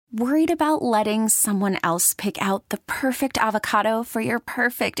Worried about letting someone else pick out the perfect avocado for your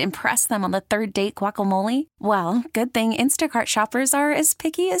perfect impress them on the third date guacamole? Well, good thing Instacart shoppers are as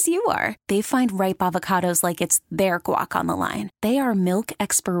picky as you are. They find ripe avocados like it's their guac on the line. They are milk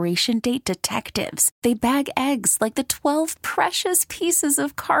expiration date detectives. They bag eggs like the 12 precious pieces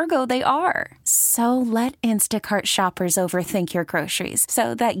of cargo they are. So let Instacart shoppers overthink your groceries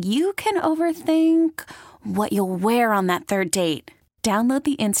so that you can overthink what you'll wear on that third date. Download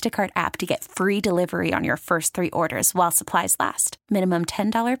the Instacart app to get free delivery on your first 3 orders while supplies last. Minimum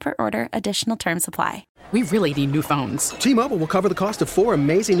 $10 per order. Additional terms apply. We really need new phones. T-Mobile will cover the cost of 4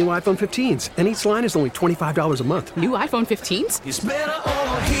 amazing new iPhone 15s, and each line is only $25 a month. New iPhone 15s? It's better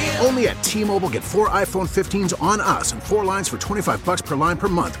over here. Only at T-Mobile, get 4 iPhone 15s on us and 4 lines for $25 per line per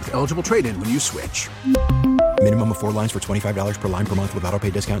month with eligible trade-in when you switch. Minimum of 4 lines for $25 per line per month with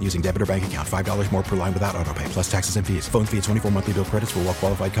autopay discount using debit or bank account. $5 more per line without autopay, plus taxes and fees. Phone fee at 24 monthly bill credits for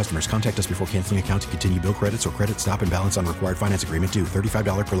well-qualified customers. Contact us before canceling account to continue bill credits or credit stop and balance on required finance agreement due.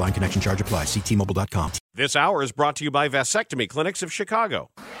 $35 per line connection charge applies. See T-Mobile.com. This hour is brought to you by Vasectomy Clinics of Chicago.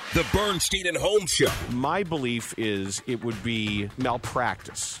 The Bernstein and Holmes Show. My belief is it would be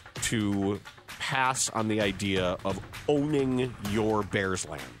malpractice to pass on the idea of owning your Bears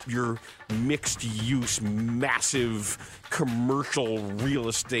land, your mixed-use, massive commercial real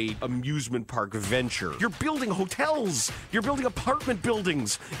estate amusement park venture. You're building hotels, you're building apartment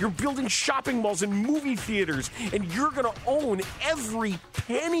buildings, you're building shopping malls and movie theaters, and you're going to own every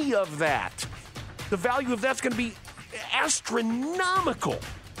penny of that. The value of that's going to be astronomical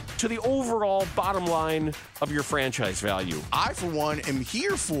to the overall bottom line of your franchise value. I, for one, am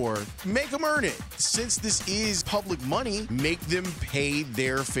here for make them earn it. Since this is public money, make them pay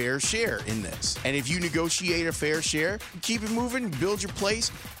their fair share in this. And if you negotiate a fair share, keep it moving, build your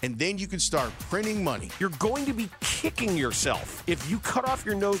place, and then you can start printing money. You're going to be kicking yourself if you cut off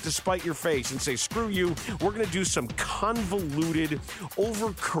your nose to spite your face and say, screw you, we're going to do some convoluted,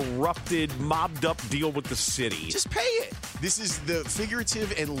 over-corrupted, mobbed-up deal with the city. Just pay it. This is the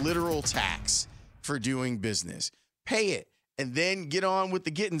figurative and literal tax for doing business. Pay it, and then get on with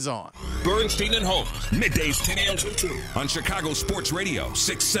the gettings on. Bernstein and Holmes, middays 10 a.m. till 2 on Chicago Sports Radio,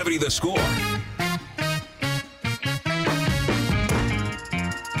 670 The Score.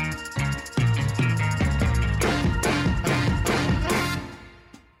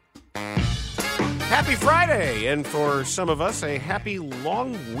 Happy Friday, and for some of us, a happy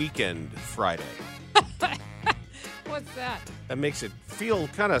long weekend Friday. What's that? That makes it feel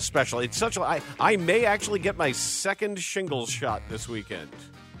kind of special. It's such a... I may actually get my second shingles shot this weekend.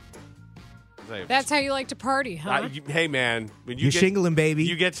 That's how you like to party, huh? Hey, man. When You're shingling, baby.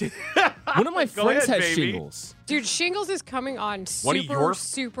 You get to... One of my friends has shingles. Dude, shingles is coming on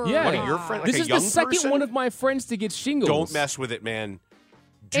super. Yeah. One of your friends? Like this is the second one of my friends to get shingles. Don't mess with it, man.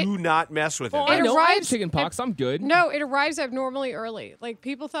 Do not mess with it. I know I have chicken pox. I'm good. No, it arrives abnormally early. Like,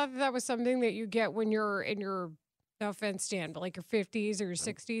 people thought that was something that you get when you're in your... No offense, Dan, but like your 50s or your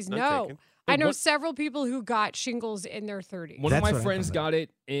 60s. No. I know several people who got shingles in their 30s. One of my friends got it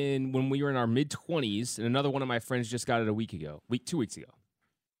when we were in our mid-20s, and another one of my friends just got it 2 weeks ago.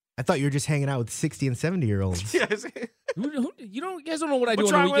 I thought you were just hanging out with 60 and 70-year-olds. Yes. You guys don't know what I do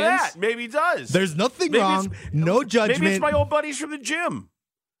on the weekends? What's wrong with that? Maybe he does. There's nothing wrong. No judgment. Maybe it's my old buddies from the gym.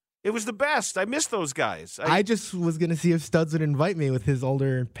 It was the best. I miss those guys. I just was going to see if Studs would invite me with his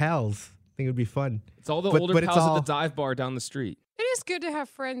older pals. I think it would be fun. It's all the older pals at the dive bar down the street. It is good to have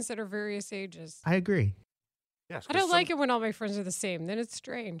friends that are various ages. I agree. Yes, I don't like it when all my friends are the same. Then it's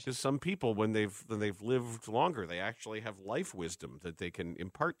strange. Because some people, when they've lived longer, they actually have life wisdom that they can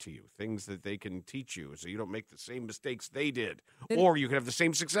impart to you, things that they can teach you, so you don't make the same mistakes they did, or you can have the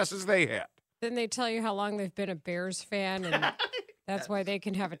same successes they had. Then they tell you how long they've been a Bears fan, and that's why they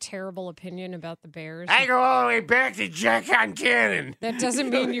can have a terrible opinion about the Bears. I go all the way back to Jack on Cannon. That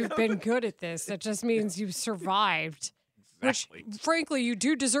doesn't mean you've been good at this. That just means you've survived. Exactly. Which, frankly, you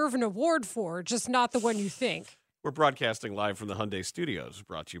do deserve an award for, just not the one you think. We're broadcasting live from the Hyundai Studios,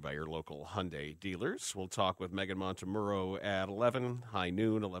 brought to you by your local Hyundai dealers. We'll talk with Megan Montemurro at 11, high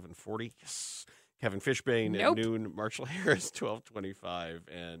noon, 11:40. Yes. Kevin Fishbane at noon, Marshall Harris, 12:25,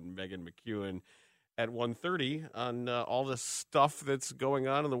 and Megan McEwen at 1:30 on all the stuff that's going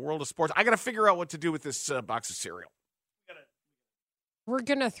on in the world of sports. I got to figure out what to do with this box of cereal. We're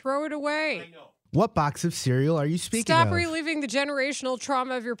going to throw it away. I know. What box of cereal are you speaking Stop of? reliving the generational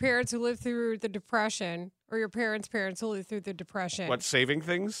trauma of your parents who lived through the Depression, or your parents' parents who lived through the Depression. What, saving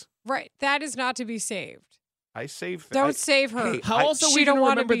things? Right. That is not to be saved. I saved things. Don't save her. How else are we she don't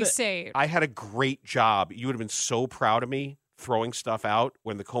want to remember be saved. I had a great job. You would have been so proud of me. throwing stuff out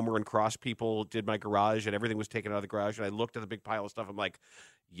when the Comer and Cross people did my garage and everything was taken out of the garage. And I looked at the big pile of stuff. I'm like,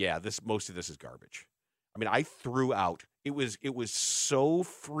 yeah, most of this is garbage. I mean, I threw out. It was so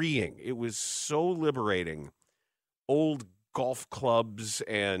freeing. It was so liberating. Old golf clubs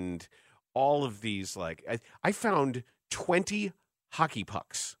and all of these. Like I found 20 hockey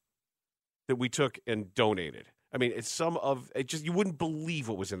pucks that we took and donated. I mean, you wouldn't believe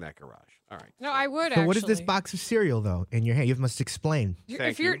what was in that garage. All right. No, I would. So what is this box of cereal though in your hand? You must explain.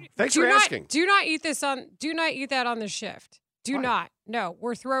 Thanks for asking. Do not eat that on the shift. Do not. No,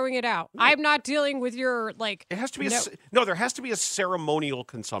 we're throwing it out. No. I'm not dealing with your It has to be there has to be a ceremonial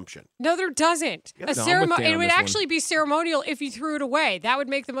consumption. No, there doesn't. It would actually be ceremonial if you threw it away. That would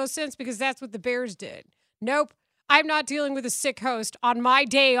make the most sense because that's what the Bears did. Nope. I'm not dealing with a sick host on my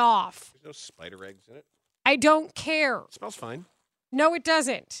day off. There's no spider eggs in it. I don't care. It smells fine. No, it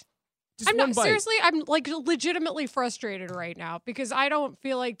doesn't. Just one bite. Seriously, I'm legitimately frustrated right now because I don't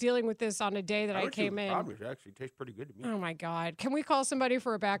feel like dealing with this on a day that I came in. It actually tastes pretty good to me. Oh my God. Can we call somebody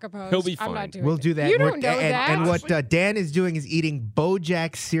for a backup host? He'll be fine. I'm not doing We'll do that. You don't know that. And what Dan is doing is eating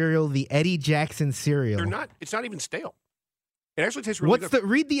BoJack cereal, the Eddie Jackson cereal. It's not even stale. It actually tastes really good.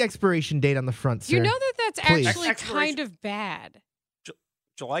 Read the expiration date on the front, sir. You know that's Please. actually kind of bad.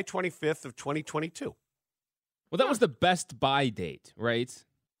 July 25th of 2022. Well, that was the best buy date, right?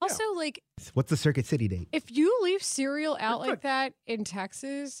 Also, what's the Circuit City date? If you leave cereal out like that in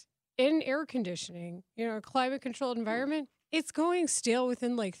Texas, in air conditioning, a climate-controlled environment, it's going stale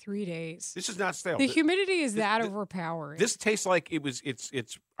within 3 days. This is not stale. The humidity is overpowering. This tastes like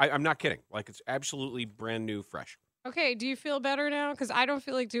I'm not kidding. Like it's absolutely brand new, fresh. Okay, do you feel better now? Because I don't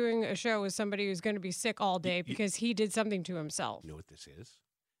feel like doing a show with somebody who's going to be sick all day because he did something to himself. You know what this is?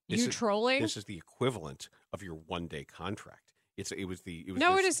 Trolling? This is the equivalent of your one-day contract. It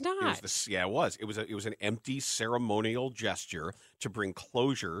is not. It was. It was an empty ceremonial gesture to bring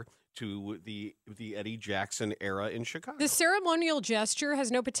closure to the Eddie Jackson era in Chicago. The ceremonial gesture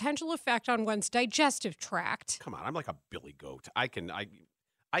has no potential effect on one's digestive tract. Come on, I'm like a billy goat.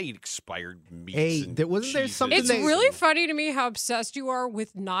 I eat expired meats. Hey, wasn't there something? It's really funny to me how obsessed you are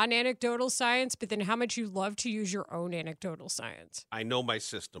with non-anecdotal science, but then how much you love to use your own anecdotal science. I know my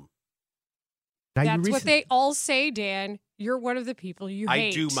system. That's what they all say, Dan. You're one of the people you hate.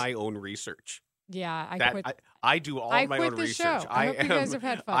 I do my own research. Yeah, I do all of my own research. Show. I hope you guys have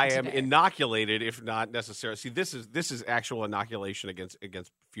had fun. I am inoculated, if not necessarily. See, this is actual inoculation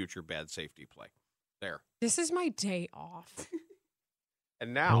against future bad safety play. There. This is my day off.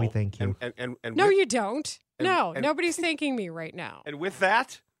 And now we thank you. And no, you don't. Nobody's thanking me right now. And with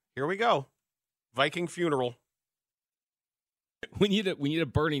that, here we go. Viking funeral. We need a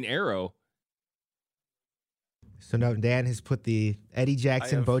burning arrow. So now Dan has put the Eddie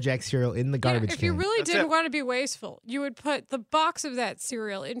Jackson BoJack cereal in the garbage can. If you really didn't want to be wasteful, you would put the box of that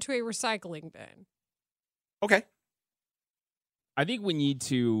cereal into a recycling bin. Okay. I think we need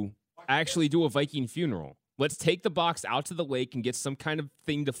to actually do a Viking funeral. Let's take the box out to the lake and get some kind of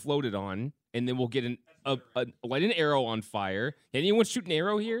thing to float it on, and then we'll get light an arrow on fire. Anyone shoot an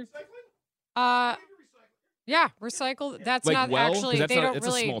arrow here? Yeah, recycle. That's not actually. That's they don't it's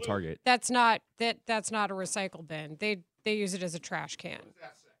really. A small target. That's not a recycle bin. They use it as a trash can.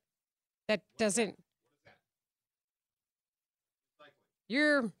 That doesn't.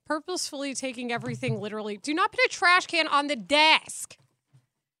 You're purposefully taking everything literally. Do not put a trash can on the desk.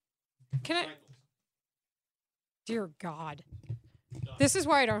 Can I? Dear God. This is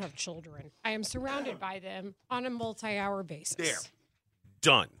why I don't have children. I am surrounded by them on a multi-hour basis. There.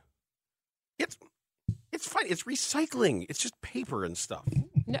 Done. It's fine. It's recycling. It's just paper and stuff.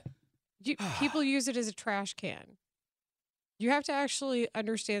 No, people use it as a trash can. You have to actually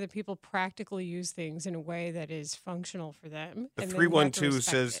understand that people practically use things in a way that is functional for them. The 312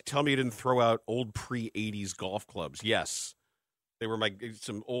 says, tell me you didn't throw out old pre-'80s golf clubs. Yes. They were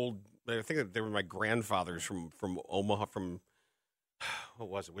I think they were my grandfather's from Omaha, from, what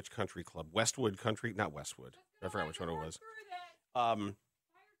was it? Which country club? Westwood Country? Not Westwood. I forgot which one it was.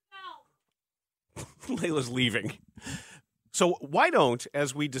 Layla's leaving. So why don't,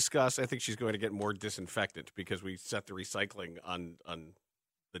 as we discuss, I think she's going to get more disinfectant because we set the recycling on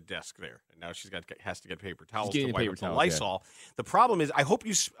the desk there, and now she has to get paper towels to wipe the Lysol. Yeah. The problem is, I hope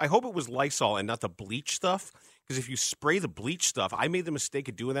it was Lysol and not the bleach stuff, because if you spray the bleach stuff, I made the mistake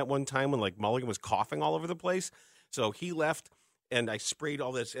of doing that one time when Mulligan was coughing all over the place. So he left, and I sprayed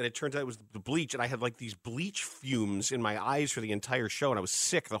all this, and it turns out it was the bleach, and I had these bleach fumes in my eyes for the entire show, and I was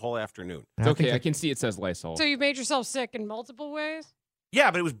sick the whole afternoon. It's okay. I can see it says Lysol. So you made yourself sick in multiple ways?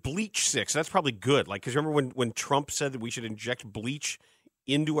 Yeah, but it was bleach sick, so that's probably good. Because remember when Trump said that we should inject bleach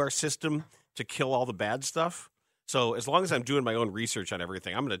into our system to kill all the bad stuff? So as long as I'm doing my own research on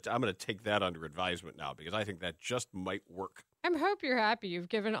everything, I'm gonna take that under advisement now because I think that just might work. I hope you're happy. You've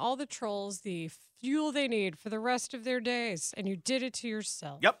given all the trolls the fuel they need for the rest of their days, and you did it to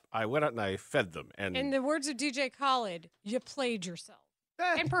yourself. Yep, I went out and I fed them. And in the words of DJ Khaled, you played yourself.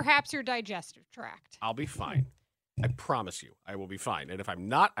 And perhaps your digestive tract. I'll be fine. I promise you, I will be fine. And if I'm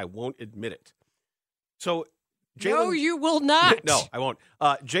not, I won't admit it. So, No, you will not. No, I won't.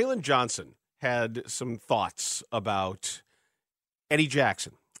 Jalen Johnson had some thoughts about Eddie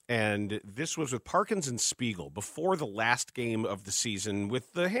Jackson. And this was with Parkins and Spiegel before the last game of the season,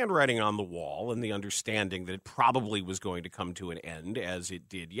 with the handwriting on the wall and the understanding that it probably was going to come to an end, as it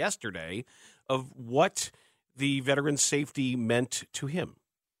did yesterday, of what the veteran safety meant to him.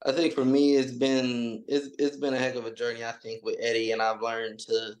 I think for me, it's been a heck of a journey. I think with Eddie, and I've learned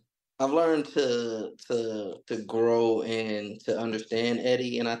to grow and to understand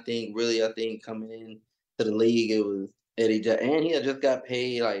Eddie. And I think coming in to the league, it was Eddie Jackson, and he had just got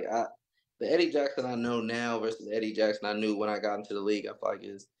paid. The Eddie Jackson I know now versus the Eddie Jackson I knew when I got into the league, I feel like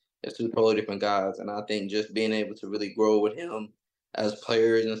it's two totally different guys. And I think just being able to really grow with him as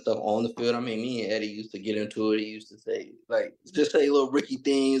players and stuff on the field. I mean, me and Eddie used to get into it. He used to say, just say little Ricky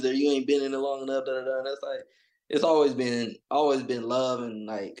things, or you ain't been in it long enough, da-da-da. And that's it's always been love and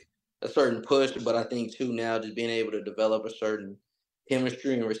a certain push. But I think too now just being able to develop a certain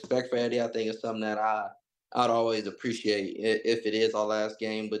chemistry and respect for Eddie, I think is something that I'd always appreciate if it is our last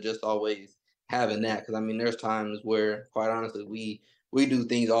game, but just always having that. Because, I mean, there's times where, quite honestly, we do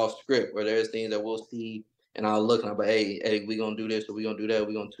things off script, where there's things that we'll see, and I'll look and I'll be, hey, Eddie, we going to do this, or we going to do that.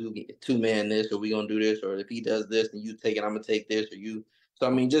 We going to two-man this, or we going to do this, or if he does this, then you take it, I'm going to take this, or you. So, I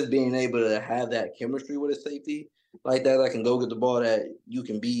mean, just being able to have that chemistry with a safety like that can go get the ball, that you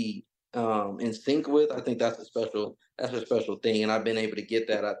can be in sync with, I think that's a special thing. And I've been able to get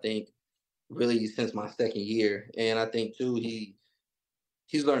that, I think, really since my second year. And I think too,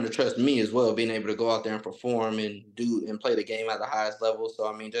 he's learned to trust me as well, being able to go out there and perform and play the game at the highest level.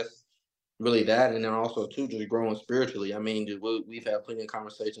 So I mean, just really that, and then also too, just growing spiritually. I mean, we've had plenty of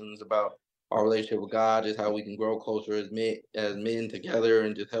conversations about our relationship with God, just how we can grow closer as men together,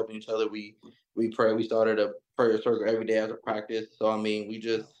 and just helping each other. We pray. We started a prayer circle every day after practice. So I mean, we've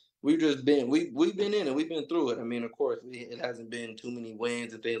been in it. We've been through it. I mean, of course, it hasn't been too many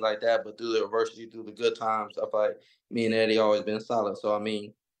wins and things like that, but through the adversity, through the good times, I feel like me and Eddie always been solid. So I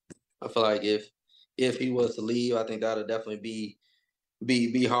mean, I feel like if he was to leave, I think that would definitely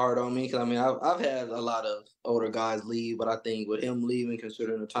be hard on me. Because I mean, I've had a lot of older guys leave, but I think with him leaving,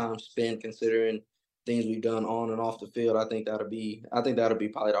 considering the time spent, considering things we've done on and off the field, I think that'll be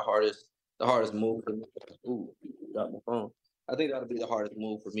probably the hardest move for me. Ooh, got my phone. I think that'll be the hardest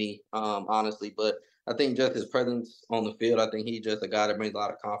move for me, honestly. But I think just his presence on the field, I think he's just a guy that brings a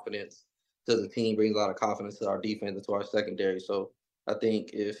lot of confidence to the team, brings a lot of confidence to our defense and to our secondary. So I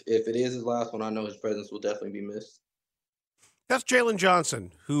think if it is his last one, I know his presence will definitely be missed. That's Jalen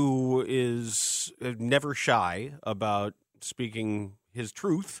Johnson, who is never shy about speaking his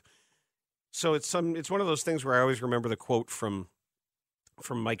truth. So it's one of those things where I always remember the quote from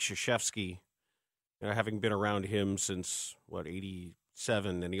Mike Krzyzewski. Having been around him since,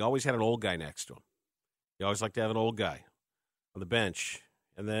 87, and he always had an old guy next to him. He always liked to have an old guy on the bench.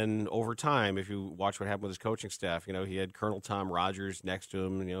 And then over time, if you watch what happened with his coaching staff, he had Colonel Tom Rogers next to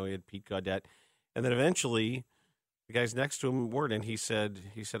him, he had Pete Gaudette. And then eventually, the guys next to him weren't, and he said,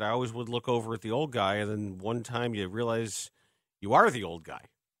 I always would look over at the old guy, and then one time you realize you are the old guy.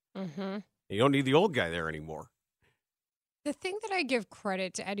 Mm-hmm. You don't need the old guy there anymore. The thing that I give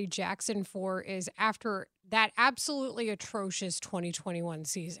credit to Eddie Jackson for is after that absolutely atrocious 2021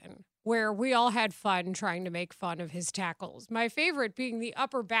 season, where we all had fun trying to make fun of his tackles. My favorite being the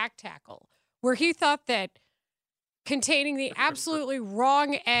upper back tackle, where he thought that containing the absolutely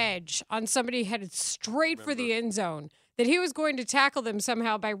wrong edge on somebody headed straight for the end zone, that he was going to tackle them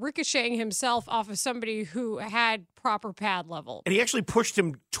somehow by ricocheting himself off of somebody who had proper pad level. And he actually pushed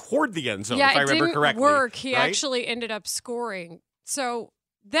him toward the end zone, if I remember correctly. Yeah, it didn't work. He right? actually ended up scoring. So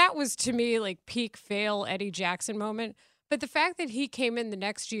that was, to me, like peak fail Eddie Jackson moment. But the fact that he came in the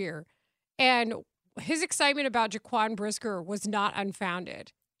next year and his excitement about Jaquan Brisker was not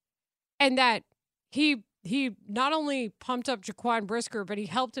unfounded. And that he not only pumped up Jaquan Brisker, but he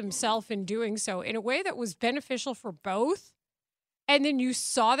helped himself in doing so in a way that was beneficial for both. And then you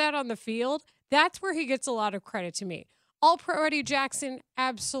saw that on the field. That's where he gets a lot of credit to me. All-Pro Eddie Jackson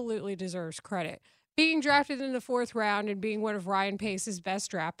absolutely deserves credit. Being drafted in the 4th round and being one of Ryan Pace's best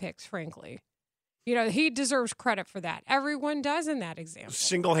draft picks, frankly. He deserves credit for that. Everyone does in that example.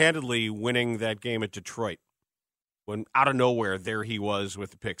 Single-handedly winning that game at Detroit. when out of nowhere there he was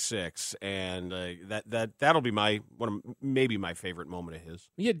with the pick six, and that'll be maybe my favorite moment of his.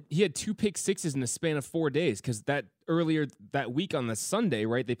 He had 2 pick sixes in the span of 4 days because earlier that week on the Sunday,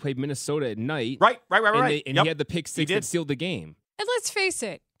 right? They played Minnesota at night, right. And he had the pick six that sealed the game. And let's face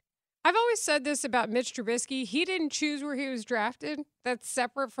it, I've always said this about Mitch Trubisky. He didn't choose where he was drafted. That's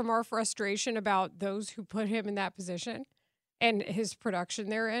separate from our frustration about those who put him in that position and his production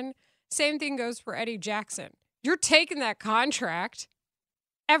therein. Same thing goes for Eddie Jackson. You're taking that contract.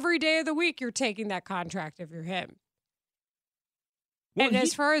 Every day of the week, you're taking that contract if you're him. Well, and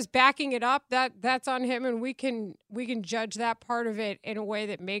as far as backing it up, that's on him, and we can judge that part of it in a way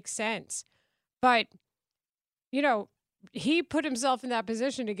that makes sense. But, he put himself in that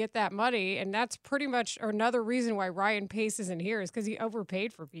position to get that money, and that's pretty much another reason why Ryan Pace isn't here is because he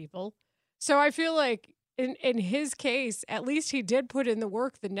overpaid for people. So I feel like in his case, at least he did put in the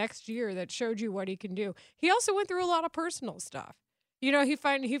work the next year that showed you what he can do. He also went through a lot of personal stuff. He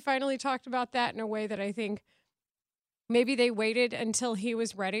finally talked about that in a way that I think maybe they waited until he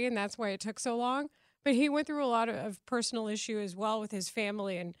was ready, and that's why it took so long. But he went through a lot of personal issue as well with his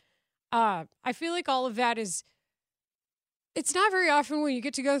family, and I feel like all of that is. It's not very often when you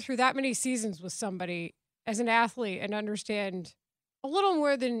get to go through that many seasons with somebody as an athlete and understand a little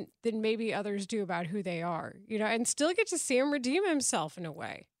more than maybe others do about who they are, and still get to see him redeem himself in a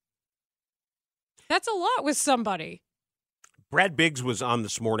way. That's a lot with somebody. Brad Biggs was on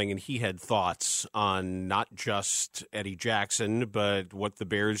this morning, and he had thoughts on not just Eddie Jackson, but what the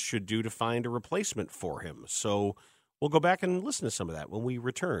Bears should do to find a replacement for him. So we'll go back and listen to some of that when we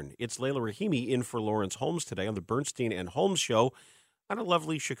return. It's Layla Rahimi in for Lawrence Holmes today on the Bernstein and Holmes Show on a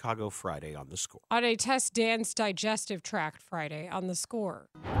lovely Chicago Friday on The Score. On a Test Dan's Digestive Tract Friday on The Score.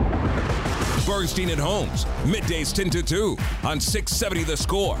 Bernstein and Holmes, middays 10 to 2 on 670 The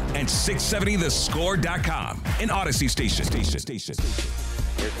Score and 670thescore.com. An Odyssey station.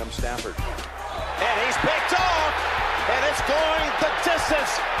 Here comes Stafford. And he's picked off, and it's going the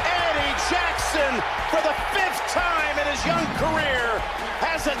distance. Eddie Jackson, for the 5th time in his young career,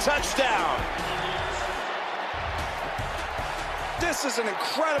 has a touchdown. This is an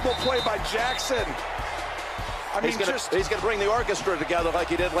incredible play by Jackson. He's going to bring the orchestra together like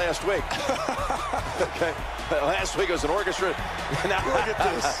he did last week. Okay. Last week it was an orchestra. Now, look at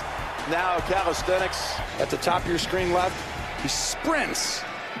this. Now calisthenics. At the top of your screen left, he sprints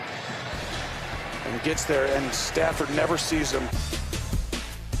and gets there, and Stafford never sees him.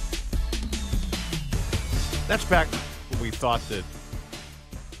 That's back when we thought that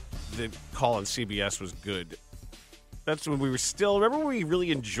the call on CBS was good. That's when we were still. Remember when we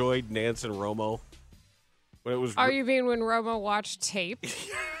really enjoyed Nance and Romo? When it was. You mean when Romo watched tape?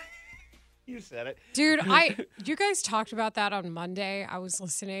 You said it, dude. You guys talked about that on Monday. I was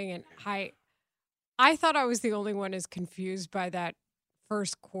listening, and I thought I was the only one as confused by that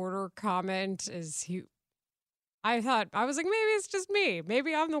first quarter comment as he. I was like, maybe it's just me.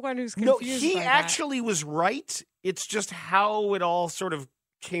 Maybe I'm the one who's confused. No, he by actually that. was right. It's just how it all sort of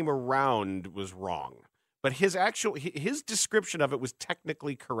came around was wrong. But his description of it was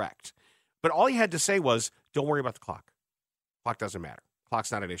technically correct. But all he had to say was, don't worry about the clock. Clock doesn't matter.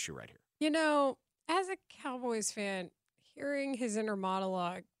 Clock's not an issue right here. As a Cowboys fan, hearing his inner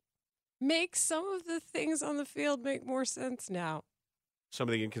monologue makes some of the things on the field make more sense now. Some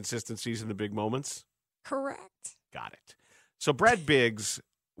of the inconsistencies in the big moments? Correct. Got it. So Brad Biggs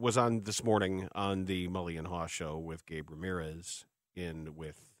was on this morning on the Mully and Haw show with Gabe Ramirez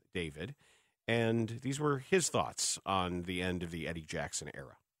with David. And these were his thoughts on the end of the Eddie Jackson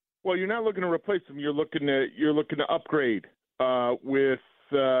era. Well, you're not looking to replace him. You're looking to upgrade with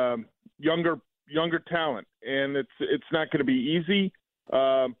younger talent, and it's not going to be easy.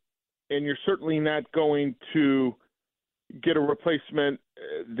 And you're certainly not going to get a replacement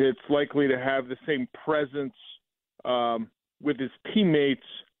that's likely to have the same presence with his teammates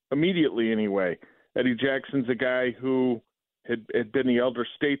immediately. Anyway, Eddie Jackson's a guy who had been the elder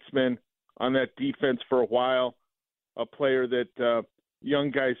statesman on that defense for a while, a player that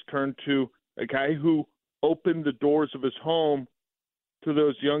young guys turn to, a guy who opened the doors of his home to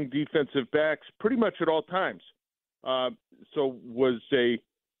those young defensive backs pretty much at all times. So was a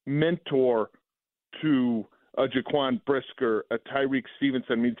mentor to a Jaquan Brisker, a Tyreek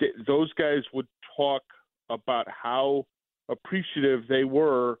Stevenson. I mean, those guys would talk about how appreciative they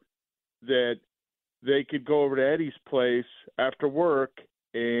were that they could go over to Eddie's place after work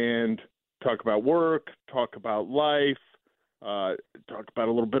and talk about work, talk about life, talk about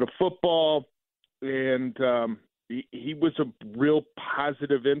a little bit of football. And he was a real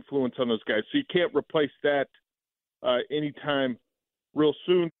positive influence on those guys. So you can't replace that anytime real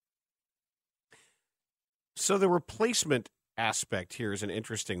soon. So the replacement aspect here is an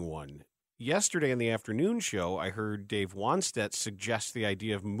interesting one. Yesterday in the afternoon show, I heard Dave Wanstedt suggest the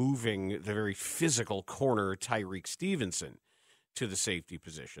idea of moving the very physical corner Tyreek Stevenson to the safety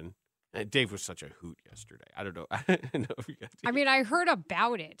position. Dave was such a hoot yesterday. I don't know. I don't know if you got to. I mean, I heard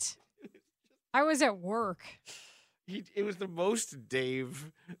about it. I was at work. It was the most Dave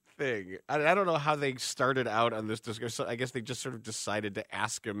thing. I don't know how they started out on this discussion. I guess they just sort of decided to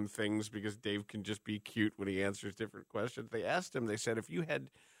ask him things because Dave can just be cute when he answers different questions. They asked him, they said, if you had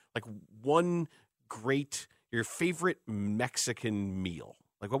like your favorite Mexican meal,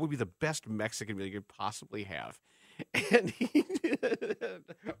 like what would be the best Mexican meal you could possibly have? And he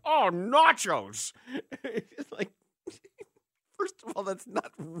nachos. It's like, first of all, that's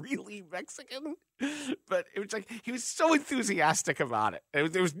not really Mexican, but it was like he was so enthusiastic about it.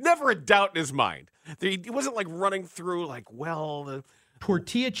 There was never a doubt in his mind. He wasn't like running through like, the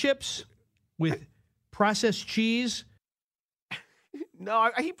tortilla chips with processed cheese.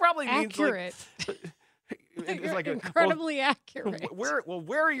 No, he probably accurate. Means it's like incredibly accurate. Where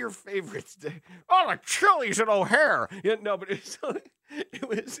are your favorites? Oh, the Chili's at O'Hare. Yeah, no, but it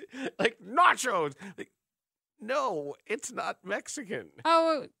was like nachos. Like, no, it's not Mexican.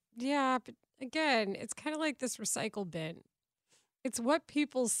 Oh, yeah, but again, it's kind of like this recycle bin. It's what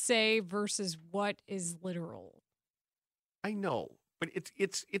people say versus what is literal. I know, but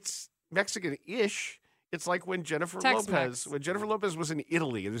it's Mexican-ish. It's like when Jennifer Tex-Mex. Lopez was in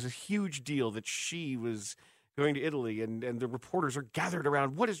Italy, and there's a huge deal that she was going to Italy, and the reporters are gathered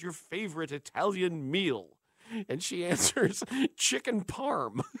around, what is your favorite Italian meal? And she answers, chicken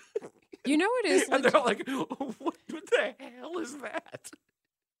parm. You know it is. And they're like, what the hell is that?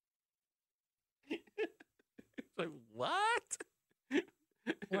 It's like, what?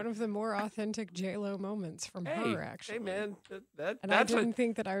 One of the more authentic J-Lo moments from her, actually. Hey, man. I didn't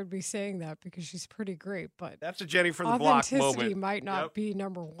think that I would be saying that because she's pretty great, but that's a Jenny from the block moment. Authenticity might not be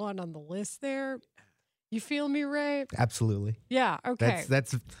number one on the list there. You feel me, Ray? Absolutely. Yeah, okay.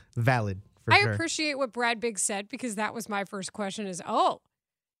 That's valid for sure. I appreciate what Brad Biggs said because that was my first question is,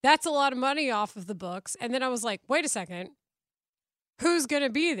 that's a lot of money off of the books. And then I was like, wait a second. Who's going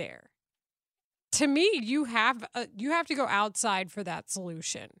to be there? To me, you have to go outside for that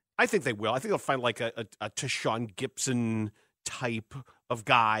solution. I think they will. I think they'll find like a Tashawn Gibson type of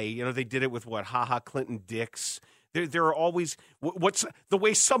guy. You know, they did it with Clinton Dix. There are always what's the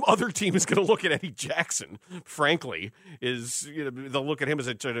way some other team is going to look at Eddie Jackson. Frankly, is they'll look at him as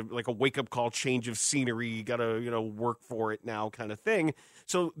a sort of like a wake up call, change of scenery. You got to work for it now, kind of thing.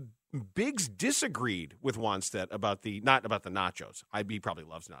 So Biggs disagreed with Wanstedt about not about the nachos. He probably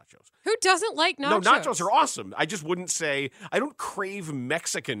loves nachos. Who doesn't like nachos? No, nachos are awesome. I just wouldn't say I don't crave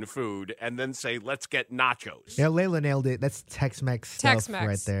Mexican food and then say let's get nachos. Yeah, Layla nailed it. That's Tex-Mex stuff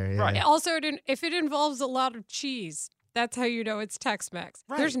right there. Yeah. Right. Also, if it involves a lot of cheese, that's how you know it's Tex-Mex.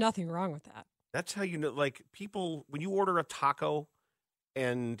 Right. There's nothing wrong with that. That's how you know. Like people, when you order a taco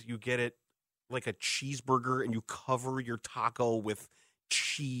and you get it like a cheeseburger and you cover your taco with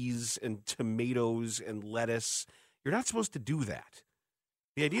cheese and tomatoes and lettuce. You're not supposed to do that.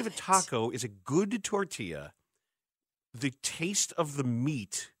 The idea of a taco is a good tortilla, the taste of the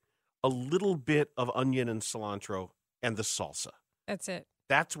meat, a little bit of onion and cilantro, and the salsa. That's it.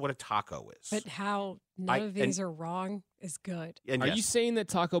 That's what a taco is. But how none of these are wrong is good. Are you saying that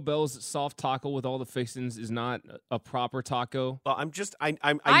Taco Bell's soft taco with all the fixings is not a proper taco? Well, I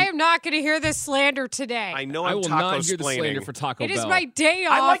am not going to hear this slander today. I know I will not hear the slander for Taco Bell. It is my day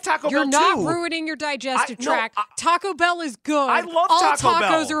off. I like Taco You're Bell not too. ruining your digestive tract. Taco Bell is good. I love all Taco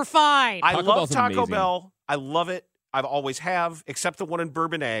Bell. tacos are fine. I love Taco Bell. I love it. I've always have, except the one in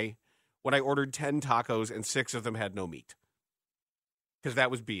Bourbonnais when I ordered 10 tacos and 6 of them had no meat. Because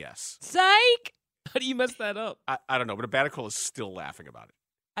that was BS. Psych! How do you mess that up? I don't know, but Abatical is still laughing about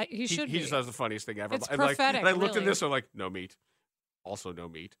it. He should be. He just has the funniest thing ever. It's and prophetic, and I looked really. at this, I'm like, no meat. Also no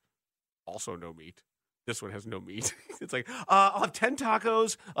meat. Also no meat. This one has no meat. It's like, I'll have 10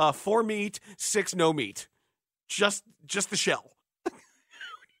 tacos, 4 meat, 6 no meat. Just the shell. What are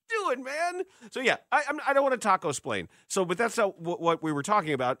you doing, man? So yeah, I don't want to taco splain. So, but that's what we were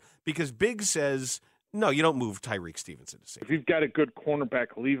talking about because Big says, no, you don't move Tyreek Stevenson to safety. If you've got a good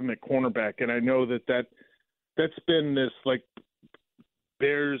cornerback, leave him at cornerback. And I know that's been this like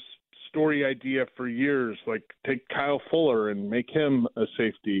Bears story idea for years. Like take Kyle Fuller and make him a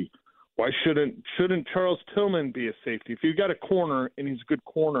safety. Why shouldn't Charles Tillman be a safety? If you've got a corner and he's a good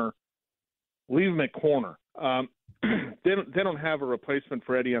corner, leave him at corner. They don't have a replacement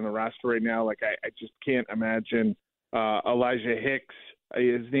for Eddie on the roster right now. Like I just can't imagine Elijah Hicks.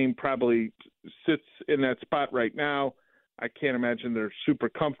 His name probably sits in that spot right now. I can't imagine they're super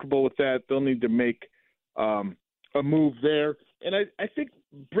comfortable with that. They'll need to make a move there. And I think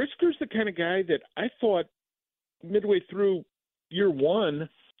Brisker's the kind of guy that I thought midway through year one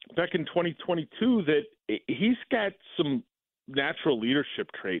back in 2022 that he's got some natural leadership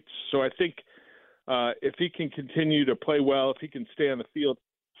traits. So I think if he can continue to play well, if he can stay on the field,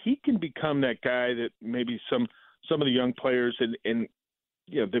 he can become that guy that maybe some of the young players and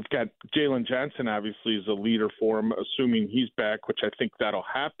they've got Jalen Johnson obviously is a leader for him, assuming he's back, which I think that'll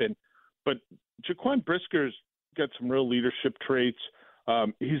happen. But Jaquan Brisker's got some real leadership traits.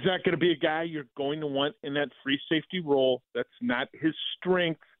 He's not going to be a guy you're going to want in that free safety role. That's not his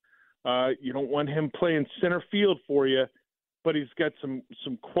strength. You don't want him playing center field for you, but he's got some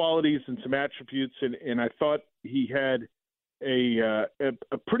qualities and some attributes, and I thought he had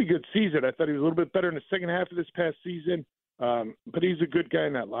a pretty good season. I thought he was a little bit better in the second half of this past season, but he's a good guy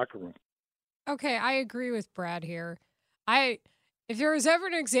in that locker room. Okay, I agree with Brad here. If there was ever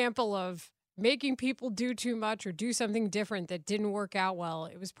an example of making people do too much or do something different that didn't work out well,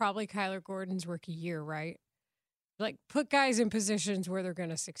 it was probably Kyler Gordon's rookie year, right? Like, put guys in positions where they're going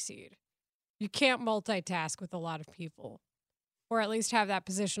to succeed. You can't multitask with a lot of people, or at least have that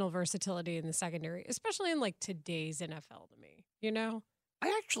positional versatility in the secondary, especially in like today's NFL to me,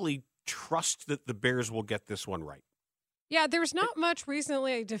 I actually trust that the Bears will get this one right. Yeah, there's not much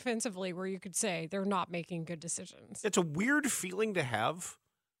recently defensively where you could say they're not making good decisions. It's a weird feeling to have,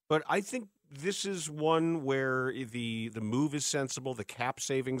 but I think this is one where the move is sensible, the cap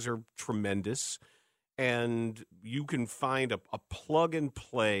savings are tremendous, and you can find a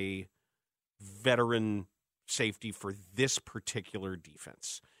plug-and-play veteran safety for this particular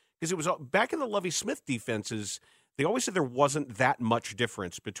defense. Because it was back in the Lovie Smith defenses, they always said there wasn't that much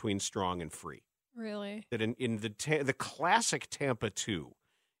difference between strong and free. Really? That in the classic Tampa 2,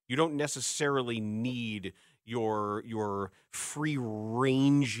 you don't necessarily need your free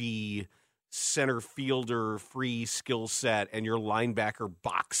rangy center fielder free skill set and your linebacker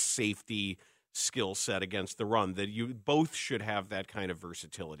box safety skill set against the run. That you both should have that kind of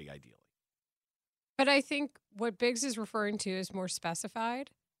versatility ideally. But I think what Biggs is referring to is more specified.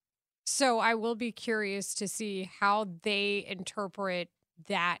 So I will be curious to see how they interpret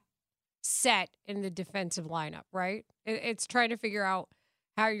that set in the defensive lineup, right? It's trying to figure out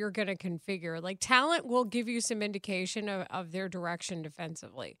how you're going to configure. Like, talent will give you some indication of their direction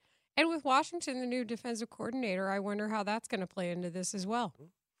defensively. And with Washington, the new defensive coordinator, I wonder how that's going to play into this as well.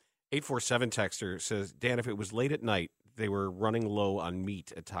 847 texter says, Dan, if it was late at night, they were running low on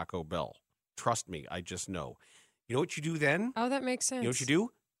meat at Taco Bell. Trust me, I just know. You know what you do then? Oh, that makes sense. You know what you do?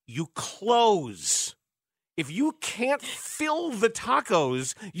 You close. If you can't fill the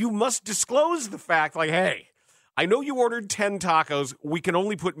tacos, you must disclose the fact, like, hey, I know you ordered 10 tacos. We can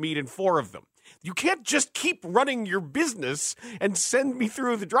only put meat in 4 of them. You can't just keep running your business and send me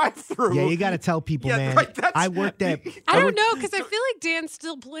through the drive-thru. Yeah, you got to tell people, man. Right, I worked at... I don't know, because I feel like Dan's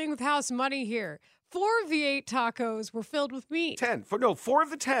still playing with house money here. 4 of the 8 tacos were filled with meat. 4 of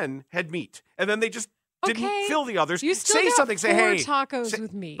the 10 had meat. And then they just didn't fill the others. You still say got something. 4 Say, hey. tacos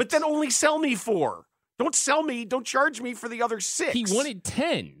with meat. But then only sell me 4. Don't charge me for the other 6. He wanted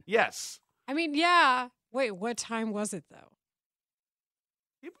 10. Yes. I mean, yeah. Wait, what time was it, though?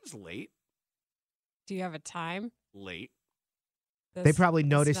 It was late. Do you have a time? Late. They probably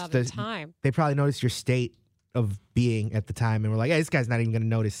noticed the time. They probably noticed your state of being at the time and were like, hey, this guy's not even going to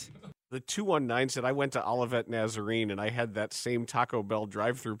notice. The 219 said, I went to Olivet Nazarene and I had that same Taco Bell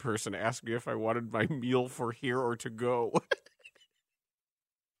drive-thru person ask me if I wanted my meal for here or to go.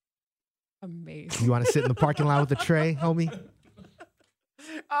 Amazing. You want to sit in the parking lot with a tray, homie?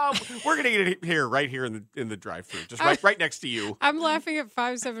 We're gonna eat it right here in the drive-thru, just right next to you. I'm laughing at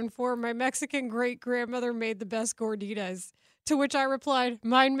 574. My Mexican great grandmother made the best gorditas. To which I replied,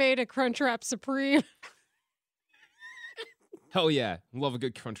 "Mine made a Crunchwrap Supreme." Hell yeah, love a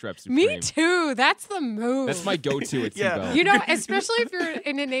good Crunchwrap Supreme. Me too. That's the move. That's my go-to at T-Bell. You know, especially if you're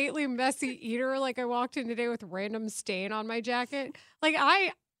an innately messy eater. Like, I walked in today with a random stain on my jacket. Like,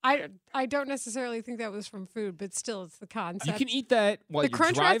 I don't necessarily think that was from food, but still, it's the concept. You can eat that while you're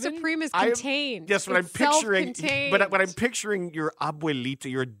driving. The Crunchwrap Supreme is contained. Yes, what I'm picturing. Self-contained. But what I'm picturing, your abuelita,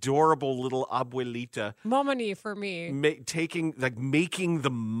 your adorable little abuelita, Momony for me, making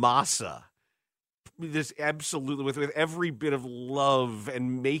the masa. This absolutely with every bit of love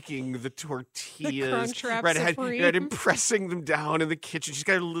and making the tortillas, Supreme. And pressing them down in the kitchen. She's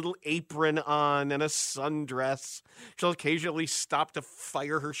got a little apron on and a sundress. She'll occasionally stop to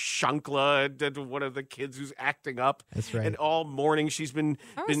fire her shankla at one of the kids who's acting up. That's right. And all morning she's been.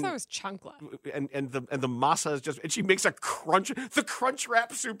 I always thought it was chancla. And the masa is just, and she makes the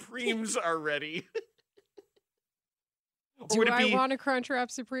Crunchwrap Supremes are ready. Do I want a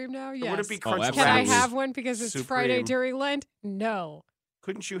Crunchwrap Supreme now? Yes. Would it be Crunchwrap? Can I have one because it's Supreme. Friday during Lent? No.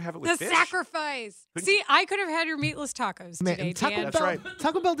 Couldn't you have it with The fish? sacrifice. See, I could have had your meatless tacos today, Dan. That's right.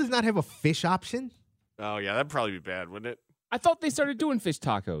 Taco Bell does not have a fish option. Oh, yeah, that'd probably be bad, wouldn't it? I thought they started doing fish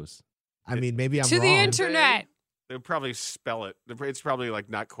tacos. I mean, maybe I'm To wrong. the internet. They would probably spell it. It's probably like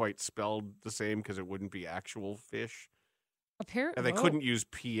not quite spelled the same because it wouldn't be actual fish. Apparently. And they couldn't use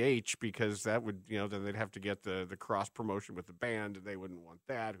PH because that would, then they'd have to get the cross promotion with the band, and they wouldn't want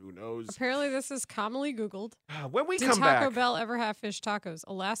that. Who knows? Apparently, this is commonly Googled. When we Did come Taco back, Bell ever have fish tacos?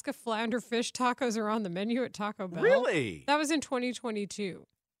 Alaska flounder fish tacos are on the menu at Taco Bell. Really? That was in 2022.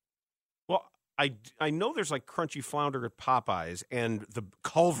 well, I know there's like crunchy flounder at Popeyes and the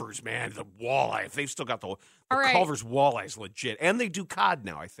Culver's, man, the walleye. If they've still got the All right. Culver's walleye is legit, and they do cod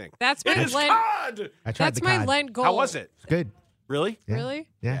now. I think That's it my is Lent. cod. I tried That's the my cod. Lent goal. How was it? It's good. Really? Yeah. Really?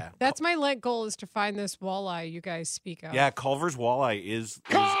 Yeah. That's my Lent goal is to find this walleye you guys speak of. Yeah, Culver's walleye is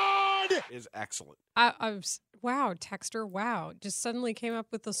excellent. Wow, Texter, wow. Just suddenly came up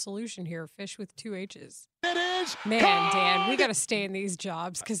with the solution here. Fish with 2 H's. It is. Man, Dan, we got to stay in these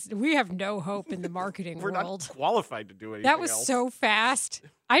jobs because we have no hope in the marketing We're world. not qualified to do anything That was else. so fast.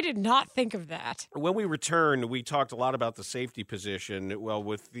 I did not think of that. When we return, we talked a lot about the safety position. Well,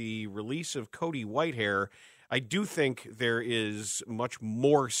 with the release of Cody Whitehair, I do think there is much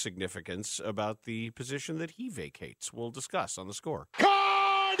more significance about the position that he vacates. We'll discuss on The Score.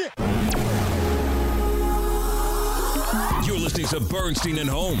 You're listening to Bernstein and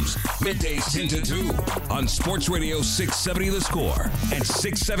Holmes, middays 10 to 2 on Sports Radio 670 The Score and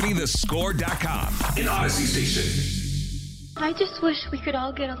 670thescore.com. An Odyssey station. I just wish we could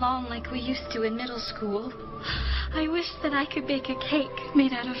all get along like we used to in middle school. I wish that I could bake a cake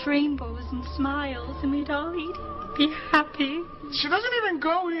made out of rainbows and smiles and we'd all eat it, be happy. She doesn't even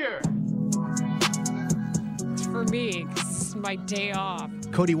go here. It's for me 'cause it's my day off.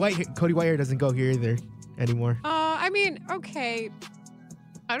 Cody Whitehair doesn't go here either anymore. I mean, okay.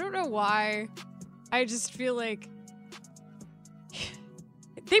 I don't know why. I just feel like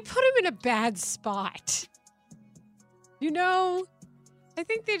they put him in a bad spot. I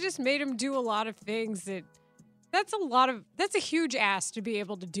think they just made him do a lot of things that's a huge ask to be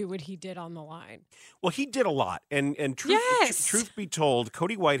able to do what he did on the line. Well, he did a lot. And truth be told,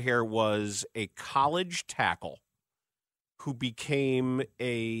 Cody Whitehair was a college tackle who became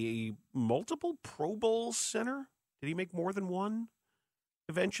a multiple Pro Bowl center. Did he make more than one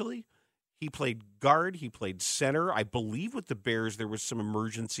eventually? He played guard. He played center. I believe with the Bears there was some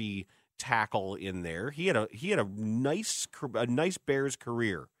emergency tackle in there. He had a nice Bears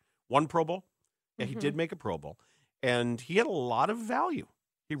career. One Pro Bowl. Yeah, he did make a Pro Bowl. And he had a lot of value.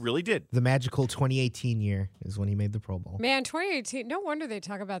 He really did. The magical 2018 year is when he made the Pro Bowl. Man, 2018, no wonder they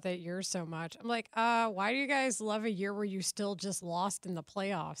talk about that year so much. I'm like, why do you guys love a year where you still just lost in the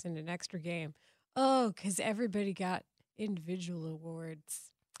playoffs in an extra game? Oh, because everybody got individual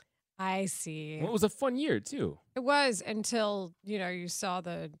awards. I see. Well, it was a fun year, too. It was until, you saw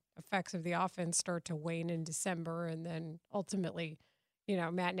the effects of the offense start to wane in December. And then ultimately,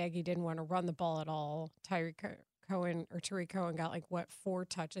 Matt Nagy didn't want to run the ball at all. Tariq Cohen got 4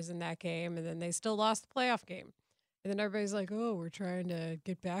 touches in that game. And then they still lost the playoff game. And then everybody's like, oh, we're trying to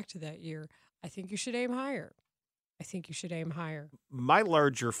get back to that year. I think you should aim higher. My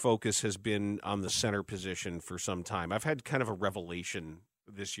larger focus has been on the center position for some time. I've had kind of a revelation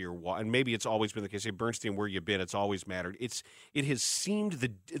this year, and maybe it's always been the case. Hey, Bernstein, where you been? It's always mattered. It has seemed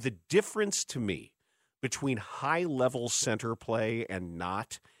the difference to me between high-level center play and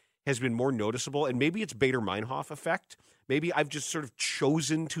not has been more noticeable, and maybe it's Bader-Meinhof effect. Maybe I've just sort of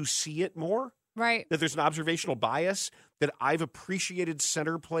chosen to see it more. Right. That there's an observational bias, that I've appreciated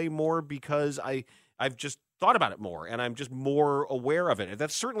center play more because I've just thought about it more, and I'm just more aware of it. And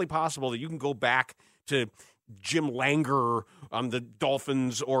that's certainly possible that you can go back to Jim Langer on the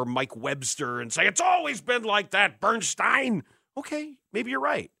Dolphins or Mike Webster and say, it's always been like that, Bernstein. Okay, maybe you're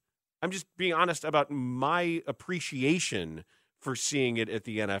right. I'm just being honest about my appreciation for seeing it at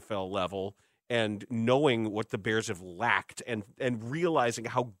the NFL level and knowing what the Bears have lacked and realizing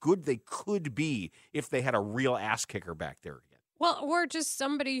how good they could be if they had a real ass kicker back there again. Well, or just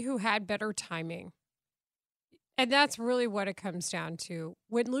somebody who had better timing. And that's really what it comes down to.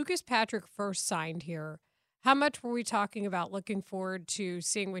 When Lucas Patrick first signed here, how much were we talking about looking forward to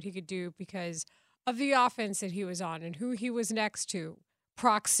seeing what he could do because of the offense that he was on and who he was next to?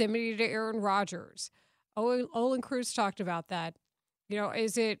 Proximity to Aaron Rodgers. Olin Cruz talked about that.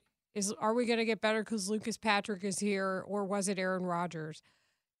 Are we going to get better because Lucas Patrick is here, or was it Aaron Rodgers?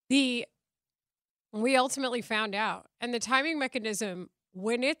 We ultimately found out. And the timing mechanism,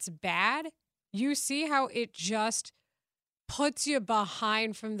 when it's bad, you see how it just puts you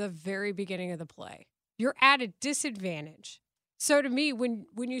behind from the very beginning of the play. You're at a disadvantage. So to me, when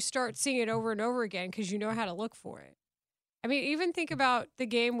you start seeing it over and over again, because you know how to look for it. I mean, even think about the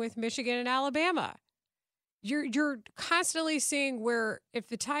game with Michigan and Alabama. You're constantly seeing where if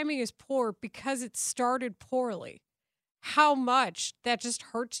the timing is poor because it started poorly, how much that just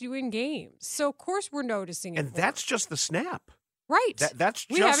hurts you in games. So of course we're noticing it. And that's just the snap. Right.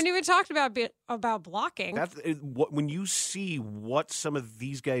 We haven't even talked about blocking. When you see what some of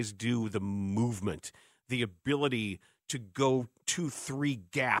these guys do, the movement, the ability to go 2-3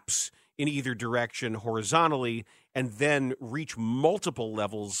 gaps in either direction horizontally and then reach multiple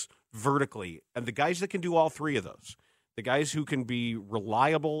levels vertically. And the guys that can do all three of those, the guys who can be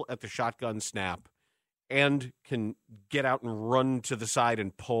reliable at the shotgun snap and can get out and run to the side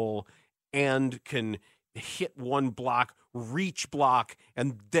and pull and can hit one block, reach block,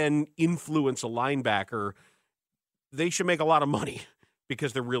 and then influence a linebacker, they should make a lot of money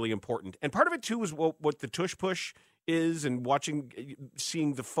because they're really important. And part of it, too, is what the tush push is and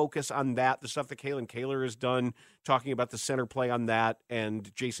seeing the focus on that, the stuff that Kalen Kaler has done, talking about the center play on that,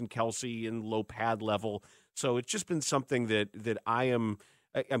 and Jason Kelsey in low pad level. So it's just been something that I'm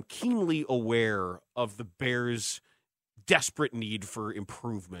keenly aware of the Bears' desperate need for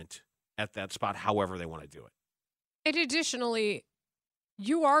improvement at that spot, however they want to do it. And additionally,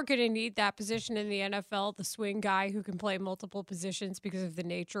 you are going to need that position in the NFL, the swing guy who can play multiple positions because of the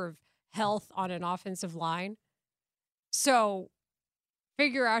nature of health on an offensive line. So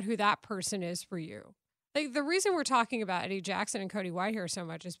figure out who that person is for you. Like the reason we're talking about Eddie Jackson and Cody Whitehair so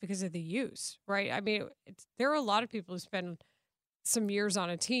much is because of the use, right? I mean, there are a lot of people who spend some years on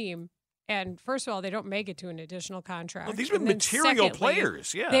a team, and first of all, they don't make it to an additional contract. Well, these are material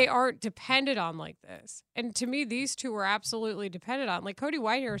players, yeah. They aren't dependent on like this. And to me, these two were absolutely dependent on. Like Cody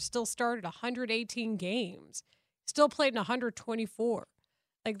Whitehair still started 118 games, still played in 124.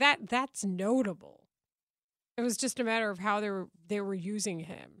 Like that's notable. It was just a matter of how they were using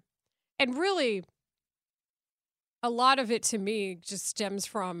him. And really, a lot of it to me just stems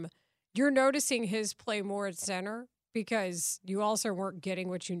from you're noticing his play more at center because you also weren't getting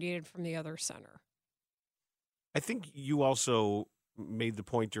what you needed from the other center. I think you also made the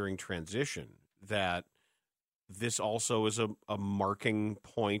point during transition that this also is a marking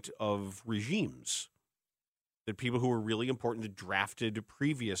point of regimes. That people who were really important that drafted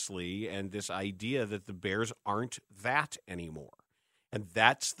previously, and this idea that the Bears aren't that anymore. And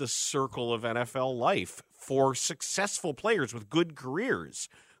that's the circle of NFL life for successful players with good careers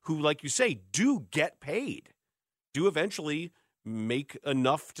who, like you say, do get paid, do eventually make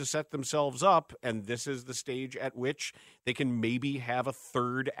enough to set themselves up. And this is the stage at which they can maybe have a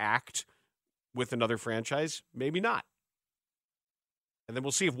third act with another franchise, maybe not. And then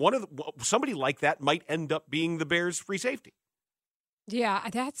we'll see if somebody like that might end up being the Bears' free safety. Yeah,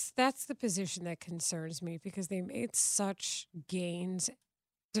 that's the position that concerns me because they made such gains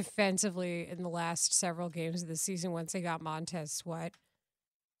defensively in the last several games of the season once they got Montez Sweat.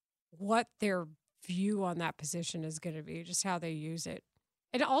 What their view on that position is going to be, just how they use it.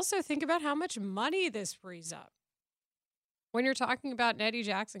 And also think about how much money this frees up. When you're talking about an Eddie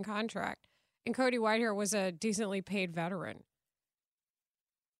Jackson contract, and Cody Whitehair was a decently paid veteran.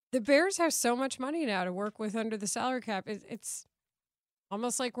 The Bears have so much money now to work with under the salary cap. It's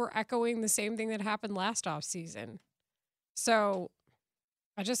almost like we're echoing the same thing that happened last offseason. So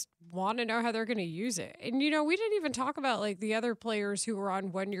I just want to know how they're going to use it. And, we didn't even talk about, like, the other players who were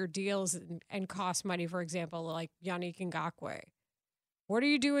on one-year deals and cost money, for example, like Yannick Ngakoue. What are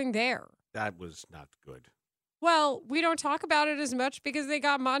you doing there? That was not good. Well, we don't talk about it as much because they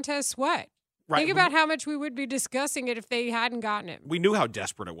got Montez Sweat. Right. Think about how much we would be discussing it if they hadn't gotten him. We knew how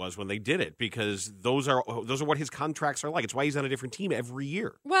desperate it was when they did it because those are what his contracts are like. It's why he's on a different team every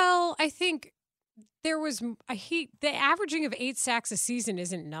year. Well, I think there was the averaging of 8 sacks a season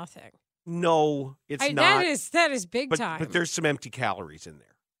isn't nothing. No, it's not. That is big time. But there's some empty calories in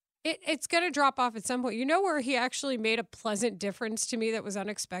there. It's going to drop off at some point. You know where he actually made a pleasant difference to me that was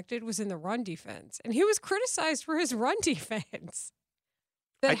unexpected was in the run defense. And he was criticized for his run defense.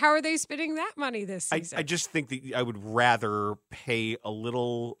 How are they spending that money this season? I just think that I would rather pay a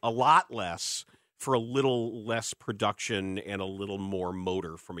lot less for a little less production and a little more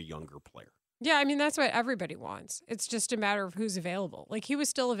motor from a younger player. Yeah, I mean, that's what everybody wants. It's just a matter of who's available. Like, he was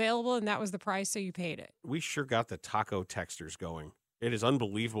still available, and that was the price, so you paid it. We sure got the taco texters going. It is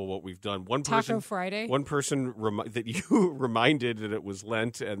unbelievable what we've done. Taco Friday? One person that you reminded that it was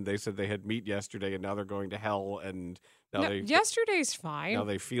Lent, and they said they had meat yesterday, and now they're going to hell, and now yesterday's fine. Now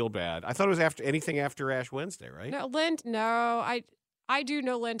they feel bad. I thought it was anything after Ash Wednesday, right? No, Lent, no. I do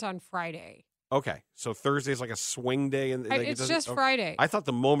know Lent on Friday. Okay, so Thursday's like a swing day, and like, it's just Friday. I thought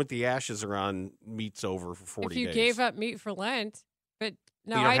the moment the ashes are on, meat's over for 40 days. If you gave up meat for Lent, but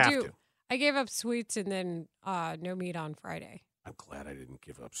no, you don't I have do. to. I gave up sweets and then no meat on Friday. I'm glad I didn't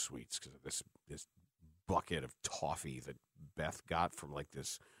give up sweets because of this bucket of toffee that Beth got from like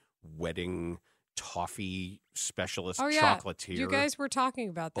this wedding toffee specialist chocolatier. You guys were talking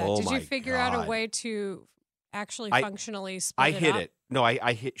about that. Oh, Did you my figure out a God. way to actually functionally split I hid up? it. No,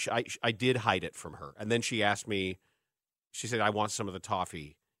 I did hide it from her. And then she asked me, she said, I want some of the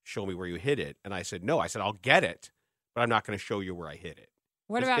toffee. Show me where you hid it. And I said, no. I said, I'll get it, but I'm not going to show you where I hid it.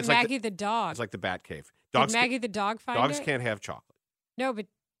 What about Maggie the dog? It's like the bat cave. Did Maggie the dog find dogs it? can't have chocolate. No, but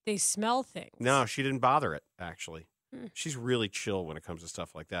they smell things. No, she didn't bother it, actually. She's really chill when it comes to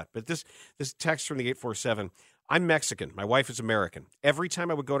stuff like that. But this text from the 847, I'm Mexican. My wife is American. Every time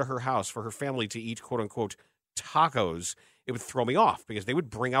I would go to her house for her family to eat, quote unquote, tacos, it would throw me off because they would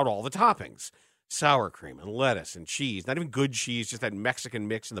bring out all the toppings. Sour cream and lettuce and cheese. Not even good cheese, just that Mexican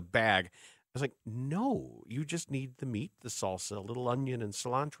mix in the bag. I was like, no, you just need the meat, the salsa, a little onion and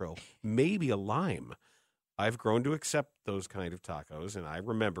cilantro, maybe a lime. I've grown to accept those kind of tacos, and I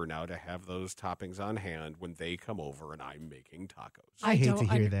remember now to have those toppings on hand when they come over and I'm making tacos. I hate to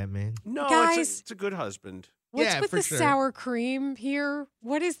hear that, man. No, Guys, it's a good husband. What's with the sour cream here?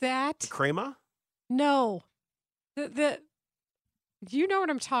 What is that? The crema? No. The you know what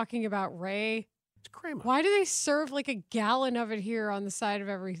I'm talking about, Ray? It's crema. Why do they serve like a gallon of it here on the side of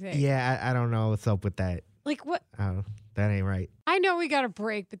everything? Yeah, I don't know what's up with that. Like what? Oh, that ain't right. I know we got a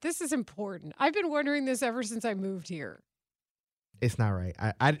break, but this is important. I've been wondering this ever since I moved here. It's not right.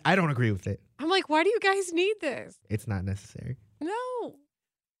 I don't agree with it. I'm like, why do you guys need this? It's not necessary. No.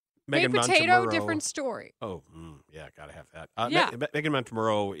 Megan Baked potato, Montemurro. different story. Oh, yeah, gotta have that. Yeah. Megan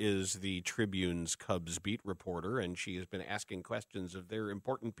Montemurro is the Tribune's Cubs beat reporter, and she has been asking questions of their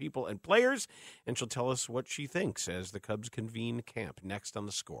important people and players, and she'll tell us what she thinks as the Cubs convene camp next on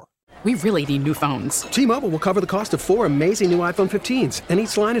The Score. We really need new phones. T-Mobile will cover the cost of 4 amazing new iPhone 15s, and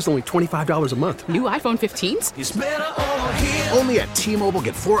each line is only $25 a month. New iPhone 15s? It's better over here. Only at T-Mobile,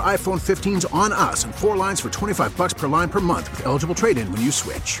 get 4 iPhone 15s on us and 4 lines for $25 per line per month with eligible trade-in when you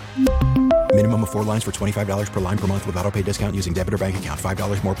switch. Minimum of 4 lines for $25 per line per month with auto pay discount using debit or bank account.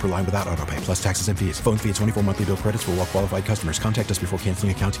 $5 more per line without auto pay, plus taxes and fees. Phone fee at 24 monthly bill credits for well-qualified customers. Contact us before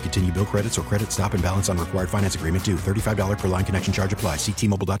canceling account to continue bill credits or credit stop and balance on required finance agreement due. $35 per line connection charge applies. See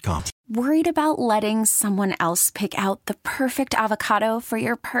T-Mobile.com. Worried about letting someone else pick out the perfect avocado for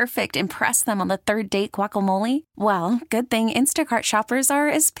your perfect impress them on the third date guacamole? Well, good thing Instacart shoppers are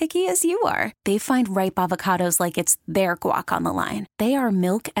as picky as you are. They find ripe avocados like it's their guac on the line. They are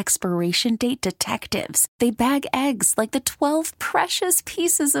milk expiration date detectives. They bag eggs like the 12 precious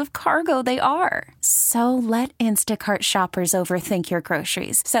pieces of cargo they are. So let Instacart shoppers overthink your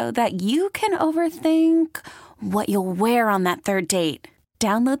groceries so that you can overthink what you'll wear on that third date.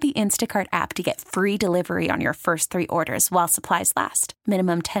 Download the Instacart app to get free delivery on your first 3 orders while supplies last.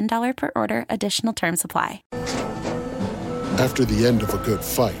 Minimum $10 per order. Additional terms apply. After the end of a good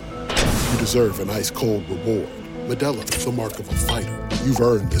fight, you deserve an ice-cold reward. Modelo is the mark of a fighter. You've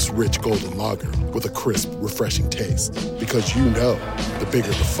earned this rich golden lager with a crisp, refreshing taste. Because you know, the bigger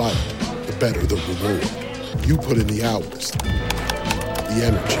the fight, the better the reward. You put in the hours, the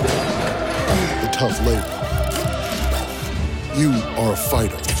energy, the tough labor. You are a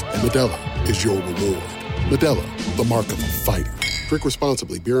fighter, and Modelo is your reward. Modelo, the mark of a fighter. Drink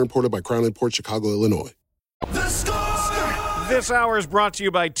responsibly. Beer imported by Crown Imports, Chicago, Illinois. This hour is brought to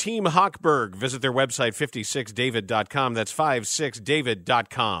you by Team Hochberg. Visit their website, 56david.com. That's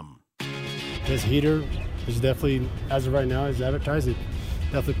 56david.com. This heater is definitely, as of right now, is advertised. It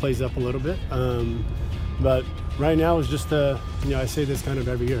definitely plays up a little bit. But right now is just, I say this kind of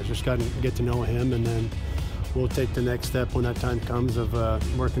every year. Just got to get to know him, and then we'll take the next step when that time comes of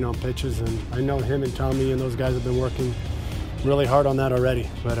working on pitches. And I know him and Tommy and those guys have been working really hard on that already.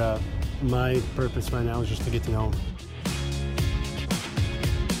 But my purpose right now is just to get to know him.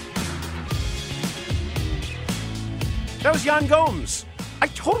 That was Yan Gomes. I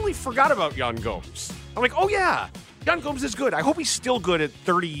totally forgot about Yan Gomes. I'm like, oh yeah, Yan Gomes is good. I hope he's still good at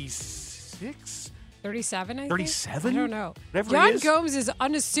 36? 37, I think? 37? I don't know. Whatever Yan he is. Gomes is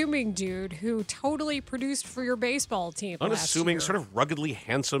unassuming dude who totally produced for your baseball team Unassuming, last sort of ruggedly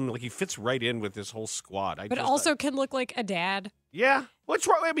handsome. Like he fits right in with this whole squad. year. But also can look like a dad. Yeah. What's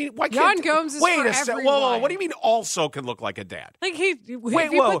wrong? I mean, why can't... Yan Gomes is Wait for a second. everyone. Whoa. What do you mean also can look like a dad? Like he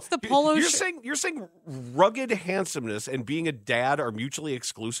Whoa. puts the polo You're shirt. saying rugged handsomeness and being a dad are mutually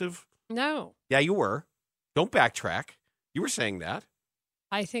exclusive? No. Yeah, you were. Don't backtrack. You were saying that.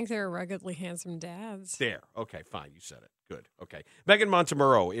 I think they're ruggedly handsome dads. There. Okay, fine. You said it. Good. Okay. Megan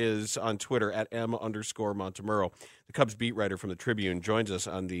Montemurro is on Twitter at @M_Montemurro. The Cubs beat writer from the Tribune joins us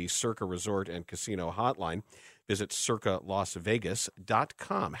on the Circa Resort and Casino hotline. Visit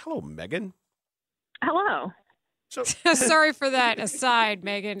circalasvegas.com. Hello, Megan. Hello. So sorry for that aside,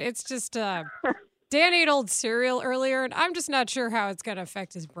 Megan. It's just Dan ate old cereal earlier, and I'm just not sure how it's going to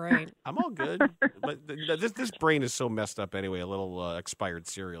affect his brain. I'm all good. But this brain is so messed up anyway. A little expired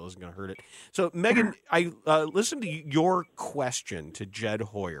cereal isn't going to hurt it. So, Megan, I listened to your question to Jed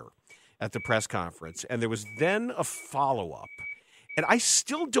Hoyer at the press conference, and there was then a follow-up, and I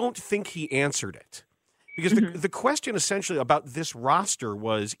still don't think he answered it. Because the question essentially about this roster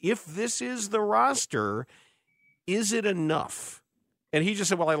was, if this is the roster, is it enough? And he just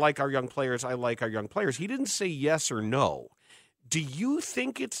said, well, I like our young players. I like our young players. He didn't say yes or no. Do you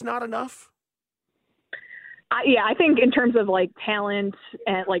think it's not enough? Yeah, I think in terms of like talent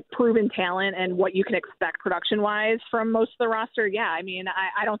and like proven talent and what you can expect production wise from most of the roster. Yeah, I mean,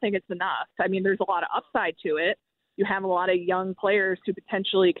 I don't think it's enough. I mean, there's a lot of upside to it. You have a lot of young players who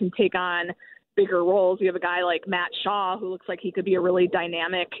potentially can take on bigger roles. You have a guy like Matt Shaw, who looks like he could be a really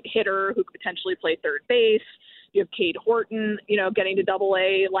dynamic hitter who could potentially play third base. You have Cade Horton, getting to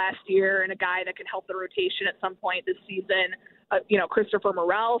AA last year, and a guy that can help the rotation at some point this season. Christopher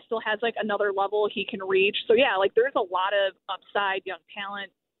Morel still has like another level he can reach. So yeah, like there's a lot of upside young talent.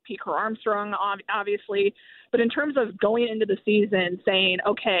 Pete Armstrong, obviously, but in terms of going into the season saying,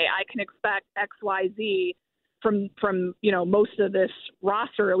 okay, I can expect X, Y, Z from most of this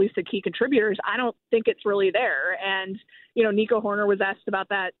roster, at least the key contributors, I don't think it's really there. And Nico Horner was asked about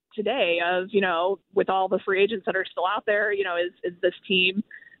that today of, with all the free agents that are still out there, is this team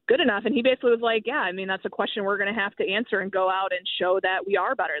good enough? And he basically was like, yeah, I mean, that's a question we're going to have to answer and go out and show that we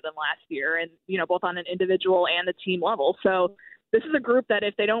are better than last year. And, both on an individual and the team level. So this is a group that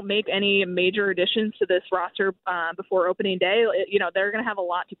if they don't make any major additions to this roster before opening day, they're going to have a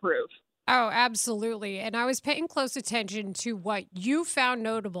lot to prove. Oh, absolutely. And I was paying close attention to what you found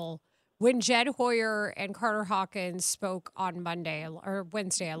notable when Jed Hoyer and Carter Hawkins spoke on Monday or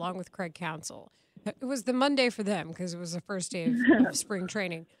Wednesday, along with Craig Counsell. It was the Monday for them because it was the first day of spring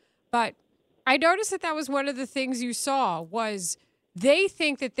training. But I noticed that was one of the things you saw was they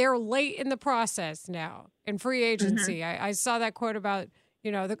think that they're late in the process now in free agency. Mm-hmm. I saw that quote about,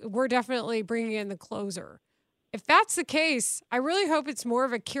 we're definitely bringing in the closer. If that's the case, I really hope it's more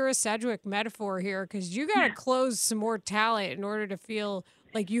of a Kira Sedgwick metaphor here because you got to close some more talent in order to feel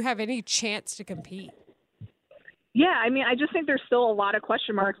like you have any chance to compete. Yeah, I mean, I just think there's still a lot of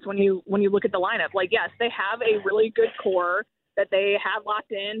question marks when you look at the lineup. Like, yes, they have a really good core that they have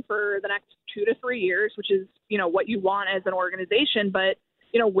locked in for the next 2 to 3 years, which is, what you want as an organization. But,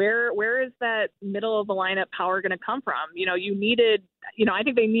 where is that middle of the lineup power going to come from? You needed, I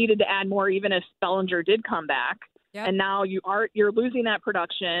think they needed to add more even if Bellinger did come back. Yep. And now you're losing that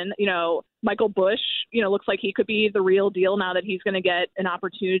production. Michael Busch, looks like he could be the real deal now that he's going to get an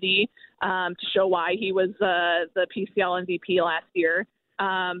opportunity to show why he was the PCL MVP last year.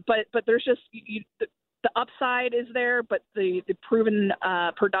 But there's just the upside is there, but the proven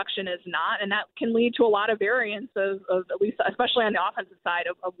production is not, and that can lead to a lot of variance of at least, especially on the offensive side,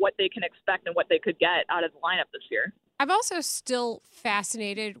 of what they can expect and what they could get out of the lineup this year. I'm also still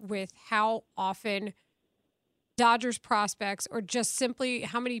fascinated with how often Dodgers prospects, or just simply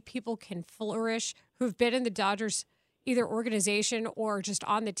how many people can flourish who've been in the Dodgers either organization or just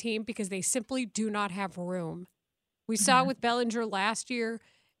on the team because they simply do not have room. We saw it with Bellinger last year.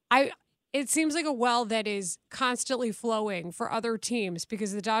 It seems like a well that is constantly flowing for other teams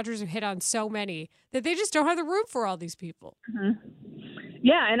because the Dodgers have hit on so many that they just don't have the room for all these people. Mm-hmm.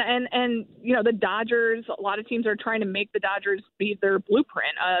 Yeah, and the Dodgers, a lot of teams are trying to make the Dodgers be their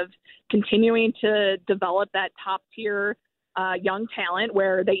blueprint of continuing to develop that top-tier young talent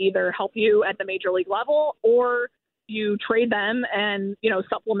where they either help you at the major league level or you trade them and,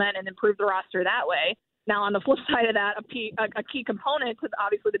 supplement and improve the roster that way. Now, on the flip side of that, a key component to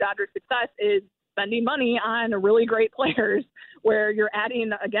obviously the Dodgers' success is spending money on really great players where you're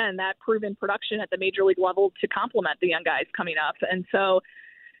adding, again, that proven production at the major league level to complement the young guys coming up. And so,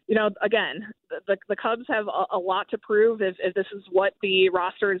 again, the Cubs have a lot to prove if this is what the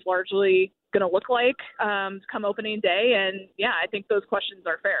roster is largely going to look like come opening day. And, yeah, I think those questions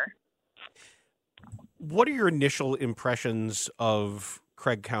are fair. What are your initial impressions of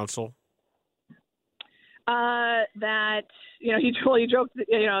Craig Counsell? That, he joked,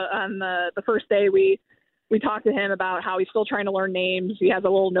 on the first day we talked to him about how he's still trying to learn names. He has a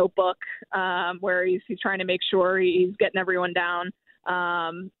little notebook where he's trying to make sure he's getting everyone down.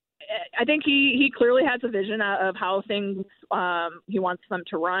 I think he clearly has a vision of how things he wants them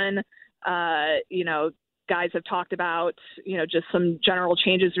to run. guys have talked about, just some general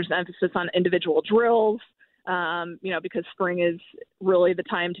changes. There's an emphasis on individual drills, because spring is really the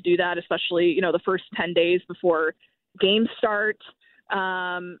time to do that, especially, the first 10 days before games start.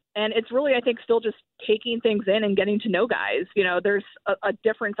 And it's really, I think, still just taking things in and getting to know guys. There's a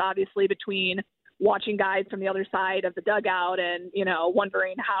difference, obviously, between watching guys from the other side of the dugout and,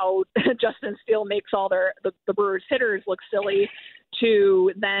 wondering how Justin Steele makes all the Brewers hitters look silly,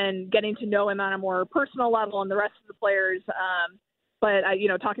 to then getting to know him on a more personal level and the rest of the players. But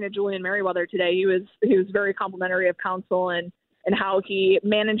talking to Julian Merriweather today, he was very complimentary of Counsell and how he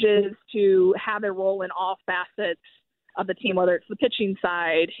manages to have a role in all facets of the team, whether it's the pitching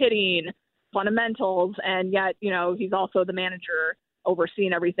side, hitting, fundamentals, and yet, he's also the manager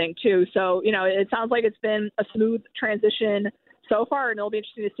overseeing everything too. So, it sounds like it's been a smooth transition so far, and it'll be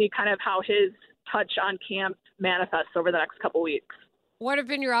interesting to see kind of how his touch on camp manifests over the next couple weeks. What have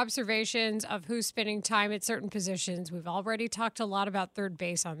been your observations of who's spending time at certain positions? We've already talked a lot about third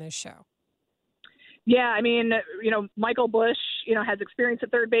base on this show. Yeah, Michael Busch, has experience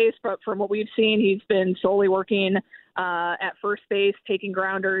at third base, but from what we've seen, he's been solely working at first base, taking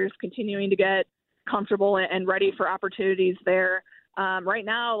grounders, continuing to get comfortable and ready for opportunities there. Right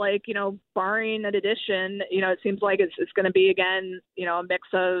now, barring an addition, it seems like it's going to be, again, a mix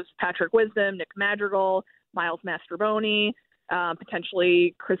of Patrick Wisdom, Nick Madrigal, Miles Mastrobuoni,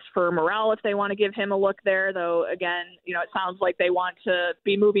 potentially Christopher Morel if they want to give him a look there, though, again, it sounds like they want to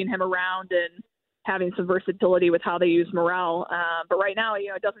be moving him around and having some versatility with how they use Morel. But right now,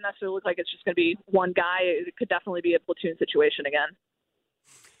 it doesn't necessarily look like it's just going to be one guy. It could definitely be a platoon situation again.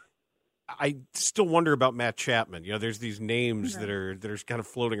 I still wonder about Matt Chapman. There's these names that are kind of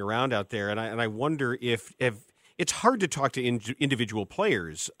floating around out there, and I wonder if it's hard to talk to individual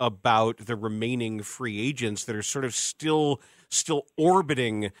players about the remaining free agents that are sort of still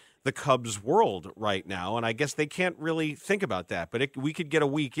orbiting the Cubs world right now, and I guess they can't really think about that. But we could get a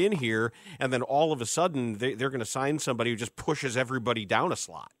week in here, and then all of a sudden they're going to sign somebody who just pushes everybody down a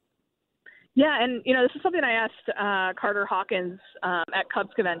slot. Yeah, and, this is something I asked Carter Hawkins at Cubs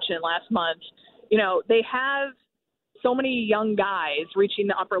convention last month. They have so many young guys reaching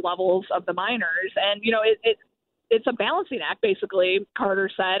the upper levels of the minors, and, it's a balancing act, basically, Carter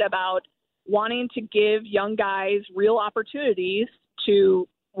said, about wanting to give young guys real opportunities to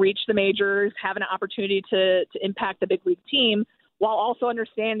reach the majors, have an opportunity to impact the big league team, while also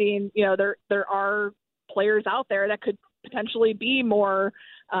understanding, there are players out there that could potentially be more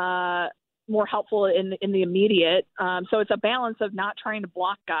helpful in the immediate. So it's a balance of not trying to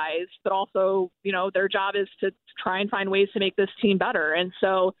block guys, but also, their job is to try and find ways to make this team better. And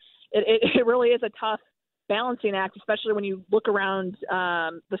so it really is a tough balancing act, especially when you look around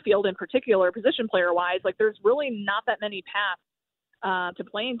the field in particular, position player wise. There's really not that many paths to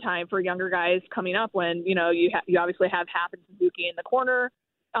playing time for younger guys coming up when, you obviously have Happ and Suzuki in the corner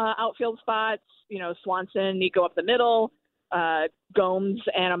outfield spots, Swanson, Nico up the middle, Gomes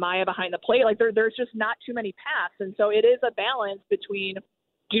and Amaya behind the plate. There's just not too many paths. And so it is a balance between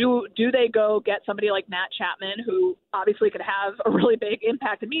do they go get somebody like Matt Chapman, who obviously could have a really big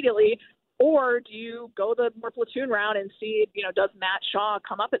impact immediately, or do you go the more platoon route and see, does Matt Shaw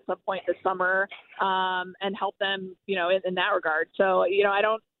come up at some point this summer and help them, in that regard? So,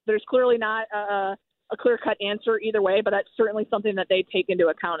 there's clearly not a clear-cut answer either way, but that's certainly something that they take into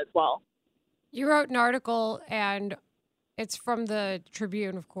account as well. You wrote an article, and it's from the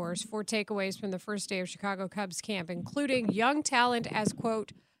Tribune, of course, 4 takeaways from the first day of Chicago Cubs camp, including young talent as,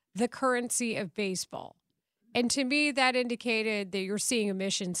 quote, the currency of baseball. And to me, that indicated that you're seeing a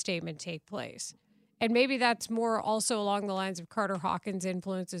mission statement take place. And maybe that's more also along the lines of Carter Hawkins'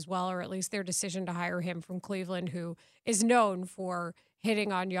 influence as well, or at least their decision to hire him from Cleveland, who is known for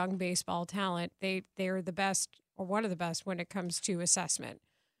hitting on young baseball talent. They're the best, or one of the best, when it comes to assessment.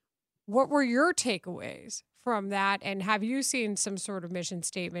 What were your takeaways from that? And have you seen some sort of mission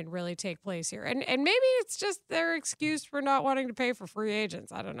statement really take place here? And maybe it's just their excuse for not wanting to pay for free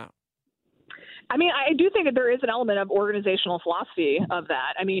agents. I don't know. I do think that there is an element of organizational philosophy of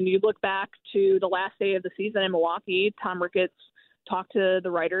that. You look back to the last day of the season in Milwaukee, Tom Ricketts talked to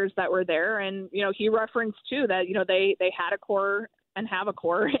the writers that were there, and, he referenced, too, that, they had a core and have a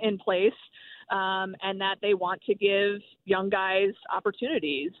core in place, and that they want to give young guys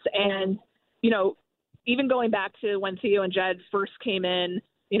opportunities. And, even going back to when Theo and Jed first came in,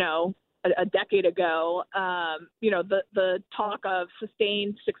 a decade ago, the talk of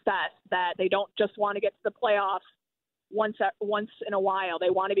sustained success, that they don't just want to get to the playoffs once in a while.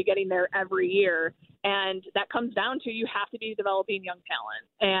 They want to be getting there every year. And that comes down to, you have to be developing young talent.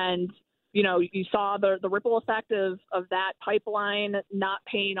 And, you saw the ripple effect of that pipeline not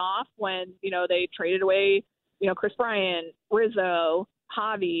paying off when, they traded away, Chris Bryant, Rizzo,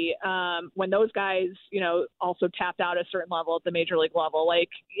 Javi, when those guys, also tapped out at a certain level at the major league level.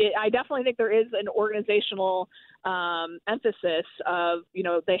 I definitely think there is an organizational emphasis of,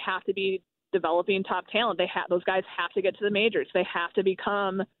 they have to be developing top talent. Those guys have to get to the majors. They have to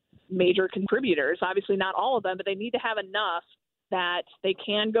become major contributors. Obviously not all of them, but they need to have enough that they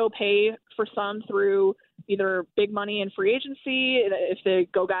can go pay for some through either big money in free agency, if they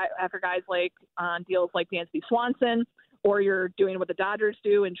go after guys like on deals like Dansby Swanson, or you're doing what the Dodgers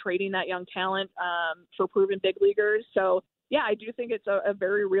do and trading that young talent for proven big leaguers. So, yeah, I do think it's a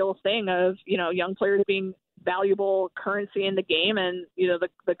very real thing of, young players being valuable currency in the game. And,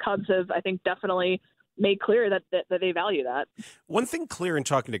 the Cubs have, I think, definitely made clear that they value that. One thing clear in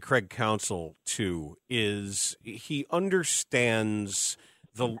talking to Craig Counsell, too, is he understands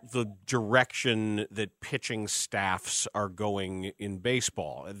the direction that pitching staffs are going in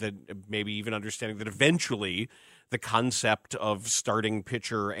baseball, that maybe even understanding that eventually the concept of starting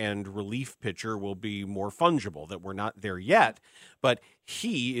pitcher and relief pitcher will be more fungible, that we're not there yet. But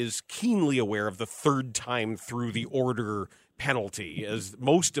he is keenly aware of the third time through the order penalty, as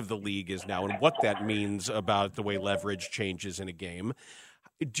most of the league is now, and what that means about the way leverage changes in a game.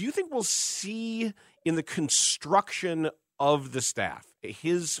 Do you think we'll see in the construction of the staff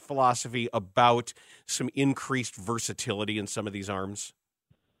his philosophy about some increased versatility in some of these arms?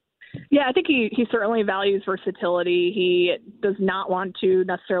 Yeah, I think he certainly values versatility. He does not want to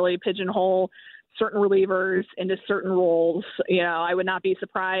necessarily pigeonhole certain relievers into certain roles. I would not be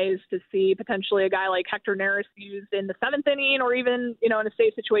surprised to see potentially a guy like Hector Neris used in the 7th inning, or even, in a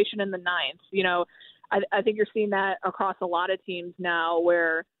safe situation in the 9th. I think you're seeing that across a lot of teams now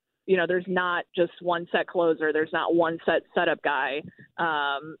where, there's not just one set closer. There's not one set setup guy.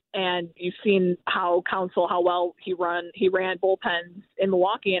 And you've seen how well he ran bullpens in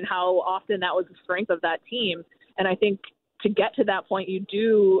Milwaukee and how often that was the strength of that team. And I think to get to that point, you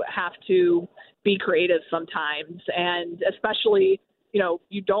do have to be creative sometimes. And especially,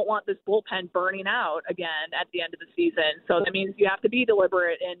 you don't want this bullpen burning out again at the end of the season. So that means you have to be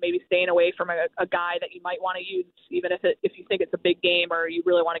deliberate and maybe staying away from a guy that you might want to use, even if you think it's a big game or you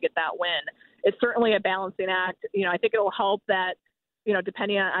really want to get that win. It's certainly a balancing act. I think it'll help that,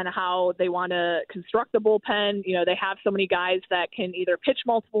 depending on how they want to construct the bullpen, they have so many guys that can either pitch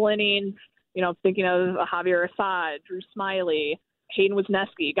multiple innings, thinking of Javier Assad, Drew Smyly, Hayden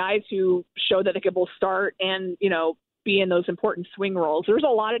Wesneski, guys who show that they can both start and, be in those important swing roles. There's a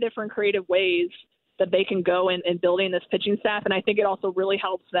lot of different creative ways that they can go in building this pitching staff. And I think it also really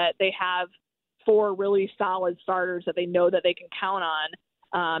helps that they have 4 really solid starters that they know that they can count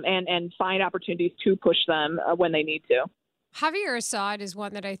on and find opportunities to push them when they need to. Javier Assad is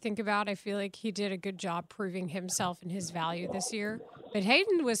one that I think about. I feel like he did a good job proving himself and his value this year. But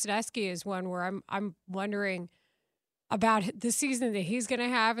Hayden Wesneski is one where I'm wondering about the season that he's going to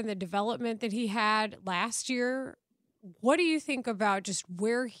have and the development that he had last year. What do you think about just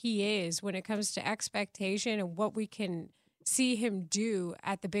where he is when it comes to expectation and what we can see him do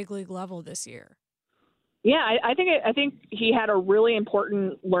at the big league level this year? Yeah, I think he had a really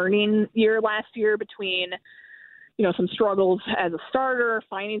important learning year last year between, some struggles as a starter,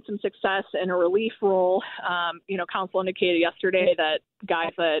 finding some success in a relief role. Counsell indicated yesterday that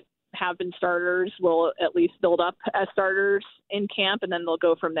guys that have been starters will at least build up as starters in camp, and then they'll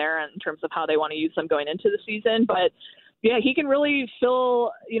go from there in terms of how they want to use them going into the season. But yeah, he can really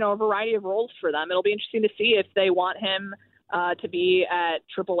fill, a variety of roles for them. It'll be interesting to see if they want him to be at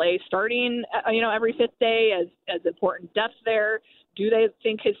AAA starting, every 5th day as important depth there. Do they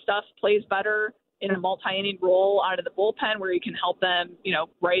think his stuff plays better in a multi-inning role out of the bullpen where he can help them,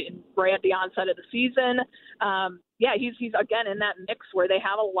 right at the onset of the season? He's again in that mix where they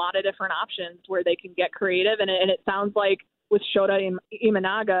have a lot of different options where they can get creative. And it sounds like with Shota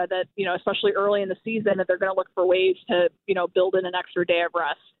Imanaga that, especially early in the season, that they're going to look for ways to, build in an extra day of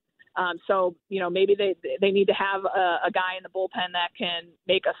rest. Maybe they need to have a guy in the bullpen that can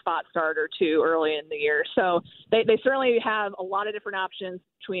make a spot starter too early in the year. So they certainly have a lot of different options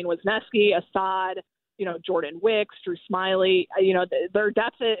between Wesneski, Assad, Jordan Wicks, Drew Smyly. Their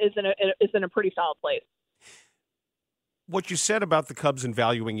depth is in a pretty solid place. What you said about the Cubs and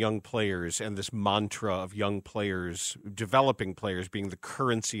valuing young players and this mantra of young players, developing players being the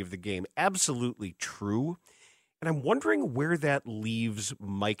currency of the game, absolutely true. And I'm wondering where that leaves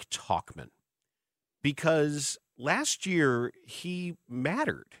Mike Tauchman, because last year he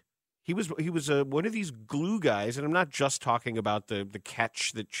mattered. He was one of these glue guys, and I'm not just talking about the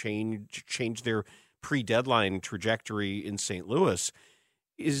catch that changed their pre-deadline trajectory in St. Louis.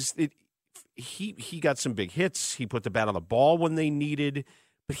 he got some big hits. He put the bat on the ball when they needed,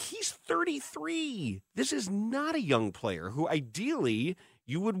 but he's 33. This is not a young player who ideally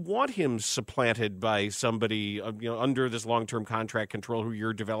you would want him supplanted by somebody under this long-term contract control who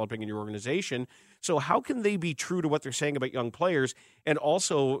you're developing in your organization. So how can they be true to what they're saying about young players and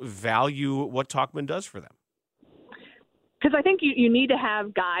also value what Tauchman does for them? Because I think you need to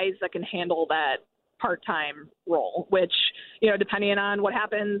have guys that can handle that part-time role, which, depending on what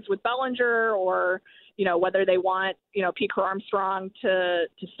happens with Bellinger or, whether they want, Pete Armstrong to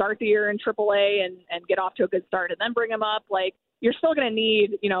start the year in AAA and get off to a good start and then bring him up, you're still going to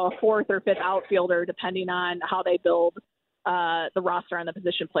need, a fourth or fifth outfielder depending on how they build the roster on the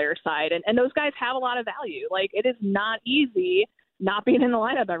position player side. And those guys have a lot of value. It is not easy not being in the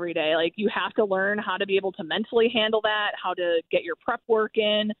lineup every day. You have to learn how to be able to mentally handle that, how to get your prep work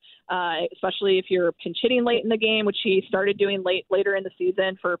in, especially if you're pinch hitting late in the game, which he started doing later in the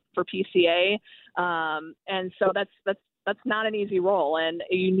season for PCA. And so that's not an easy role. And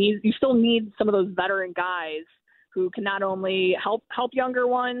you still need some of those veteran guys who can not only help younger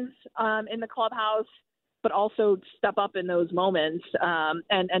ones in the clubhouse, but also step up in those moments.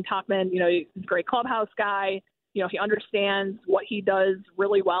 And Tauchman, he's a great clubhouse guy. He understands what he does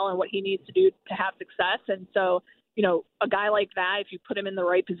really well and what he needs to do to have success. And so, a guy like that, if you put him in the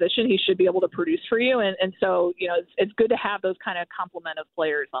right position, he should be able to produce for you. And so, it's good to have those kind of complement of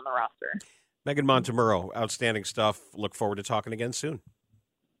players on the roster. Megan Montemurro, outstanding stuff. Look forward to talking again soon.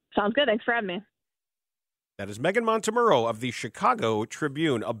 Sounds good. Thanks for having me. That is Megan Montemurro of the Chicago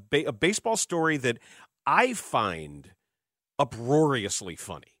Tribune, a baseball story that I find uproariously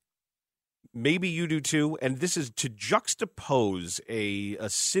funny. Maybe you do too, and this is to juxtapose a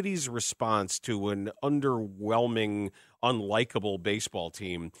city's response to an underwhelming, unlikable baseball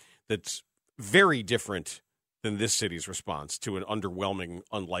team that's very different than this city's response to an underwhelming,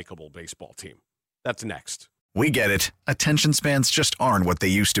 unlikable baseball team. That's next. We get it. Attention spans just aren't what they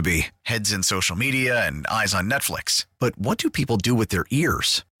used to be. Heads in social media and eyes on Netflix. But what do people do with their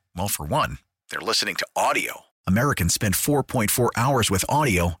ears? Well, for one, they're listening to audio. Americans spend 4.4 hours with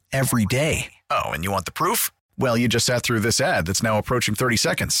audio every day. Oh, and you want the proof? Well, you just sat through this ad that's now approaching 30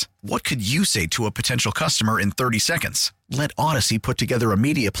 seconds. What could you say to a potential customer in 30 seconds? Let Odyssey put together a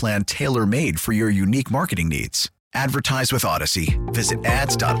media plan tailor-made for your unique marketing needs. Advertise with Odyssey. Visit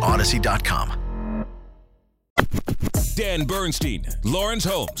ads.odyssey.com. Dan Bernstein, Lawrence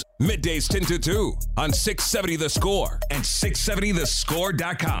Holmes, middays 10 to 2 on 670 The Score and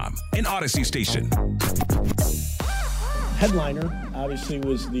 670thescore.com, an Odyssey station. Headliner, obviously,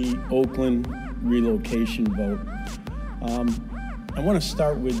 was the Oakland relocation vote. I want to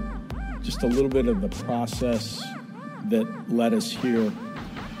start with just a little bit of the process that led us here.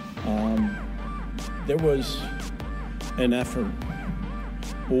 There was an effort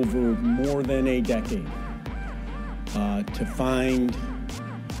over more than a decade to find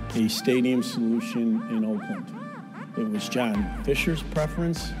a stadium solution in Oakland. It was John Fisher's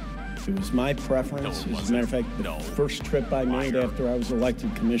preference. It was my preference. As a matter of fact, the first trip I made after I was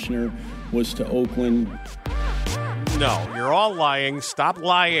elected commissioner was to Oakland. No, you're all lying. Stop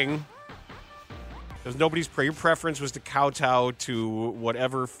lying. Because your preference was to kowtow to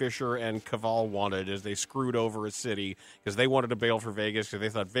whatever Fisher and Cavall wanted as they screwed over a city because they wanted to bail for Vegas because they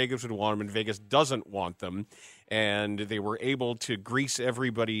thought Vegas would want them and Vegas doesn't want them. And they were able to grease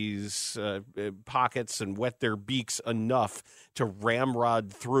everybody's pockets and wet their beaks enough to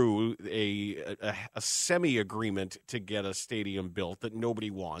ramrod through a semi-agreement to get a stadium built that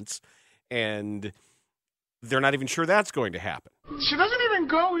nobody wants. And they're not even sure that's going to happen. She doesn't even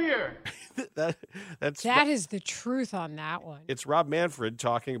go here. That is the truth on that one. It's Rob Manfred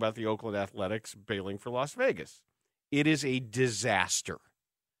talking about the Oakland Athletics bailing for Las Vegas. It is a disaster.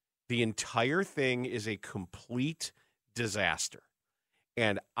 The entire thing is a complete disaster.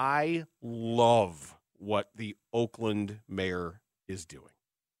 And I love what the Oakland mayor is doing.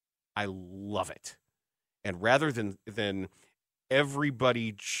 I love it. And rather than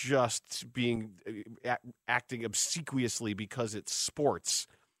everybody just acting obsequiously because it's sports,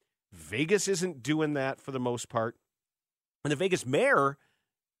 Vegas isn't doing that for the most part. And the Vegas mayor,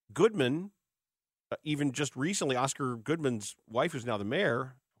 Goodman, even just recently, Oscar Goodman's wife, who's now the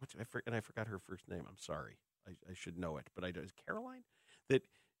mayor, and I forgot her first name. I'm sorry. I should know it, but is Caroline? That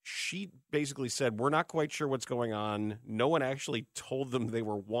she basically said, we're not quite sure what's going on. No one actually told them they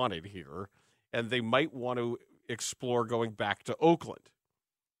were wanted here, and they might want to explore going back to Oakland.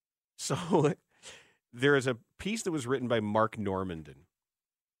 So there is a piece that was written by Mark Normandin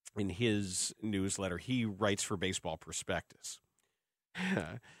in his newsletter. He writes for Baseball Prospectus.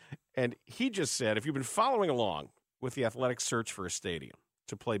 And he just said, if you've been following along with the Athletics search for a stadium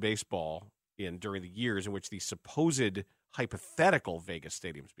to play baseball in during the years in which the supposed hypothetical Vegas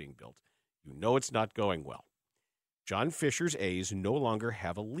stadium is being built, you know it's not going well. John Fisher's A's no longer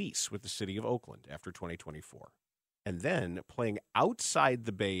have a lease with the city of Oakland after 2024. And then playing outside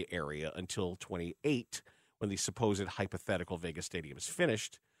the Bay Area until 28, when the supposed hypothetical Vegas stadium is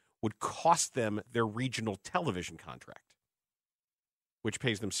finished, would cost them their regional television contract, which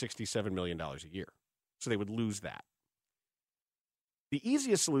pays them $67 million a year. So they would lose that. The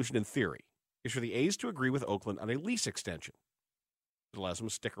easiest solution in theory is for the A's to agree with Oakland on a lease extension. It allows them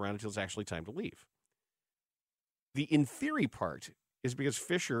to stick around until it's actually time to leave. The in theory part is because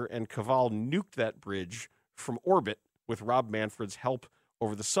Fisher and Caval nuked that bridge from orbit with Rob Manfred's help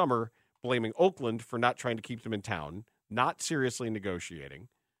over the summer, blaming Oakland for not trying to keep them in town, not seriously negotiating,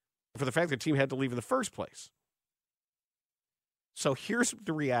 for the fact that the team had to leave in the first place. So here's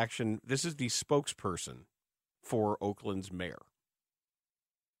the reaction. This is the spokesperson for Oakland's mayor.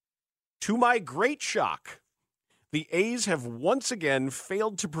 To my great shock, the A's have once again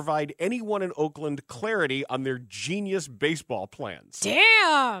failed to provide anyone in Oakland clarity on their genius baseball plans.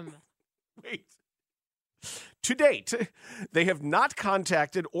 Damn! Wait. To date, they have not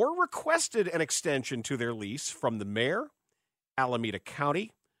contacted or requested an extension to their lease from the mayor, Alameda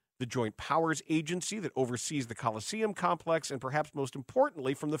County, the Joint Powers Agency that oversees the Coliseum complex, and perhaps most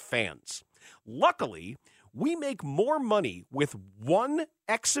importantly, from the fans. Luckily, we make more money with one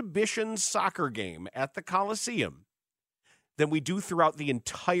exhibition soccer game at the Coliseum than we do throughout the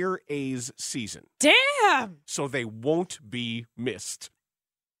entire A's season. Damn! So they won't be missed.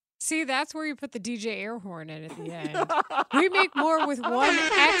 See, that's where you put the DJ air horn in at the end. We make more with one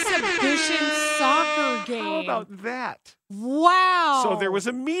exhibition soccer game. How about that? Wow. So there was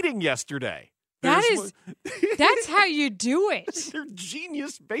a meeting yesterday. That's how you do it. They're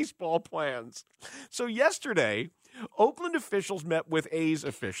genius baseball plans. So yesterday, Oakland officials met with A's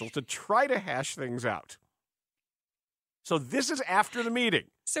officials to try to hash things out. So this is after the meeting.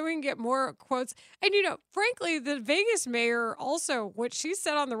 So we can get more quotes. And, frankly, the Vegas mayor also, what she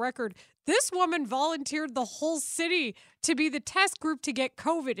said on the record, this woman volunteered the whole city to be the test group to get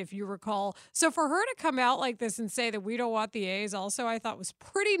COVID, if you recall. So for her to come out like this and say that we don't want the A's also, I thought was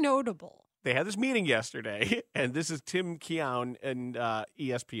pretty notable. They had this meeting yesterday, and this is Tim Keown and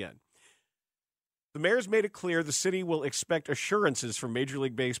ESPN. The mayor's made it clear the city will expect assurances from Major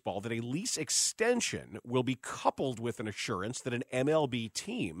League Baseball that a lease extension will be coupled with an assurance that an MLB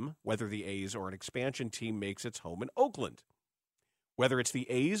team, whether the A's or an expansion team, makes its home in Oakland. Whether it's the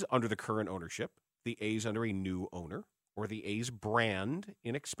A's under the current ownership, the A's under a new owner, or the A's brand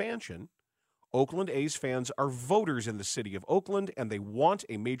in expansion, Oakland A's fans are voters in the city of Oakland, and they want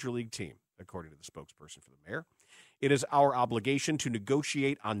a Major League team, according to the spokesperson for the mayor. It is our obligation to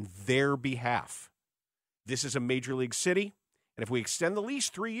negotiate on their behalf. This is a Major League city, and if we extend the lease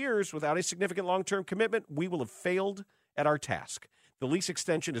 3 years without a significant long-term commitment, we will have failed at our task. The lease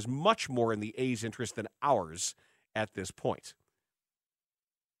extension is much more in the A's interest than ours at this point.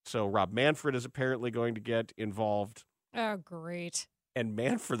 So Rob Manfred is apparently going to get involved. Oh, great. And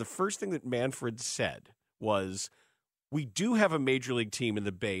Manfred, the first thing that Manfred said was, we do have a Major League team in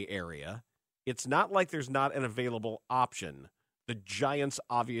the Bay Area. It's not like there's not an available option. The Giants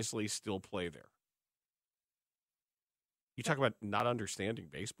obviously still play there. You talk about not understanding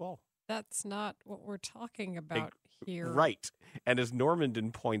baseball? That's not what we're talking about here. Right. And as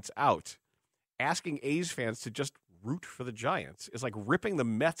Normandin points out, asking A's fans to just root for the Giants is like ripping the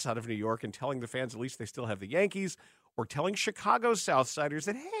Mets out of New York and telling the fans at least they still have the Yankees, or telling Chicago Southsiders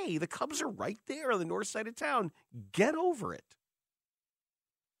that, hey, the Cubs are right there on the north side of town. Get over it.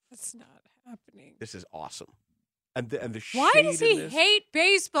 That's not happening. This is awesome. And the Why shade does he in this, hate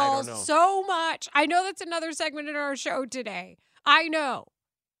baseball I don't know. so much? I know that's another segment in our show today. I know.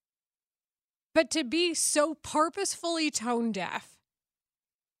 But to be so purposefully tone deaf.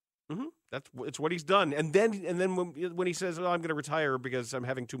 Mm-hmm. It's what he's done. And then when he says, I'm going to retire because I'm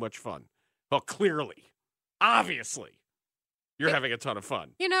having too much fun. Well, clearly, obviously, you're having a ton of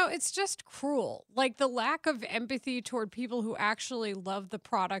fun. It's just cruel. Like, the lack of empathy toward people who actually love the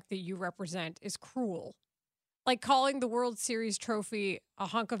product that you represent is cruel. Like calling the World Series trophy a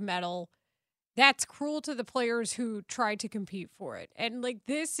hunk of metal, that's cruel to the players who tried to compete for it. And,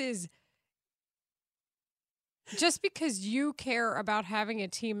 this is just because you care about having a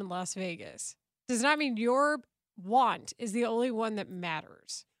team in Las Vegas does not mean your want is the only one that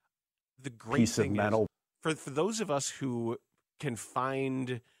matters. The great thing is, for those of us who can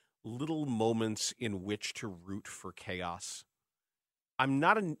find little moments in which to root for chaos, I'm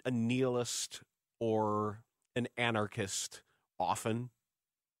not a nihilist or an anarchist often.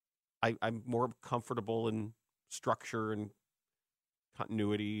 I'm more comfortable in structure and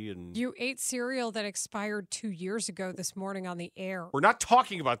continuity. And You ate cereal that expired 2 years ago this morning on the air. we're not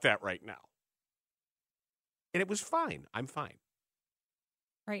talking about that right now. And it was fine. I'm fine.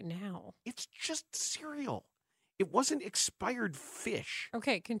 Right now. It's just cereal. It wasn't expired fish.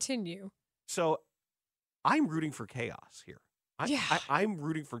 Okay, continue. So I'm rooting for chaos here. Yeah. I'm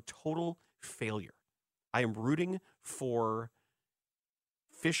rooting for total failure. I am rooting for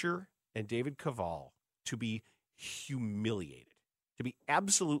Fisher and David Cavall to be humiliated, to be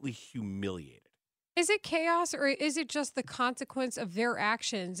absolutely humiliated. Is it chaos or is it just the consequence of their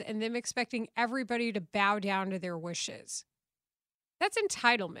actions and them expecting everybody to bow down to their wishes? That's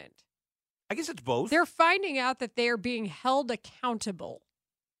entitlement. I guess it's both. They're finding out that they are being held accountable.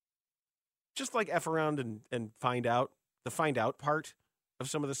 Just like F around and find out. The find out part of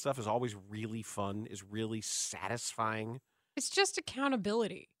some of this stuff is always really fun, is really satisfying. It's just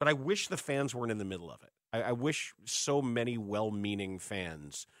accountability. But I wish the fans weren't in the middle of it. I wish so many well-meaning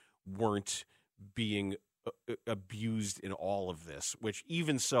fans weren't being abused in all of this, which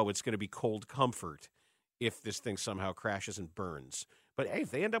even so, it's going to be cold comfort if this thing somehow crashes and burns. But hey,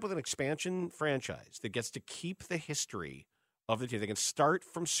 if they end up with an expansion franchise that gets to keep the history of the team, they can start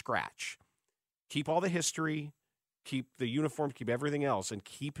from scratch, keep all the history, keep the uniform, keep everything else, and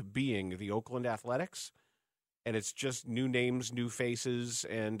keep being the Oakland Athletics. And it's just new names, new faces,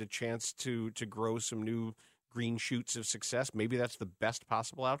 and a chance to grow some new green shoots of success. Maybe that's the best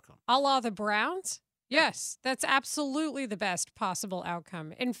possible outcome. A la the Browns? Yes, that's absolutely the best possible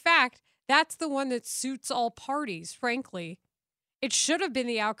outcome. In fact, that's the one that suits all parties, frankly. It should have been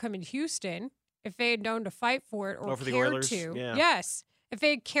the outcome in Houston if they had known to fight for it or for the cared Oilers? to. Yeah. Yes, if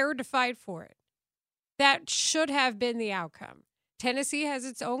they had cared to fight for it. That should have been the outcome. Tennessee has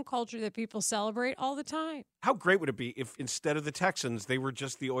its own culture that people celebrate all the time. How great would it be if instead of the Texans, they were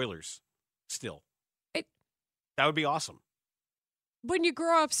just the Oilers still? That would be awesome. When you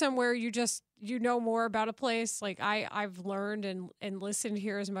grow up somewhere, you know more about a place. Like I've learned and listened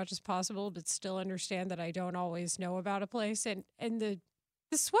here as much as possible, but still understand that I don't always know about a place. And the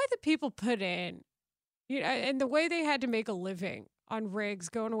sweat that people put in, you know, and the way they had to make a living on rigs,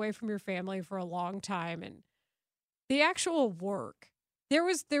 going away from your family for a long time, and the actual work. There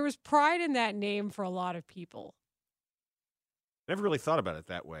was pride in that name for a lot of people. Never really thought about it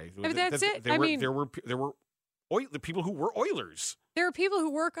that way. But that's it. There were the people who were Oilers. There are people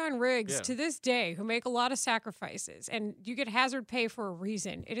who work on rigs Yeah. to this day who make a lot of sacrifices, and you get hazard pay for a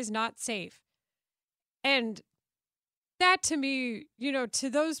reason. It is not safe. And that to me, you know, to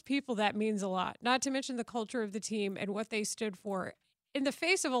those people, that means a lot. Not to mention the culture of the team and what they stood for in the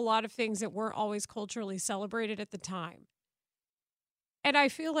face of a lot of things that weren't always culturally celebrated at the time. And I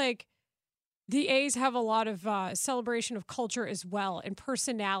feel like the A's have a lot of celebration of culture as well, and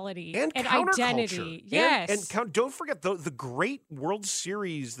personality And identity. counterculture. Yes. And don't forget the great World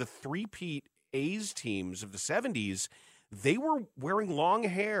Series, the three-peat A's teams of the 70s, they were wearing long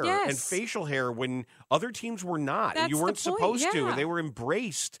hair and facial hair when other teams were not. That's and you weren't the point, supposed to. yeah. And they were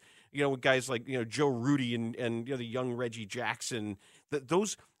embraced, you know, with guys like, you know, Joe Rudy and you know, the young Reggie Jackson.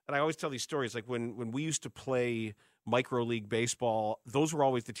 Those, and I always tell these stories, like when we used to play micro league baseball, those were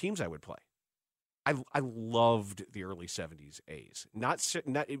always the teams I would play. I loved the early 70s A's. Not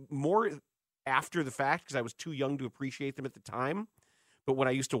more after the fact because I was too young to appreciate them at the time. But when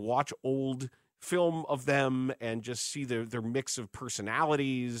I used to watch old film of them and just see their mix of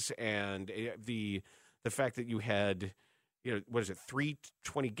personalities and the fact that you had, you know, what is it, 3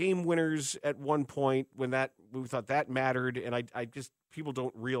 20-game winners at one point when we thought that mattered. And I just, people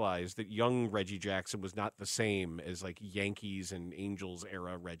don't realize that young Reggie Jackson was not the same as like Yankees and Angels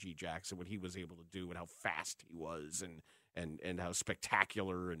era Reggie Jackson, what he was able to do and how fast he was and how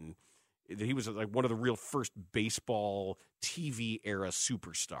spectacular. And he was like one of the real first baseball TV era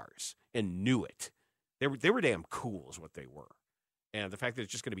superstars and knew it. They were damn cool is what they were. And the fact that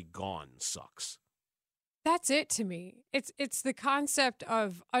it's just going to be gone sucks. That's it to me. It's the concept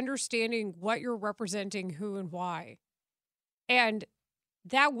of understanding what you're representing, who and why. And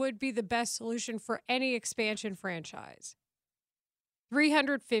that would be the best solution for any expansion franchise.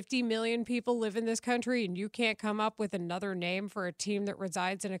 350 million people live in this country, and you can't come up with another name for a team that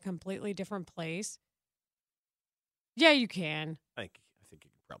resides in a completely different place? Yeah, you can. I think you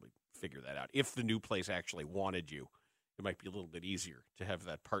can probably figure that out. If the new place actually wanted you, it might be a little bit easier to have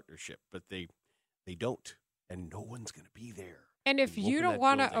that partnership, but they don't, and no one's going to be there. And if to you open don't that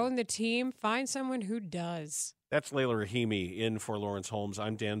want to building. own the team, find someone who does. That's Layla Rahimi in for Lawrence Holmes.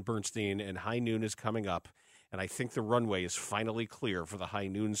 I'm Dan Bernstein, and High Noon is coming up, and I think the runway is finally clear for the High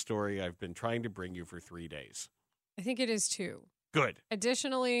Noon story I've been trying to bring you for 3 days. I think it is too. Good.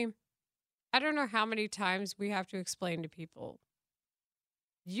 Additionally, I don't know how many times we have to explain to people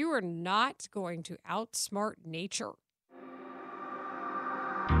You are not going to outsmart nature.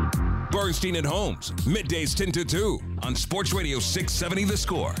 Bernstein and Holmes, middays 10 to 2 on Sports Radio 670 The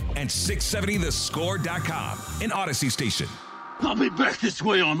Score and 670thescore.com, an Odyssey station. I'll be back this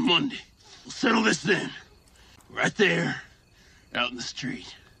way on Monday. We'll settle this then. Right there, out in the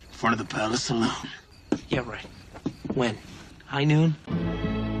street, in front of the Palace Saloon. Yeah, right. When? High noon?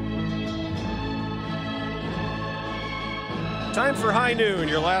 Time for High Noon,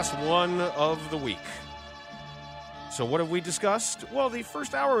 your last one of the week. So what have we discussed? Well, the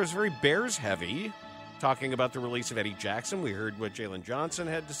first hour was very Bears-heavy, talking about the release of Eddie Jackson. We heard what Jalen Johnson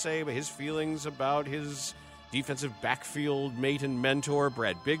had to say about his feelings about his defensive backfield mate and mentor,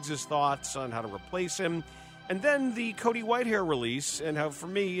 Brad Biggs' thoughts on how to replace him. And then the Cody Whitehair release, and how, for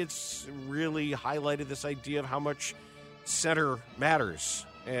me, it's really highlighted this idea of how much center matters.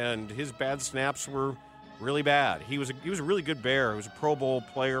 And his bad snaps were really bad. He was a really good Bear. He was a Pro Bowl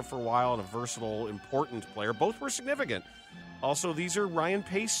player for a while and a versatile, important player. Both were significant. Also, these are Ryan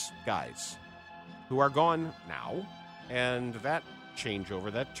Pace guys who are gone now, and that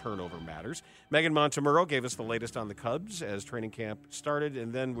changeover, that turnover matters. Megan Montemurro gave us the latest on the Cubs as training camp started,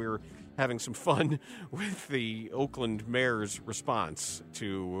 and then we were having some fun with the Oakland Mayor's response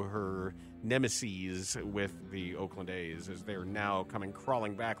to her nemesis with the Oakland A's as they're now coming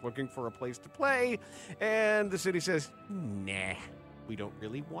crawling back looking for a place to play, and the city says, nah, we don't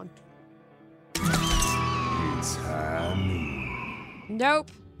really want to. It's High Noon.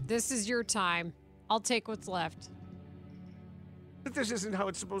 Nope. This is your time. I'll take what's left. But this isn't how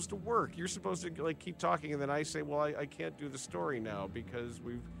it's supposed to work. You're supposed to keep talking, and then I say, well, I can't do the story now because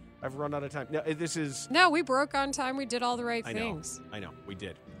I've run out of time. No, this is... No, we broke on time. We did all the right things. I know. We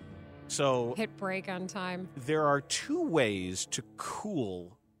did. So hit break on time. There are two ways to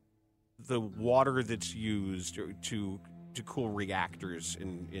cool the water that's used to cool reactors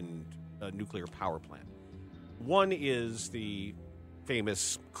in a nuclear power plant. One is the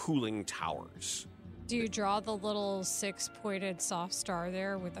famous cooling towers. Do you draw the little 6-pointed soft star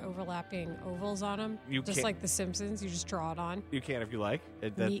there with the overlapping ovals on them? Just like The Simpsons, you just draw it on? You can if you like.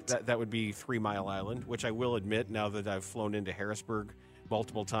 That would be 3 Mile Island, which I will admit, now that I've flown into Harrisburg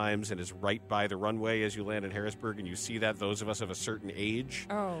multiple times and is right by the runway as you land in Harrisburg, and you see that, those of us of a certain age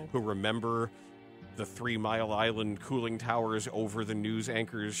who remember the 3 Mile Island cooling towers over the news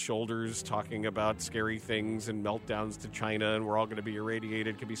anchor's shoulders talking about scary things and meltdowns to China and we're all going to be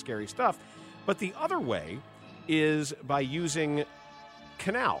irradiated, can be scary stuff. But the other way is by using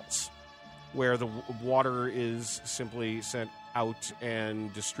canals where the water is simply sent out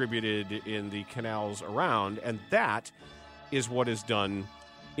and distributed in the canals around, and that is what is done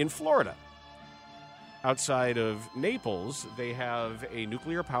in Florida. Outside of Naples, they have a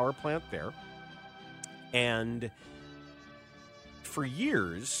nuclear power plant there, and for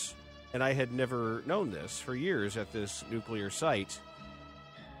years, and I had never known this, for years at this nuclear site,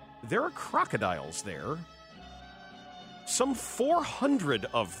 there are crocodiles there. Some 400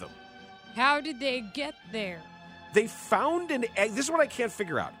 of them. How did they get there? They found an egg. This is what I can't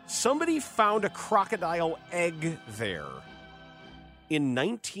figure out. Somebody found a crocodile egg there in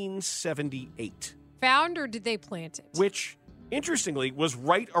 1978. Found, or did they plant it? Which, interestingly, was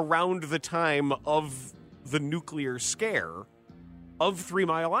right around the time of the nuclear scare of 3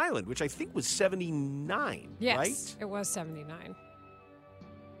 Mile Island, which I think was 79, yes, right? It was 79.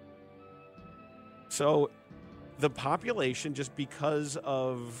 So the population, just because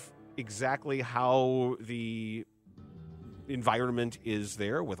of exactly how the environment is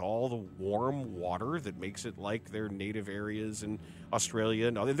there with all the warm water that makes it like their native areas in Australia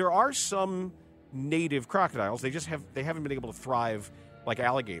and other, there are some native crocodiles. They haven't been able to thrive like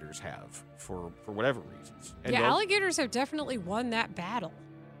alligators have for whatever reasons. And alligators have definitely won that battle.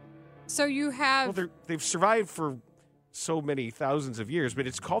 So you have... Well, they've survived for so many thousands of years, but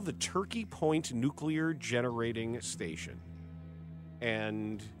it's called the Turkey Point Nuclear Generating Station.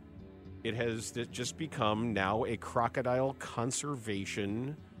 And it has just become now a crocodile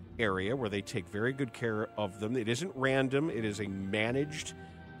conservation area where they take very good care of them. It isn't random. It is a managed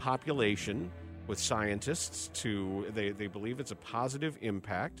population with scientists they believe it's a positive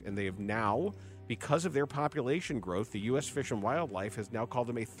impact, and they have now, because of their population growth, the U.S. Fish and Wildlife has now called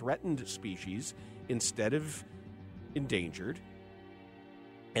them a threatened species instead of endangered.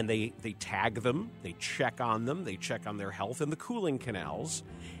 And they tag them, they check on them, they check on their health in the cooling canals.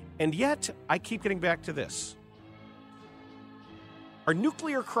 And yet, I keep getting back to this. Are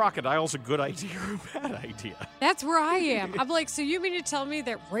nuclear crocodiles a good idea or a bad idea? That's where I am. I'm like, so you mean to tell me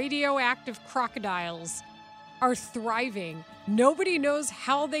that radioactive crocodiles are thriving? Nobody knows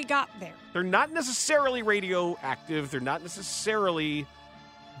how they got there. They're not necessarily radioactive. They're not necessarily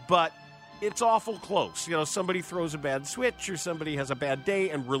but it's awful close. Somebody throws a bad switch or somebody has a bad day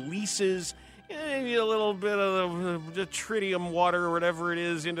and releases maybe a little bit of the tritium water or whatever it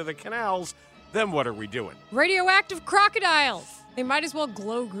is into the canals. Then what are we doing? Radioactive crocodiles. They might as well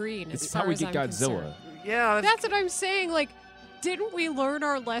glow green. It's how we get Godzilla. Concerned. Yeah. That's what I'm saying. Like, didn't we learn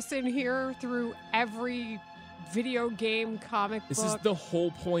our lesson here through every video game, comic book? This is the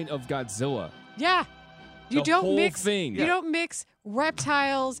whole point of Godzilla. Yeah. You don't mix thing. You don't mix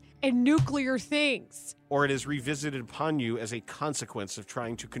reptiles and nuclear things. Or it is revisited upon you as a consequence of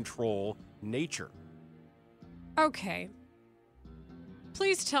trying to control nature. Okay.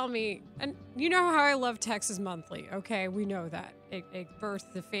 Please tell me, and you know how I love Texas Monthly, okay? We know that. It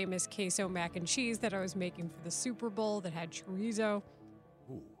birthed the famous queso mac and cheese that I was making for the Super Bowl that had chorizo.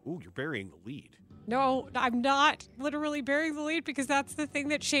 Ooh, you're burying the lead. No, I'm not literally burying the lead because that's the thing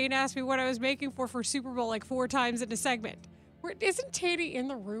that Shane asked me what I was making for Super Bowl like 4 times in a segment. Isn't Tanny in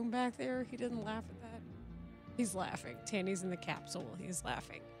the room back there? He didn't laugh at that. He's laughing. Tanny's in the capsule. He's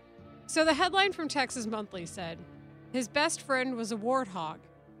laughing. So the headline from Texas Monthly said, his best friend was a warthog.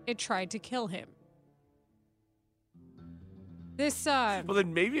 It tried to kill him. This, well,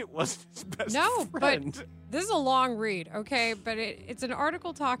 then maybe it wasn't his best friend. But this is a long read, okay? But it's an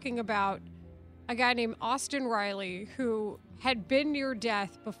article talking about a guy named Austin Riley who had been near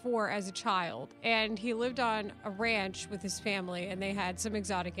death before as a child. And he lived on a ranch with his family, and they had some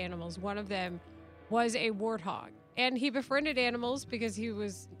exotic animals. One of them was a warthog. And he befriended animals because he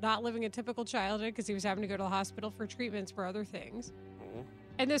was not living a typical childhood because he was having to go to the hospital for treatments for other things.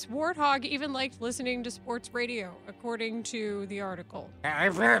 And this warthog even liked listening to sports radio, according to the article.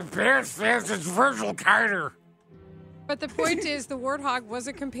 I've had Bears fans since Virgil Carter. But the point is, the warthog was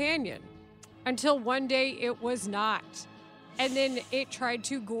a companion until one day it was not. And then it tried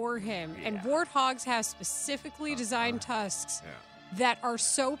to gore him. And warthogs have specifically designed tusks that are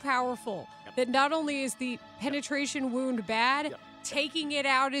so powerful that not only is the penetration wound bad, taking it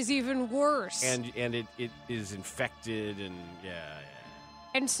out is even worse. And it is infected and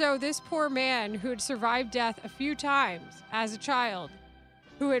And so this poor man who had survived death a few times as a child,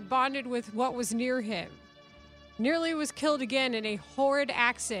 who had bonded with what was near him, nearly was killed again in a horrid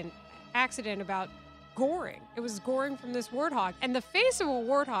accident about goring. It was goring from this warthog. And the face of a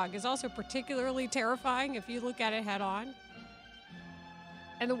warthog is also particularly terrifying if you look at it head on.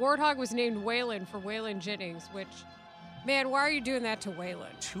 And the warthog was named Waylon for Waylon Jennings, which, man, why are you doing that to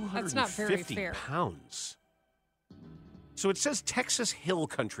Waylon? 250 That's not very fair. pounds. So it says Texas Hill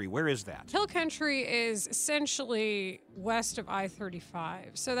Country. Where is that? Hill Country is essentially west of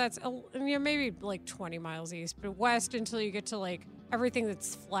I-35. So that's maybe like 20 miles east, but west until you get to like everything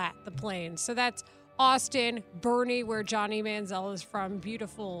that's flat, the plains. So that's Austin, Bernie, where Johnny Manziel is from.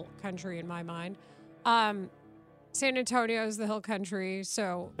 Beautiful country in my mind. San Antonio is the Hill Country,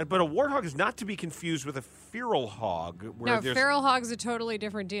 so... But a warthog is not to be confused with a feral hog. Feral hog is a totally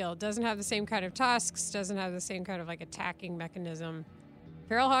different deal. It doesn't have the same kind of tusks, doesn't have the same kind of like attacking mechanism.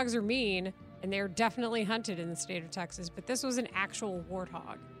 Feral hogs are mean, and they're definitely hunted in the state of Texas, but this was an actual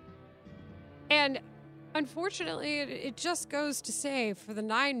warthog. And unfortunately, it just goes to say, for the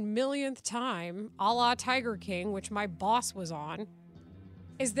 9 millionth time, a la Tiger King, which my boss was on,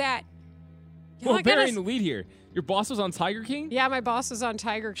 is that... Well, burying the lead here. Your boss was on Tiger King? Yeah, my boss was on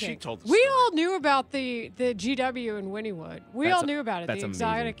Tiger King. She told us. We all knew about the GW in Wynnewood. We all knew about it. That's the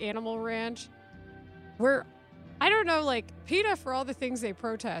exotic animal ranch. Where, I don't know, like, PETA, for all the things they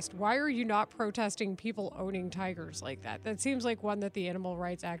protest, why are you not protesting people owning tigers like that? That seems like one that the animal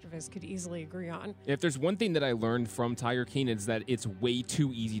rights activists could easily agree on. If there's one thing that I learned from Tiger King, it's that it's way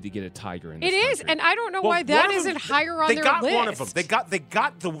too easy to get a tiger in this It is, country. and I don't know why that isn't higher on their list. They got one of them. They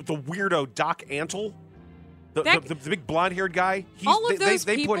got the weirdo Doc Antle. The big blonde-haired guy,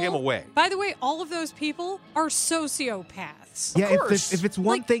 they put him away. By the way, all of those people are sociopaths. Yeah, if it's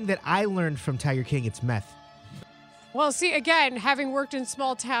one thing that I learned from Tiger King, it's meth. Well, see, again, having worked in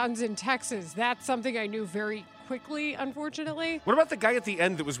small towns in Texas, that's something I knew very quickly, unfortunately. What about the guy at the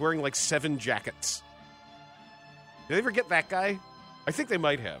end that was wearing like 7 jackets? Did they ever get that guy? I think they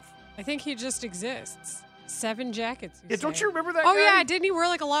might have. I think he just exists. 7 jackets. Yeah, don't you remember that guy? guy? Yeah, didn't he wear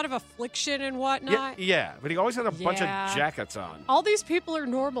like a lot of affliction and whatnot? Yeah, but he always had a bunch of jackets on. All these people are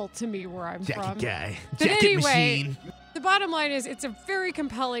normal to me where I'm from. Jacket guy. But Jacket anyway, machine. The bottom line is it's a very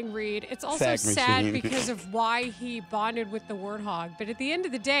compelling read. It's also sad because of why he bonded with the warthog. But at the end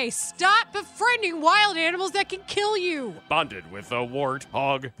of the day, stop befriending wild animals that can kill you. Bonded with a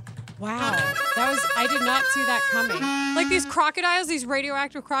warthog. Wow. I did not see that coming. Like these crocodiles, these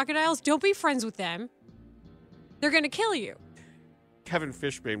radioactive crocodiles, don't be friends with them. They're going to kill you. Kevin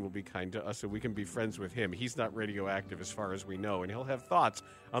Fishbane will be kind to us and we can be friends with him. He's not radioactive as far as we know, and he'll have thoughts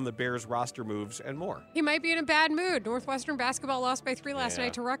on the Bears roster moves and more. He might be in a bad mood. Northwestern basketball lost by 3 last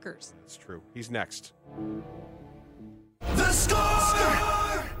night to Rutgers. That's true. He's next. The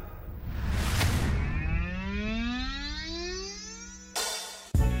Score!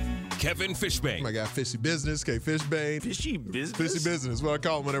 Kevin Fishbane. I got Fishy Business, K. Fishbane. Fishy Business? Fishy Business. What I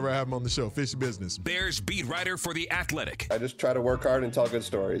call him whenever I have him on the show. Fishy Business. Bears beat writer for The Athletic. I just try to work hard and tell good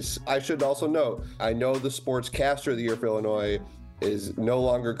stories. I should also note, I know the sportscaster of the year for Illinois is no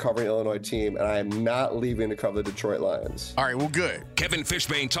longer covering the Illinois team, and I am not leaving to cover the Detroit Lions. All right, well, good. Kevin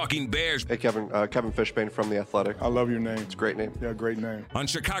Fishbane talking Bears. Hey, Kevin Fishbane from The Athletic. I love your name. It's a great name. Yeah, great name. On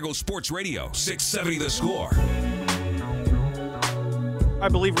Chicago Sports Radio, 670 The Score. I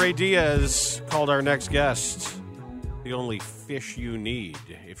believe Ray Diaz called our next guest the only fish you need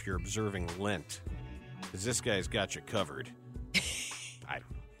if you're observing Lent, because this guy's got you covered. It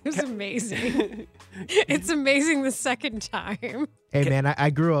was amazing. It's amazing the second time. Hey, man,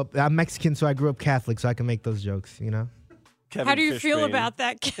 I grew up, I'm Mexican, so I grew up Catholic, so I can make those jokes, you know? Kevin How do you feel about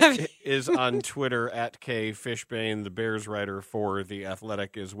that, Kevin? Is on Twitter at K Fishbane. The Bears writer for The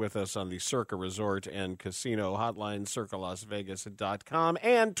Athletic is with us on the Circa Resort and Casino hotline, circalasvegas.com,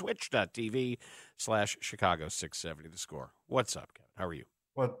 and twitch.tv/Chicago670 The Score. What's up, Kevin? How are you?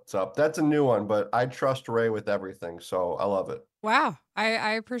 What's up? That's a new one, but I trust Ray with everything, so I love it. Wow.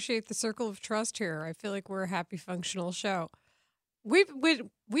 I appreciate the circle of trust here. I feel like we're a happy, functional show. We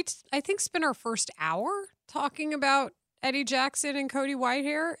I think spent our first hour talking about Eddie Jackson and Cody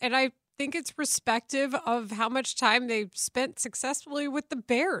Whitehair, and I think it's respective of how much time they've spent successfully with the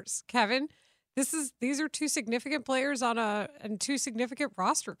Bears. Kevin, these are two significant players and two significant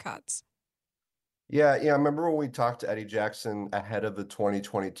roster cuts. Yeah. I remember when we talked to Eddie Jackson ahead of the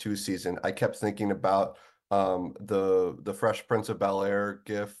 2022 season, I kept thinking about the Fresh Prince of Bel-Air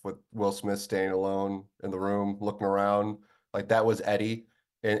gif with Will Smith staying alone in the room, looking around. Like, that was Eddie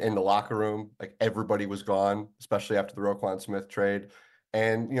in the locker room. Like, everybody was gone, especially after the Roquan Smith trade.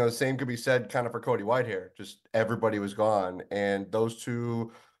 And, the same could be said kind of for Cody Whitehair. Just everybody was gone. And those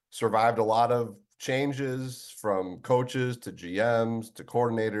two survived a lot of changes, from coaches to GMs to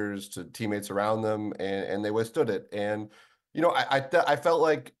coordinators to teammates around them, and they withstood it. And, I felt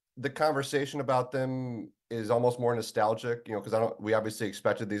like the conversation about them is almost more nostalgic, because we obviously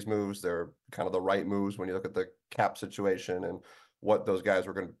expected these moves. They're kind of the right moves when you look at the cap situation and what those guys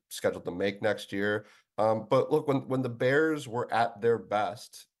were going to schedule to make next year. But look, when the Bears were at their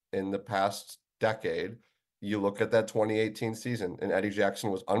best in the past decade, you look at that 2018 season, and Eddie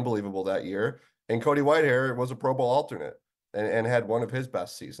Jackson was unbelievable that year, and Cody Whitehair was a Pro Bowl alternate and had one of his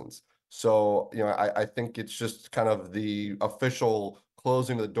best seasons. So, I think it's just kind of the official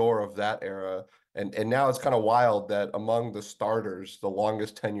closing the door of that era. And now it's kind of wild that among the starters, the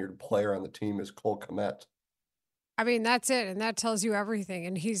longest tenured player on the team is Cole Kmet. I mean, that's it. And that tells you everything.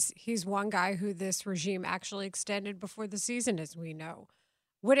 And he's one guy who this regime actually extended before the season, as we know.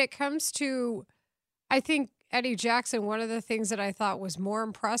 When it comes to, I think, Eddie Jackson, one of the things that I thought was more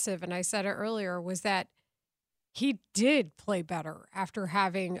impressive, and I said it earlier, was that he did play better after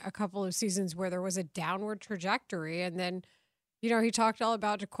having a couple of seasons where there was a downward trajectory. And then, he talked all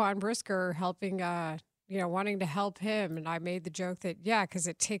about Jaquan Brisker helping, wanting to help him. And I made the joke that, because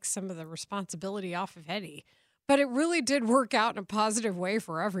it takes some of the responsibility off of Eddie. But it really did work out in a positive way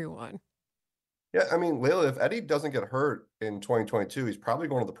for everyone. Yeah, I mean, Layla, if Eddie doesn't get hurt in 2022, he's probably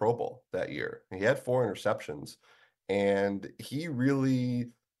going to the Pro Bowl that year. He had 4 interceptions, and he really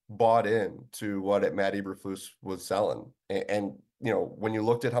bought in to what Matt Eberflus was selling. And when you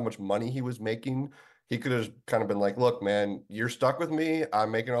looked at how much money he was making, he could have kind of been like, look, man, you're stuck with me.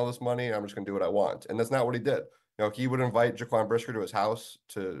 I'm making all this money. I'm just going to do what I want. And that's not what he did. He would invite Jaquan Brisker to his house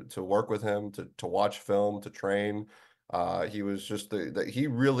to work with him, to watch film, to train. He was just he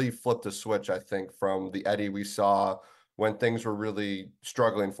really flipped a switch, I think, from the Eddie we saw when things were really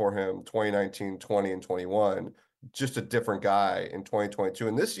struggling for him, 2019, 20, and 21. Just a different guy in 2022.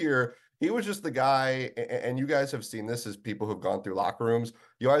 And this year, he was just the guy, and you guys have seen this as people who've gone through locker rooms.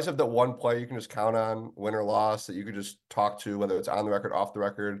 You always have that one player you can just count on, win or loss, that you could just talk to, whether it's on the record, off the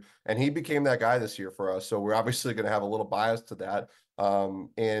record. And he became that guy this year for us. So we're obviously going to have a little bias to that.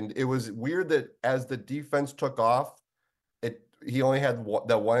 And it was weird that as the defense took off, he only had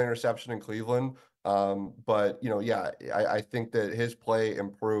that one interception in Cleveland. But, I think that his play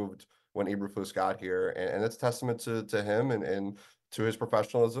improved when Eberflus got here. And it's testament to him and to his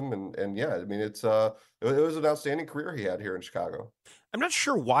professionalism. And yeah, I mean, it was an outstanding career he had here in Chicago. I'm not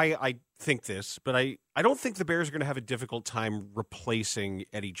sure why I think this, but I don't think the Bears are going to have a difficult time replacing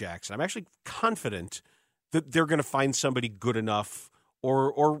Eddie Jackson. I'm actually confident that they're going to find somebody good enough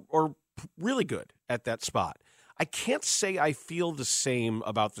or really good at that spot. I can't say I feel the same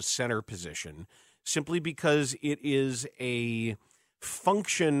about the center position simply because it is a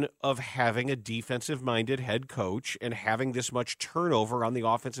function of having a defensive-minded head coach and having this much turnover on the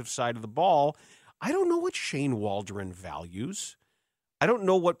offensive side of the ball. I don't know what Shane Waldron values. I don't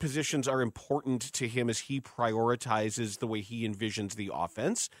know what positions are important to him as he prioritizes the way he envisions the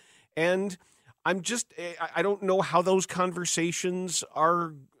offense. And I don't know how those conversations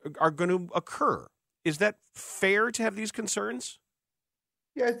are going to occur. Is that fair to have these concerns?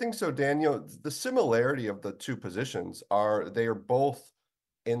 Yeah, I think so, Dan. The similarity of the two positions they are both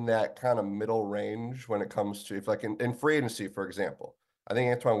in that kind of middle range when it comes to, if like in free agency, for example. I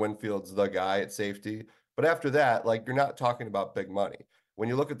think Antoine Winfield's the guy at safety. But after that, like, you're not talking about big money. When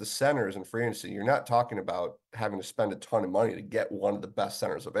you look at the centers in free agency, you're not talking about having to spend a ton of money to get one of the best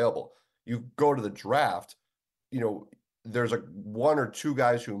centers available. You go to the draft, there's one or two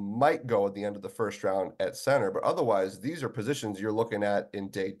guys who might go at the end of the first round at center, but otherwise these are positions you're looking at in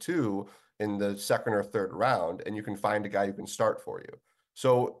day 2 in the second or third round, and you can find a guy who can start for you.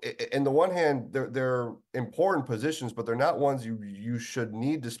 So in the one hand, they're important positions, but they're not ones you should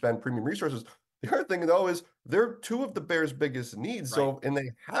need to spend premium resources. The other thing, though, is they're two of the Bears' biggest needs. Right. So, and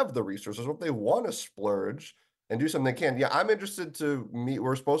they have the resources. If they want to splurge and do something, they can. Yeah, I'm interested to meet.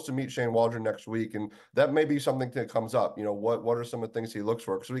 We're supposed to meet Shane Waldron next week, and that may be something that comes up. What are some of the things he looks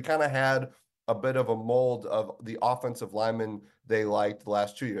for? Because we kind of had a bit of a mold of the offensive linemen they liked the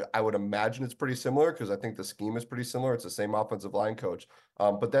last 2 years. I would imagine it's pretty similar because I think the scheme is pretty similar. It's the same offensive line coach.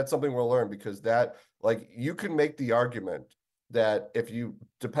 But that's something we'll learn because you can make the argument that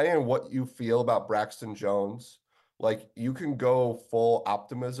depending on what you feel about Braxton Jones, you can go full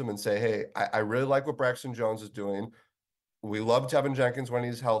optimism and say, hey, I really like what Braxton Jones is doing. We love Tevin Jenkins when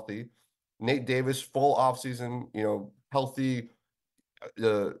he's healthy. Nate Davis, full offseason, healthy,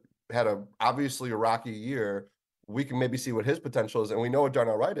 had obviously a rocky year. We can maybe see what his potential is, and we know what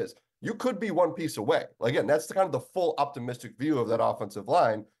Darnell Wright is. You could be one piece away. Again, that's the full optimistic view of that offensive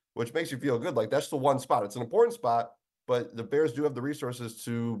line, which makes you feel good. That's the one spot. It's an important spot, but the Bears do have the resources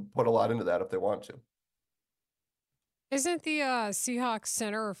to put a lot into that if they want to. Isn't the Seahawks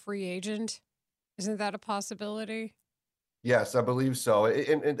center a free agent? Isn't that a possibility? Yes, I believe so.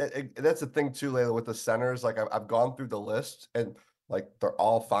 And that's the thing too, Layla, with the centers. I've gone through the list, and they're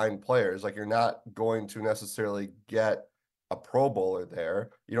all fine players. You're not going to necessarily get a Pro Bowler there.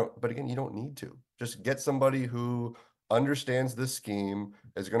 But again, you don't need to. Just get somebody who understands this scheme,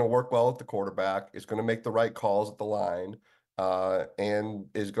 is going to work well with the quarterback, is going to make the right calls at the line, and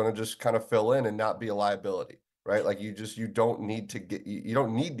is going to just kind of fill in and not be a liability, right? You don't need to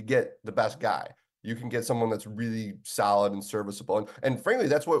get the best guy. You can get someone that's really solid and serviceable. And frankly,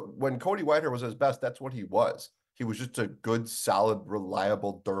 that's when Cody Whitehair was at his best, that's what he was. He was just a good, solid,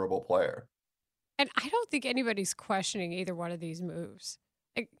 reliable, durable player. And I don't think anybody's questioning either one of these moves.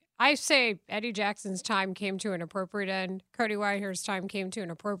 I say Eddie Jackson's time came to an appropriate end. Cody Whitehair's time came to an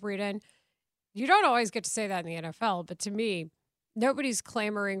appropriate end. You don't always get to say that in the NFL, but to me, nobody's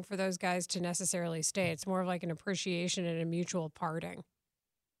clamoring for those guys to necessarily stay. It's more of an appreciation and a mutual parting.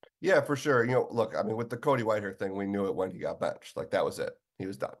 Yeah, for sure. Look, with the Cody Whitehair thing, we knew it when he got benched. That was it. He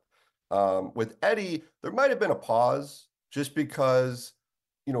was done. With Eddie, there might have been a pause just because,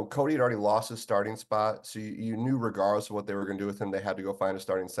 Cody had already lost his starting spot. So you knew regardless of what they were going to do with him, they had to go find a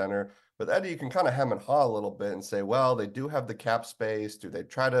starting center. With Eddie, you can kind of hem and haw a little bit and say, well, they do have the cap space. Do they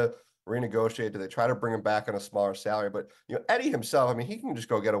try to renegotiate? Do they try to bring him back on a smaller salary? But, Eddie himself, he can just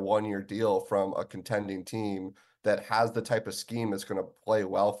go get a 1-year deal from a contending team that has the type of scheme that's going to play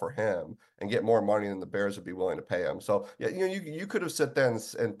well for him and get more money than the Bears would be willing to pay him. So, yeah, you could have sat there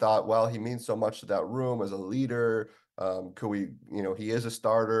and thought, well, he means so much to that room as a leader. He is a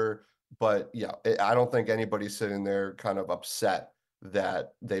starter. But, yeah, I don't think anybody's sitting there kind of upset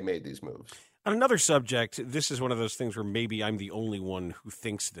that they made these moves. On another subject, this is one of those things where maybe I'm the only one who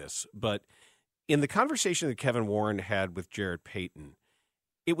thinks this, but in the conversation that Kevin Warren had with Jarrett Payton,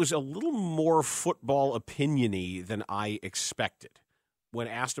 it was a little more football opinion-y than I expected when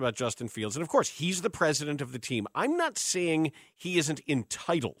asked about Justin Fields. And, of course, he's the president of the team. I'm not saying he isn't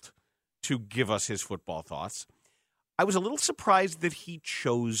entitled to give us his football thoughts. I was a little surprised that he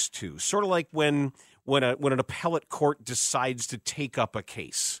chose to, sort of like when an appellate court decides to take up a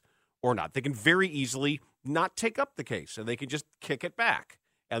case or not. They can very easily not take up the case, and they can just kick it back,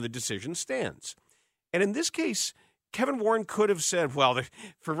 and the decision stands. And in this case, Kevin Warren could have said, well,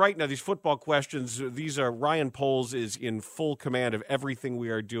 for right now, these football questions, Ryan Poles is in full command of everything we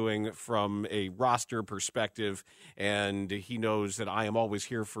are doing from a roster perspective, and he knows that I am always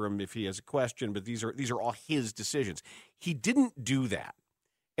here for him if he has a question, but these are all his decisions. He didn't do that.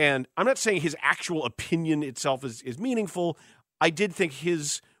 And I'm not saying his actual opinion itself is meaningful. I did think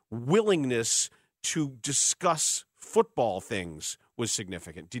his willingness to discuss football things was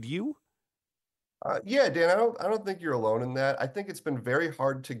significant. Did you? Yeah, Dan, I don't think you're alone in that. I think it's been very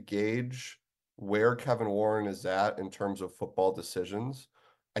hard to gauge where Kevin Warren is at in terms of football decisions.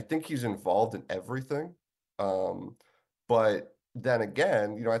 I think he's involved in everything. But then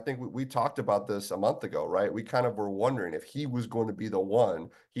again, I think we talked about this a month ago, right? We kind of were wondering if he was going to be the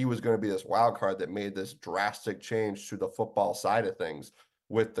one, he was going to be this wild card that made this drastic change to the football side of things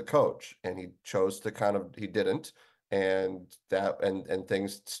with the coach. And he chose to he didn't. And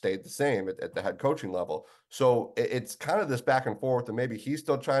things stayed the same at the head coaching level. So it's kind of this back and forth, and maybe he's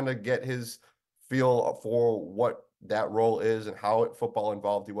still trying to get his feel for what that role is and how football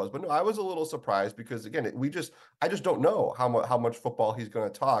involved he was. But no, I was a little surprised because again, I just don't know how much football he's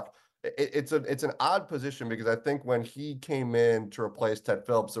going to talk. It's an odd position because I think when he came in to replace Ted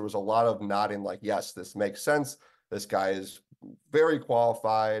Phillips, there was a lot of nodding like, yes, this makes sense. This guy is very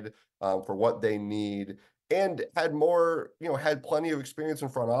qualified for what they need. And had had plenty of experience in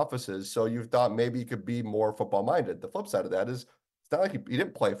front offices. So you thought maybe he could be more football minded. The flip side of that is it's not like he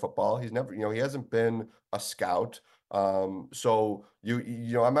didn't play football. He's never, he hasn't been a scout. So I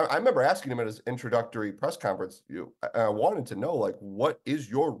remember asking him at his introductory press conference, I wanted to know, like, what is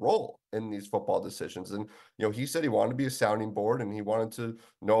your role in these football decisions? And, he said he wanted to be a sounding board and he wanted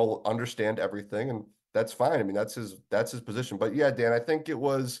to understand everything. And that's fine. I mean, that's his position. But yeah, Dan, I think it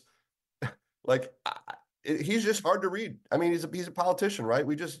was like, he's just hard to read. I mean, he's a politician, right?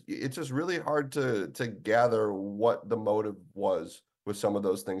 It's just really hard to gather what the motive was with some of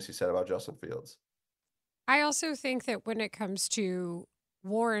those things he said about Justin Fields. I also think that when it comes to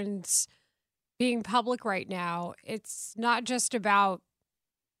Warren's being public right now, it's not just about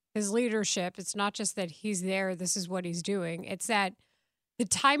his leadership. It's not just that he's there, this is what he's doing. It's that the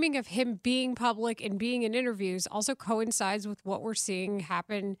timing of him being public and being in interviews also coincides with what we're seeing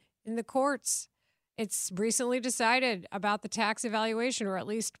happen in the courts. It's recently decided about the tax evaluation, or at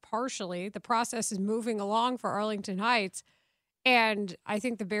least partially. The process is moving along for Arlington Heights. And I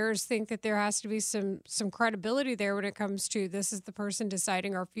think the Bears think that there has to be some credibility there when it comes to this is the person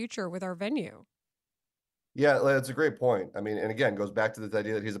deciding our future with our venue. Yeah, that's a great point. I mean, and again, goes back to the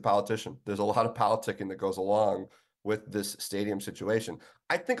idea that he's a politician. There's a lot of politicking that goes along with this stadium situation.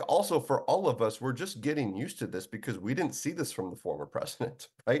 I think also for all of us, we're just getting used to this because we didn't see this from the former president,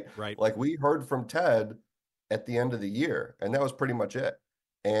 right? Right. Like we heard from Ted at the end of the year, and that was pretty much it.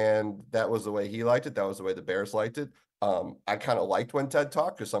 And that was the way he liked it. That was the way the Bears liked it. I kind of liked when Ted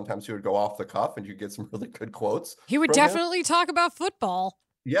talked because sometimes he would go off the cuff and you get some really good quotes. He would definitely talk about football.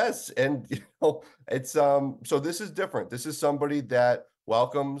 Yes. And, it's, so this is different. This is somebody that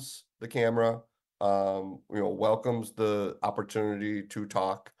welcomes the camera, welcomes the opportunity to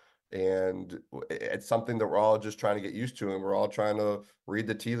talk. And it's something that we're all just trying to get used to. And we're all trying to read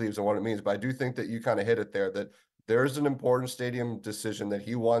the tea leaves and what it means. But I do think that you kind of hit it there, that there's an important stadium decision that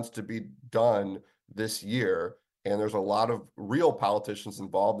he wants to be done this year. And there's a lot of real politicians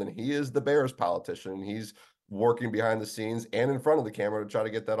involved. And he is the Bears politician. He's working behind the scenes and in front of the camera to try to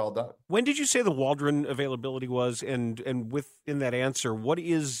get that all done. When did you say the Waldron availability was? And within that answer, what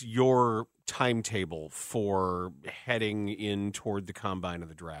is your timetable for heading in toward the combine of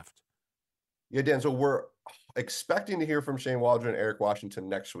the draft? Yeah, Dan, so we're expecting to hear from Shane Waldron and Eric Washington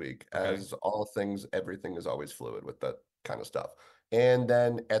next week. Okay. As all things, everything is always fluid with that kind of stuff. And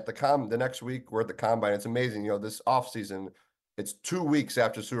then at the next week, we're at the combine. It's amazing. This offseason, it's 2 weeks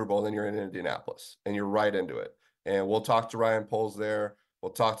after Super Bowl, then you're in Indianapolis and you're right into it. And we'll talk to Ryan Poles there.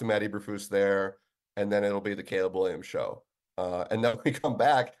 We'll talk to Matt Eberflus there. And then it'll be the Caleb Williams show. And then we come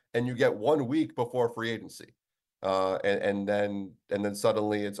back and you get 1 week before free agency. And then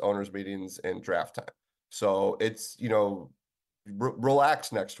suddenly it's owners meetings and draft time. So it's,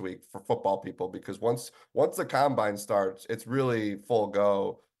 relax next week for football people, because once the combine starts, it's really full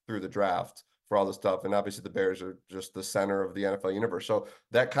go through the draft for all this stuff. And obviously the Bears are just the center of the NFL universe. So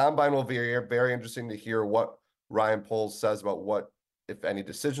that combine will be very interesting to hear what Ryan Poles says about what, if any,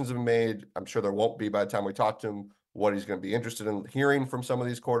 decisions have been made. I'm sure there won't be by the time we talk to him, what he's going to be interested in hearing from some of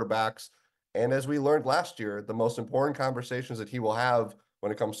these quarterbacks. And as we learned last year, the most important conversations that he will have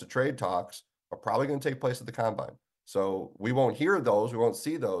when it comes to trade talks are probably going to take place at the combine. So we won't hear those, we won't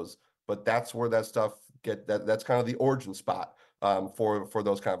see those, but that's where that stuff that's kind of the origin spot for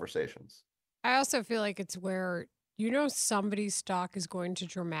those conversations. I also feel like it's where Somebody's stock is going to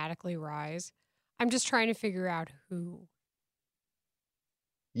dramatically rise. I'm just trying to figure out who.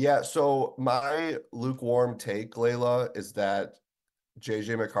 Yeah, so my lukewarm take, Layla, is that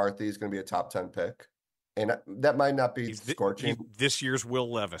JJ McCarthy is going to be a top 10 pick. And that might not be scorching. This year's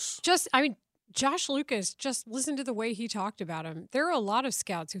Will Levis. Josh Lucas, just listen to the way he talked about him. There are a lot of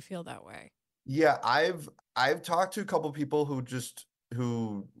scouts who feel that way. Yeah, I've talked to a couple people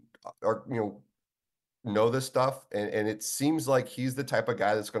who are, know this stuff, and it seems like he's the type of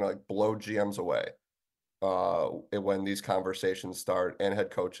guy that's going to like blow GMs away when these conversations start, and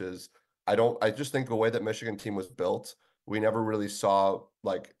head coaches. I just think the way that Michigan team was built, we never really saw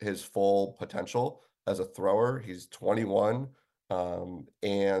like his full potential as a thrower. He's 21.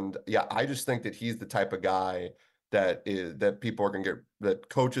 And yeah, I just think that he's the type of guy that people are going to that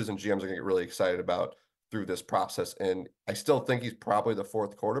coaches and GMs are going to get really excited about through this process. And I still think he's probably the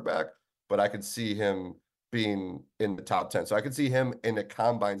fourth quarterback, but I could see him being in the top 10. So I could see him in a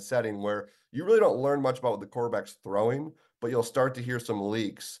combine setting where you really don't learn much about what the quarterback's throwing, but you'll start to hear some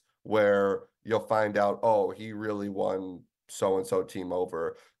leaks where you'll find out, oh, he really won so-and-so team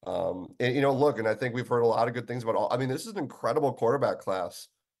over. And I think we've heard a lot of good things about this is an incredible quarterback class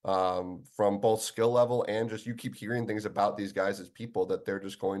from both skill level and just you keep hearing things about these guys as people that they're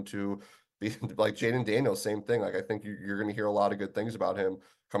just going to be like Jaden Daniels, same thing. Like I think you're going to hear a lot of good things about him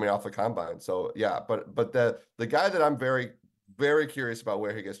coming off the combine. So yeah, but the guy that I'm very, very curious about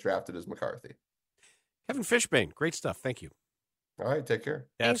where he gets drafted is McCarthy. Kevin Fishbane, great stuff. Thank you. All right, take care.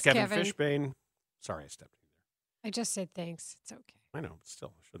 That's Thanks, Kevin Kevin. Fishbane. Sorry, I stepped in there. I just said thanks. It's okay. I know, but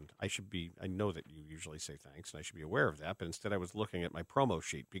still, I shouldn't. I know that you usually say thanks, and I should be aware of that, but instead I was looking at my promo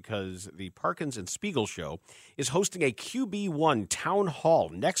sheet because the Parkins and Spiegel Show is hosting a QB1 Town Hall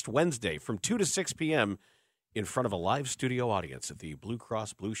next Wednesday from 2 to 6 p.m. in front of a live studio audience at the Blue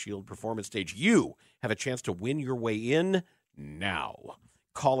Cross Blue Shield Performance Stage. You have a chance to win your way in now.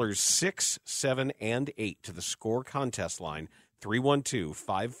 Callers 6, 7, and 8 to the SCORE contest line,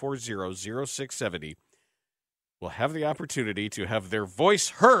 312-540-0670. will have the opportunity to have their voice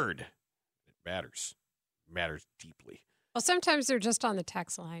heard. It matters. It matters deeply. Well, sometimes they're just on the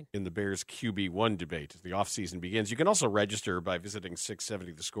text line. In the Bears QB1 debate as the offseason begins. You can also register by visiting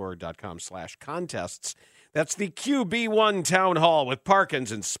 670thescore.com/contests. That's the QB1 Town Hall with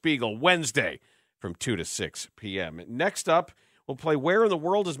Parkins and Spiegel Wednesday from 2 to 6 p.m. Next up, we'll play Where in the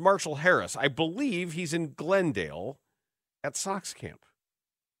World is Marshall Harris? I believe he's in Glendale at Sox camp.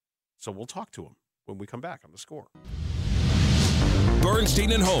 So we'll talk to him when we come back on The Score.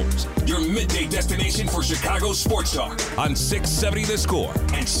 Bernstein and Holmes, your midday destination for Chicago sports talk on 670 The Score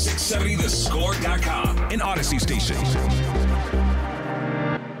and 670thescore.com, an Odyssey station.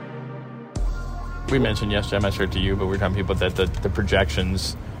 We mentioned yesterday, I'm not sure to you, but we were telling people that the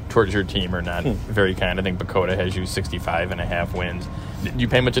projections towards your team are not very kind. I think Bakota has you 65.5 wins. Do you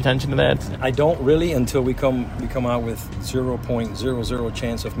pay much attention to that? I don't really until we come out with 0.00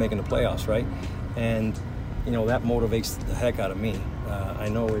 chance of making the playoffs, right? And that motivates the heck out of me. I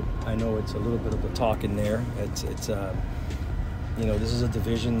know it's a little bit of a talk in there. It's this is a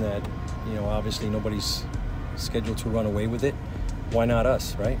division that obviously nobody's scheduled to run away with it. Why not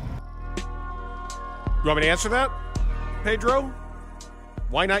us, right? You want me to answer that, Pedro?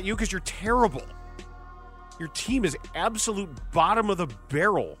 Why not you? Because you're terrible. Your team is absolute bottom of the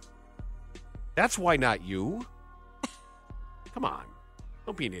barrel. That's why not you. Come on.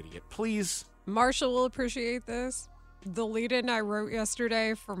 Don't be an idiot, please. Marshall will appreciate this. The lead-in I wrote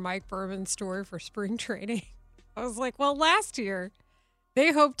yesterday for Mike Berman's story for spring training. I was like, well, last year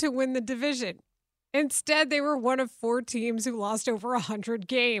they hoped to win the division. Instead, they were one of 4 teams who lost over 100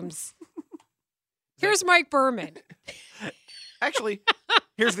 games. Here's Mike Berman. Actually,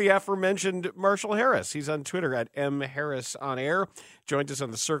 here's the aforementioned Marshall Harris. He's on Twitter at @mharrisonair. Joined us on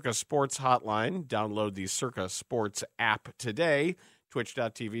the Circa Sports Hotline. Download the Circa Sports app today.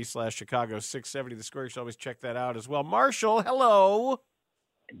 Twitch.tv/Chicago 670 The Score. You should always check that out as well. Marshall, hello.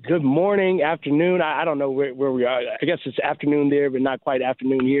 Good morning, afternoon. I don't know where we are. I guess it's afternoon there, but not quite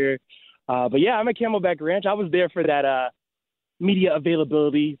afternoon here. But yeah, I'm at Camelback Ranch. I was there for that media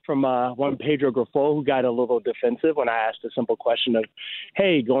availability from one Pedro Grifol, who got a little defensive when I asked a simple question of,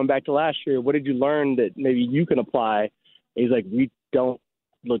 hey, going back to last year, what did you learn that maybe you can apply? And he's like, we don't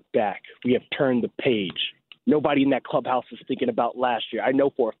look back. We have turned the page. Nobody in that clubhouse is thinking about last year. I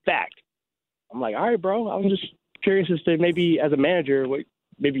know for a fact. I'm like, all right, bro. I was just curious as to maybe as a manager,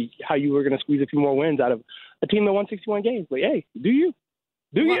 maybe how you were going to squeeze a few more wins out of a team that won 61 games. But hey, do you?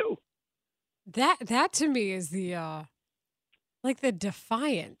 That to me is the the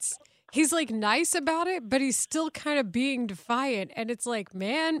defiance. He's like nice about it, but he's still kind of being defiant. And it's like,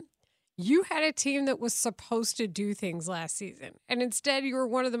 man, You had a team that was supposed to do things last season, and instead you were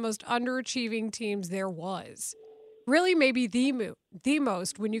one of the most underachieving teams there was. Really, maybe the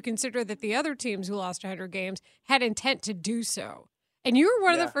most when you consider that the other teams who lost 100 games had intent to do so. And you were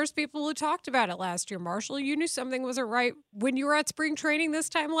one of the first people who talked about it last year, Marshall. You knew something wasn't right when you were at spring training this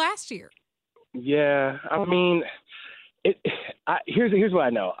time last year. Yeah, I mean, here's what I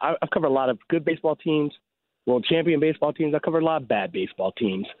know. I've covered a lot of good baseball teams, world champion baseball teams. I've covered a lot of bad baseball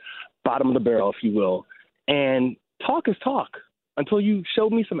teams, bottom of the barrel, if you will. And talk is talk until you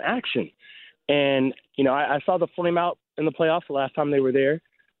showed me some action. And, you know, I saw the flame out in the playoffs the last time they were there,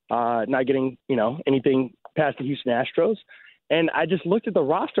 not getting, you know, anything past the Houston Astros. And I just looked at the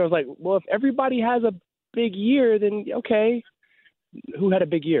roster. I was like, well, if everybody has a big year, then okay. Who had a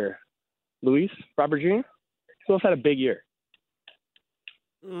big year? Luis? Robert Jr.? Who else had a big year?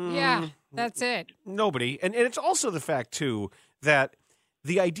 Yeah, that's it. Nobody. And it's also the fact, too, that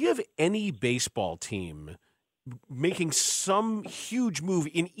the idea of any baseball team making some huge move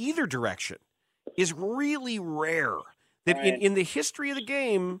in either direction is really rare. That in the history of the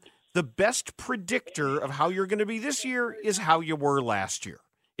game, the best predictor of how you're going to be this year is how you were last year.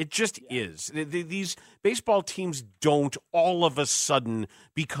 It just is. These baseball teams don't all of a sudden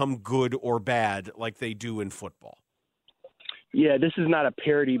become good or bad like they do in football. Yeah, this is not a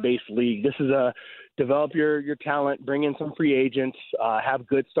parity-based league. This is a develop your talent, bring in some free agents, have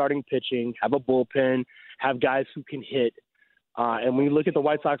good starting pitching, have a bullpen, have guys who can hit. And when you look at the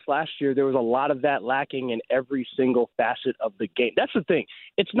White Sox last year, there was a lot of that lacking in every single facet of the game. That's the thing.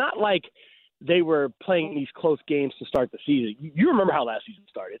 It's not like they were playing these close games to start the season. You remember how last season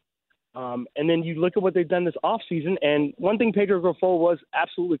started. And then you look at what they've done this offseason, and one thing Pedro Grifol was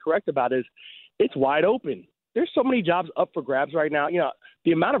absolutely correct about is it's wide open. There's so many jobs up for grabs right now. You know,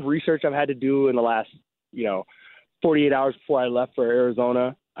 the amount of research I've had to do in the last, 48 hours before I left for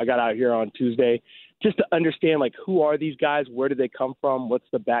Arizona, I got out here on Tuesday, just to understand, like, who are these guys? Where do they come from? What's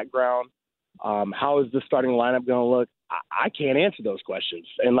the background? How is the starting lineup going to look? I can't answer those questions.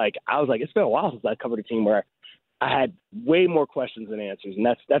 And, I was like, it's been a while since I covered a team where I had way more questions than answers. And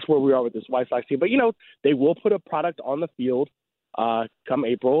that's where we are with this White Sox team. But, they will put a product on the field come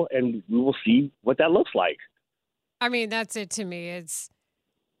April, and we will see what that looks like. I mean, that's it to me.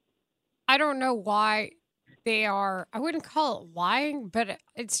 I don't know why they are, I wouldn't call it lying, but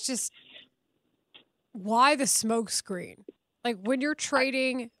it's just, why the smoke screen? Like, when you're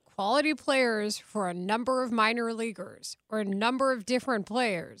trading quality players for a number of minor leaguers or a number of different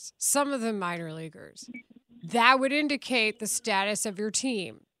players, some of them minor leaguers, that would indicate the status of your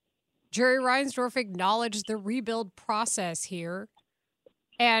team. Jerry Reinsdorf acknowledged the rebuild process here,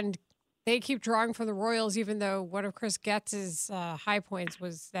 and they keep drawing from the Royals, even though one of Chris Getz's high points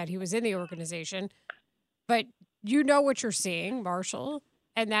was that he was in the organization. But you know what you're seeing, Marshall,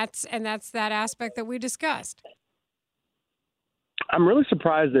 and that's that aspect that we discussed. I'm really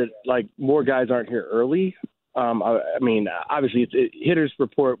surprised that more guys aren't here early. I mean, obviously hitters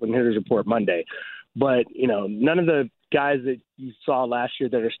report when hitters report Monday, but none of the guys that you saw last year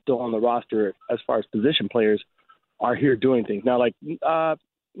that are still on the roster as far as position players are here doing things now.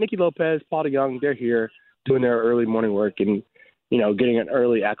 Nicky Lopez, Paul DeYoung, they're here doing their early morning work and getting an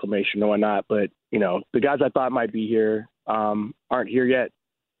early acclimation and whatnot. But the guys I thought might be here aren't here yet.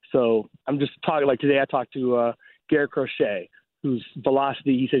 So I'm just talking. Today, I talked to Garrett Crochet, whose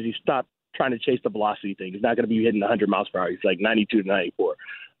velocity, he says he stopped trying to chase the velocity thing. He's not going to be hitting 100 miles per hour. He's 92 to 94.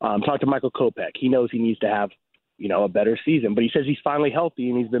 Talked to Michael Kopech. He knows he needs to have a better season, but he says he's finally healthy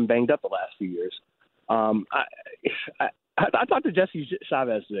and he's been banged up the last few years. I talked to Jesse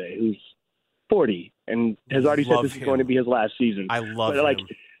Chavez today, who's 40 and has already said this is going to be his last season. I love him.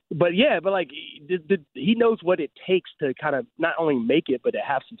 He knows what it takes to kind of not only make it, but to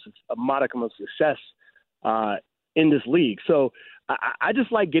have a modicum of success in this league. So I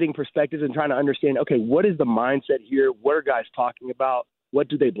just like getting perspectives and trying to understand, okay, what is the mindset here? What are guys talking about? What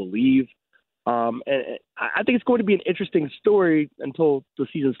do they believe? And I think it's going to be an interesting story until the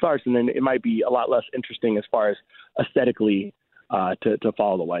season starts, and then it might be a lot less interesting as far as aesthetically to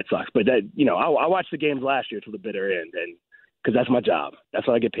follow the White Sox. But I watched the games last year to the bitter end, and because that's my job. That's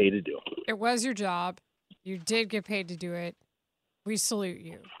what I get paid to do. It was your job. You did get paid to do it. We salute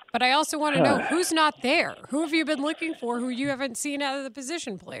you. But I also want to know who's not there. Who have you been looking for who you haven't seen out of the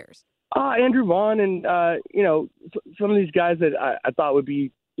position players? Andrew Vaughn and, some of these guys that I thought would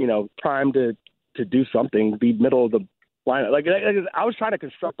be, primed to do something, be middle of the lineup. I was trying to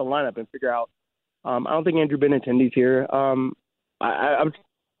construct the lineup and figure out. I don't think Andrew Benintendi's here. It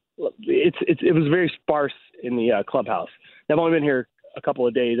was very sparse in the clubhouse. I've only been here a couple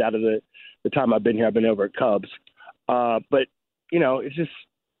of days out of the time I've been here. I've been over at Cubs, but it's just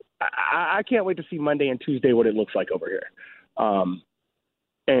I can't wait to see Monday and Tuesday what it looks like over here.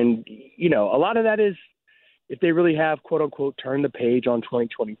 And, you know, a lot of that is if they really have, quote unquote, turned the page on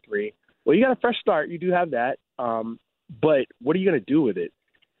 2023. Well, you got a fresh start. You do have that. But what are you going to do with it?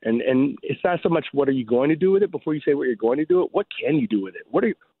 And it's not so much what are you going to do with it before you say what you're going to do it. What can you do with it? What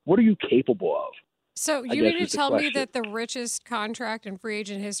are you capable of? So you mean to tell me that the richest contract in free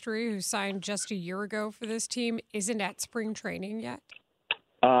agent history, who signed just a year ago for this team, isn't at spring training yet?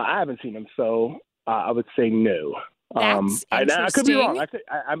 I haven't seen him, so I would say no. That's I could be wrong.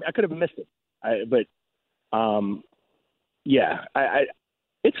 I could have missed it.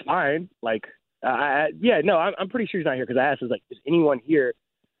 It's fine. Like, I'm pretty sure he's not here because I asked, is anyone here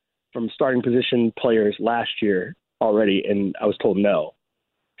from starting position players last year already? And I was told no.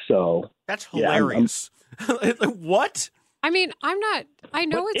 So that's hilarious. What? I mean, I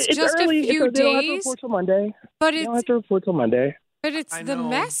know it's just early, a few they don't have to days. report till Monday. But they don't have to report till Monday. But it's the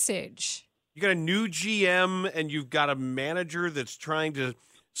message. You got a new GM and you've got a manager that's trying to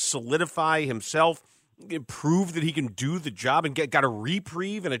solidify himself, prove that he can do the job, and got a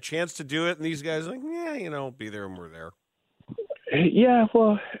reprieve and a chance to do it. And these guys are like, be there and we're there. Yeah,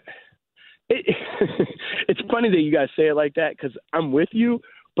 well, it's funny that you guys say it like that because I'm with you,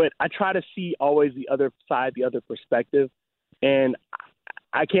 but I try to see always the other side, the other perspective, and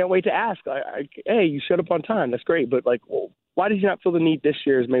I can't wait to ask. Hey, you showed up on time. That's great, but why did you not feel the need this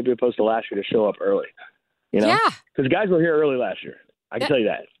year as maybe opposed to last year to show up early? You know? Yeah. Because guys were here early last year. I can tell you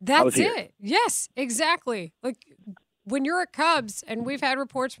that. That's it. Yes, exactly. Like when you're at Cubs, and we've had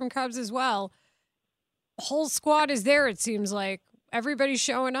reports from Cubs as well, whole squad is there, it seems like. Everybody's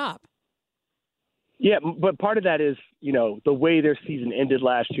showing up. Yeah, but part of that is, the way their season ended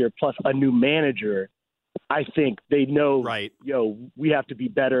last year, plus a new manager. I think they know, right? We have to be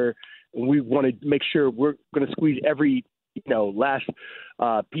better, and we want to make sure we're going to squeeze every, last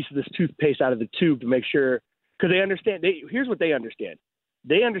piece of this toothpaste out of the tube to make sure, because they understand. Here's what they understand.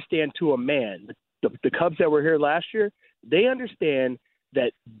 They understand to a man. The Cubs that were here last year, they understand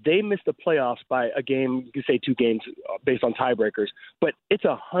that they missed the playoffs by a game. You could say 2 games based on tiebreakers, but it's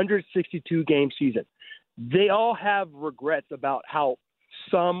a 162-game season. They all have regrets about how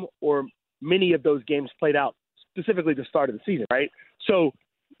some or many of those games played out, specifically the start of the season, right? So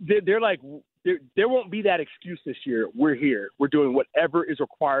they're like, there won't be that excuse this year. We're here. We're doing whatever is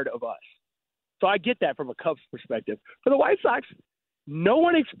required of us. So I get that from a Cubs perspective. For the White Sox, no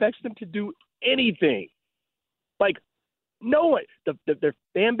one expects them to do anything. Like, no one. Their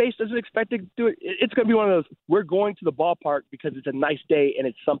fan base doesn't expect to do it. It's going to be one of those, we're going to the ballpark because it's a nice day and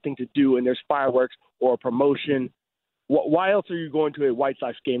it's something to do and there's fireworks or a promotion. Why else are you going to a White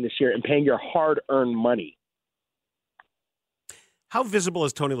Sox game this year and paying your hard-earned money? How visible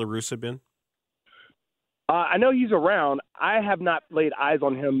has Tony La Russa been? I know he's around. I have not laid eyes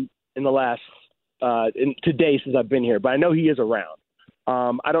on him in the last today since I've been here, but I know he is around.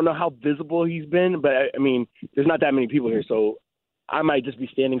 I don't know how visible he's been, but I mean, there's not that many people here, so I might just be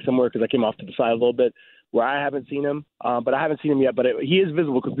standing somewhere because I came off to the side a little bit where I haven't seen him, but I haven't seen him yet. But he is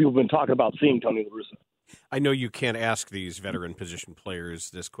visible because people have been talking about seeing Tony La Russa. I know you can't ask these veteran position players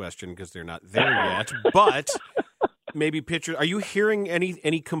this question because they're not there yet, but maybe pitchers. Are you hearing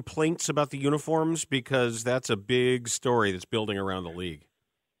any complaints about the uniforms? Because that's a big story that's building around the league.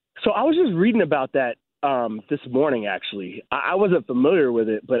 So I was just reading about that this morning, actually. I wasn't familiar with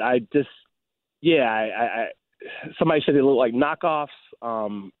it, but somebody said they look like knockoffs.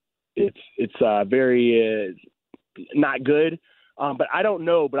 It's very not good. But I don't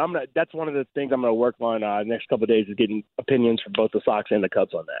know. But that's one of the things I'm gonna work on the next couple of days is getting opinions from both the Sox and the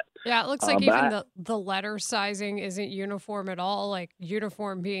Cubs on that. Yeah, it looks like even the letter sizing isn't uniform at all. Like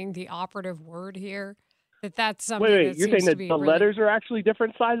uniform being the operative word here. That's something. Wait, you're saying that the letters are actually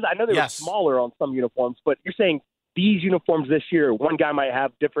different sizes? I know they were smaller on some uniforms, but you're saying these uniforms this year, one guy might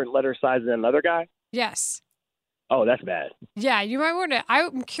have different letter sizes than another guy? Yes. Oh, that's bad. Yeah, you might want to.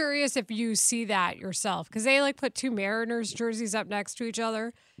 I'm curious if you see that yourself because they put 2 Mariners jerseys up next to each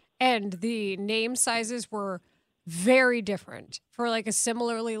other, and the name sizes were very different for a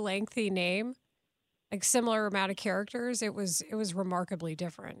similarly lengthy name, similar amount of characters. It was remarkably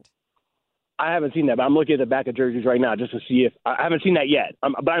different. I haven't seen that, but I'm looking at the back of jerseys right now just to see if I haven't seen that yet.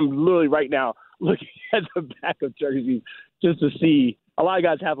 But I'm literally right now looking at the back of jerseys just to see. A lot of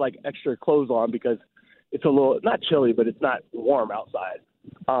guys have extra clothes on because it's a little not chilly, but it's not warm outside.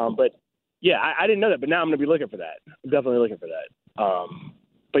 But yeah, I didn't know that, but now I'm going to be looking for that. I'm definitely looking for that.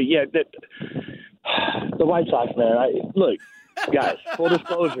 But yeah, the White Sox, man. Look, guys, full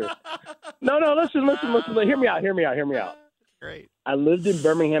disclosure. No, listen. Hear me out. Great. I lived in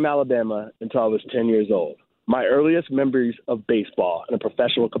Birmingham, Alabama until I was 10 years old. my earliest memories of baseball in a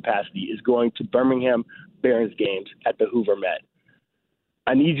professional capacity is going to Birmingham Barons games at the Hoover Met.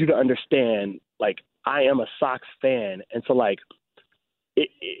 I need you to understand, like, I am a Sox fan, and so, like,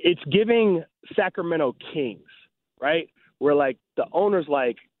 it's giving Sacramento Kings, right? Where, like, the owner's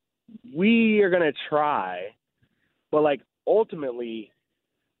like, we are going to try, but, like, ultimately,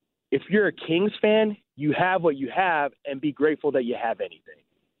 if you're a Kings fan, you have what you have and be grateful that you have anything.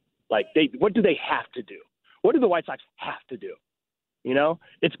 Like, what do they have to do? What do the White Sox have to do? You know,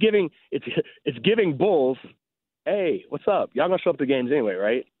 it's giving Bulls, hey, what's up? Y'all gonna show up to games anyway,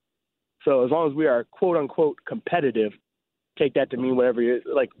 right? So as long as we are quote unquote competitive, take that to mean whatever you're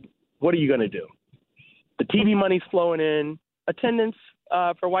like. What are you gonna do? The TV money's flowing in. Attendance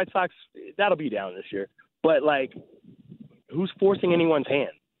for White Sox, that'll be down this year. But like, who's forcing anyone's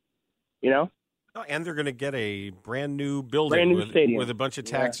hand? You know? Oh, and they're going to get a brand new building with a bunch of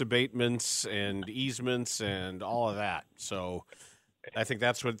tax abatements and easements and all of that. So I think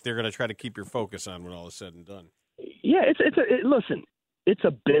that's what they're going to try to keep your focus on when all is said and done. Yeah, listen, it's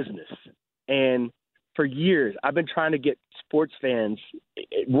a business. And for years, I've been trying to get sports fans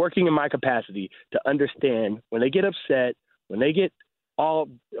working in my capacity to understand when they get upset, when they get all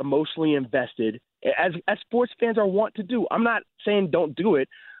emotionally invested, as sports fans are wont to do. I'm not saying don't do it.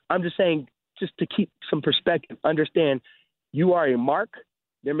 I'm just saying, just to keep some perspective, understand you are a mark,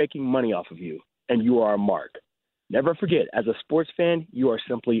 they're making money off of you, and you are a mark. Never forget, as a sports fan, you are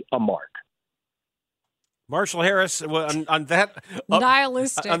simply a mark. Marshall Harris, on that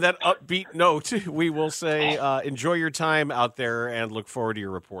nihilistic, on that upbeat note, we will say enjoy your time out there and look forward to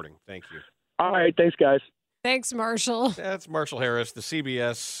your reporting. Thank you. All right, thanks, guys. Thanks, Marshall. That's Marshall Harris, the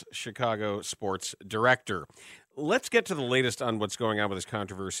CBS Chicago sports director. Let's get to the latest on what's going on with this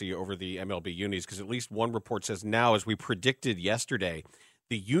controversy over the MLB unis, because at least one report says now, as we predicted yesterday,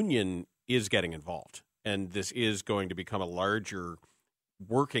 the union is getting involved, and this is going to become a larger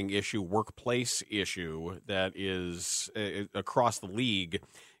working issue, workplace issue that is across the league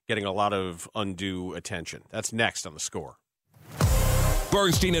getting a lot of undue attention. That's next on The Score.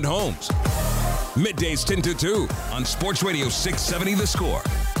 Bernstein and Holmes. Middays 10 to 2 on Sports Radio 670 The Score,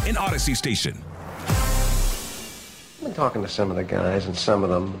 an Odyssey station. I've been talking to some of the guys, and some of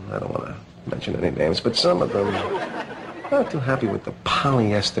them, I don't want to mention any names, but some of them not too happy with the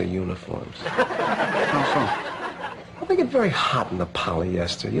polyester uniforms. How so? Well, they get very hot in the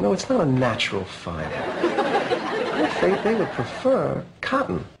polyester. You know, it's not a natural fiber. I'm afraid they would prefer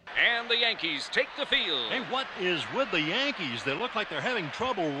cotton. And the Yankees take the field. Hey, what is with the Yankees? They look like they're having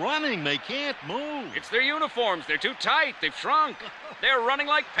trouble running. They can't move. It's their uniforms. They're too tight. They've shrunk. They're running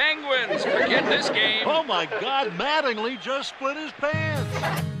like penguins. Forget this game. Oh, my God. Mattingly just split his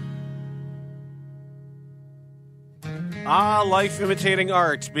pants. Life imitating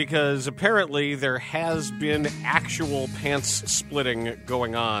art, because apparently there has been actual pants splitting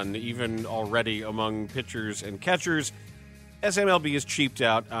going on, even already among pitchers and catchers, as MLB is cheaped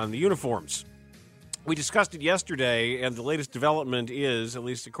out on the uniforms. We discussed it yesterday, and the latest development is, at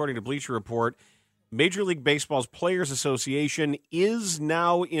least according to Bleacher Report, Major League Baseball's Players Association is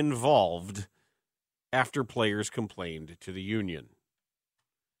now involved after players complained to the union.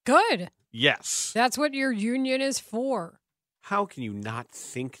 Good. Yes. That's what your union is for. How can you not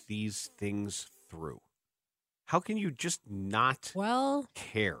think these things through? How can you just not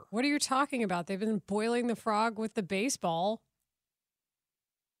care? What are you talking about? They've been boiling the frog with the baseball.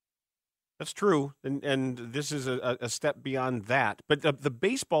 That's true, and this is a step beyond that. But the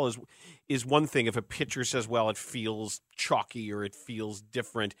baseball is one thing. If a pitcher says, well, it feels chalky or it feels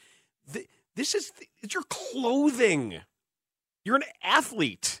different. It's your clothing. You're an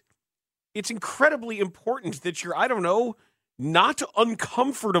athlete. It's incredibly important that you're, I don't know, not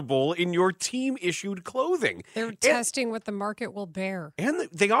uncomfortable in your team-issued clothing. They're testing what the market will bear. And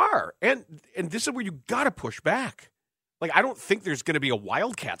they are. And this is where you got to push back. Like, I don't think there's going to be a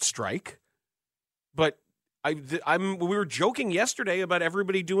wildcat strike. But we were joking yesterday about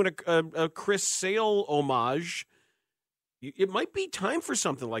everybody doing a Chris Sale homage. It might be time for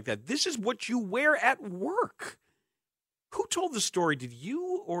something like that. This is what you wear at work. Who told the story? Did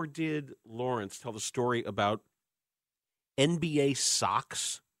you or did Lawrence tell the story about NBA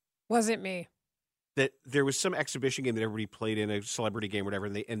socks? Wasn't me. That there was some exhibition game that everybody played in, a celebrity game, or whatever,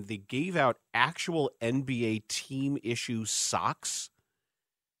 and they gave out actual NBA team issue socks.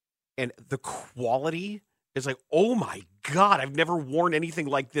 And the quality is like, oh my God, I've never worn anything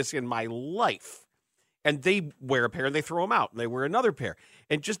like this in my life. And they wear a pair and they throw them out. And they wear another pair.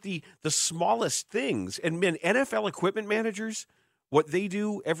 And just the smallest things. And man, NFL equipment managers, what they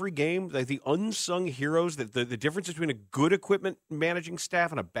do every game, like the unsung heroes, the difference between a good equipment managing staff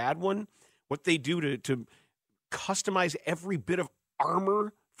and a bad one, what they do to customize every bit of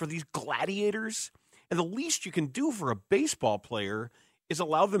armor for these gladiators. And the least you can do for a baseball player is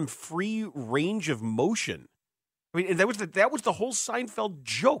allow them free range of motion. I mean, and that was the whole Seinfeld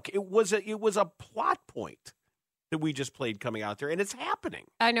joke. It was a plot point that we just played coming out there, and it's happening.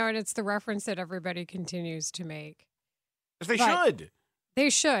 I know, and it's the reference that everybody continues to make. As they should. They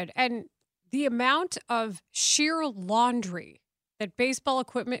should. And the amount of sheer laundry that baseball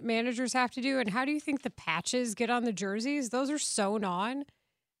equipment managers have to do, and how do you think the patches get on the jerseys? Those are sewn on.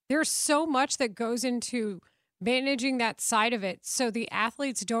 There's so much that goes into managing that side of it so the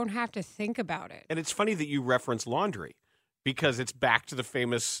athletes don't have to think about it. And it's funny that you reference laundry because it's back to the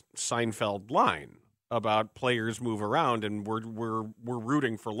famous Seinfeld line about players move around and we're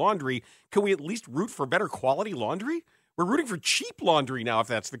rooting for laundry. Can we at least root for better quality laundry? We're rooting for cheap laundry now if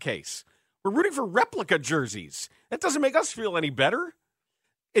that's the case. We're rooting for replica jerseys. That doesn't make us feel any better.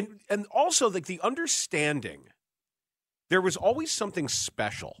 And also the understanding, there was always something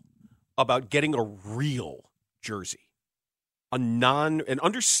special about getting a real jersey, and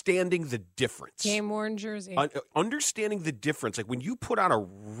understanding the difference. Game-worn jersey. Understanding the difference. Like when you put on a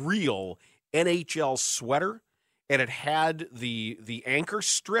real NHL sweater and it had the anchor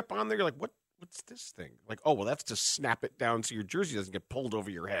strip on there, you're like, what's this thing? Like, oh, well, that's to snap it down so your jersey doesn't get pulled over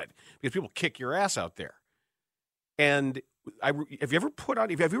your head because people kick your ass out there. And have you ever put an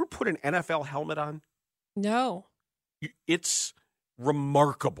NFL helmet on? No. It's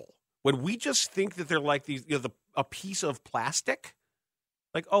remarkable. When we just think that they're like these, a piece of plastic,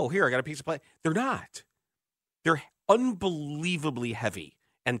 like, oh, here, I got a piece of plastic. They're not. They're unbelievably heavy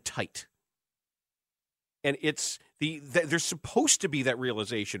and tight. And there's supposed to be that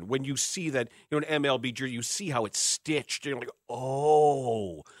realization when you see that, an MLB jersey, you see how it's stitched. And you're like,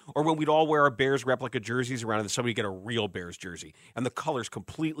 oh. Or when we'd all wear our Bears replica jerseys around and somebody get a real Bears jersey. And the color's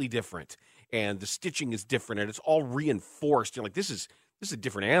completely different. And the stitching is different. And it's all reinforced. You're like, this is a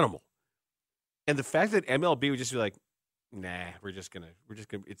different animal. And the fact that MLB would just be like, nah, we're just gonna,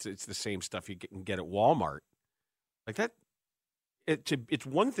 it's the same stuff you can get at Walmart. Like that. It's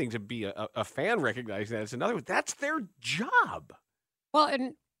one thing to be a fan recognizing that. It's another. That's their job. Well,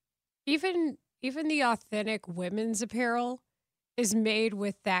 and even the authentic women's apparel is made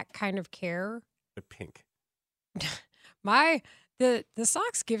with that kind of care. The pink. The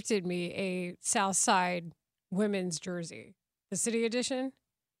Sox gifted me a Southside women's jersey, the City Edition.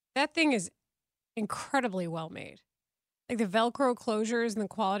 That thing is incredibly well made. Like the Velcro closures and the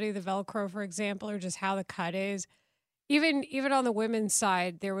quality of the Velcro, for example, or just how the cut is. Even on the women's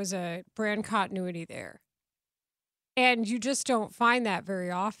side, there was a brand continuity there. And you just don't find that very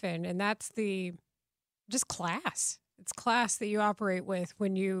often. And that's just class. It's class that you operate with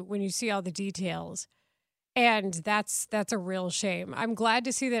when you see all the details. And that's a real shame. I'm glad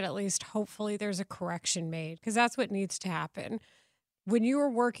to see that at least hopefully there's a correction made because that's what needs to happen. When you are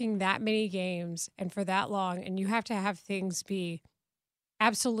working that many games and for that long and you have to have things be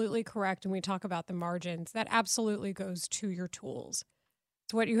absolutely correct, and we talk about the margins, that absolutely goes to your tools.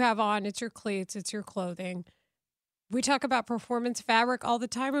 It's what you have on, it's your cleats, it's your clothing. We talk about performance fabric all the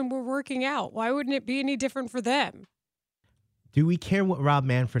time and we're working out. Why wouldn't it be any different for them? Do we care what Rob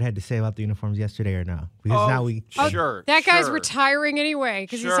Manfred had to say about the uniforms yesterday or no? Because now we sure. That guy's retiring anyway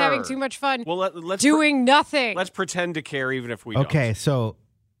because he's having too much fun. Well, let's doing nothing. Let's pretend to care even if we don't. Okay, so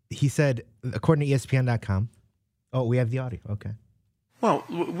he said, according to ESPN.com, oh, we have the audio. Okay. Well,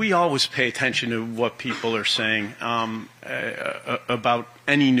 we always pay attention to what people are saying about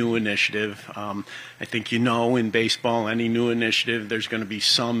any new initiative. I think in baseball, any new initiative, there's going to be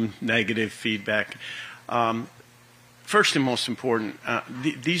some negative feedback. First and most important,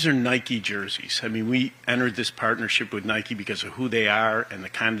 these are Nike jerseys. I mean, we entered this partnership with Nike because of who they are and the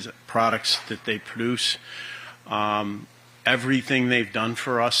kinds of products that they produce. Everything they've done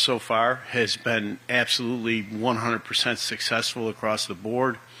for us so far has been absolutely 100% successful across the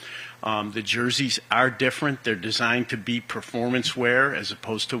board. The jerseys are different. They're designed to be performance wear as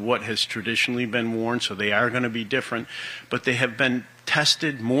opposed to what has traditionally been worn, so they are going to be different. But they have been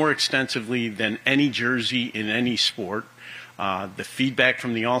tested more extensively than any jersey in any sport. The feedback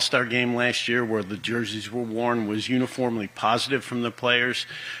from the All-Star game last year where the jerseys were worn was uniformly positive from the players.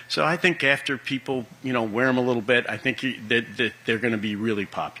 So I think after people, wear them a little bit, I think that they're going to be really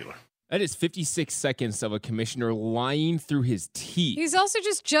popular. That is 56 seconds of a commissioner lying through his teeth. He's also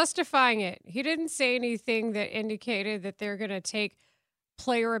just justifying it. He didn't say anything that indicated that they're going to take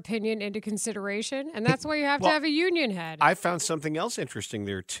player opinion into consideration, and that's why you have to have a union head. I found something else interesting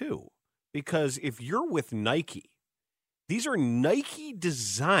there, too, because if you're with Nike, these are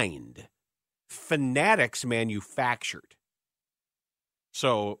Nike-designed, Fanatics manufactured.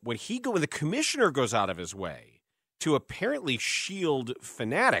 So when the commissioner goes out of his way to apparently shield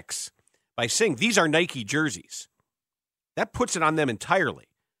Fanatics by saying these are Nike jerseys. That puts it on them entirely.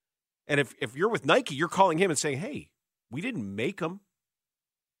 And if you're with Nike, you're calling him and saying, hey, we didn't make them.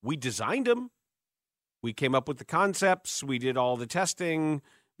 We designed them. We came up with the concepts. We did all the testing,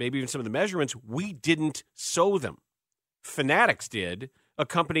 maybe even some of the measurements. We didn't sew them. Fanatics did, a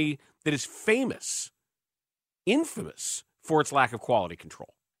company that is famous, infamous for its lack of quality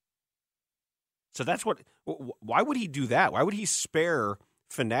control. So that's why would he do that? Why would he spare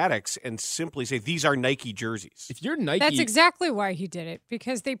Fanatics and simply say, these are Nike jerseys? If you're Nike... That's exactly why he did it,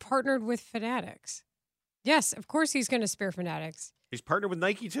 because they partnered with Fanatics. Yes, of course he's going to spare Fanatics. He's partnered with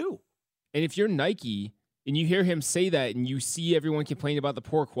Nike, too. And if you're Nike and you hear him say that and you see everyone complain about the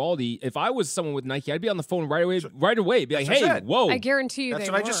poor quality, if I was someone with Nike, I'd be on the phone right away. Be like, hey, whoa. I guarantee you That's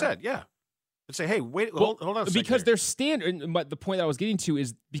they what were. I just said, yeah. And say, hey, wait, hold on a second. Because their standard, but the point that I was getting to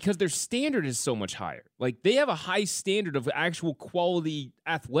is because their standard is so much higher. Like, they have a high standard of actual quality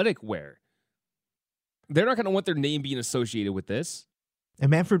athletic wear. They're not going to want their name being associated with this. And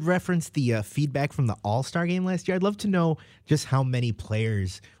Manfred referenced the feedback from the All-Star game last year. I'd love to know just how many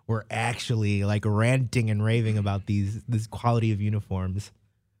players were actually like ranting and raving about this quality of uniforms.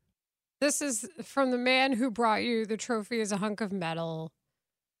 This is from the man who brought you the trophy as a hunk of metal.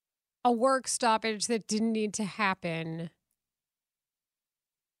 A work stoppage that didn't need to happen.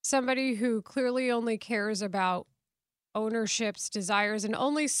 Somebody who clearly only cares about ownership's desires and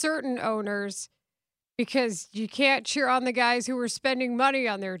only certain owners, because you can't cheer on the guys who were spending money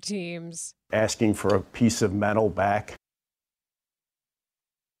on their teams. Asking for a piece of metal back.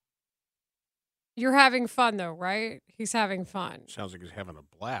 You're having fun, though, right? He's having fun. Sounds like he's having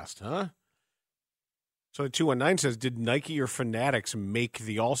a blast, huh? So 219 says, did Nike or Fanatics make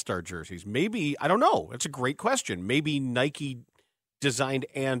the All-Star jerseys? Maybe, I don't know. That's a great question. Maybe Nike designed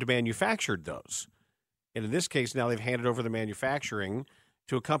and manufactured those. And in this case, now they've handed over the manufacturing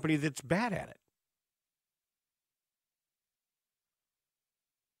to a company that's bad at it.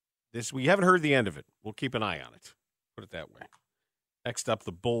 We haven't heard the end of it. We'll keep an eye on it. Put it that way. Next up,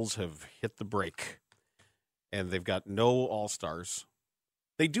 the Bulls have hit the break, and they've got no All-Stars.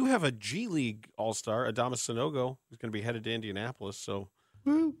 They do have a G League All-Star, Adamas Sanogo, who's going to be headed to Indianapolis, so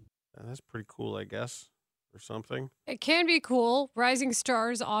that's pretty cool, I guess, or something. It can be cool. Rising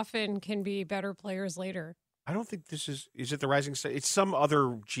stars often can be better players later. I don't think this is it the Rising Star? It's some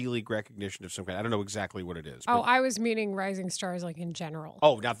other G League recognition of some kind. I don't know exactly what it is. Oh, I was meaning Rising Stars like in general.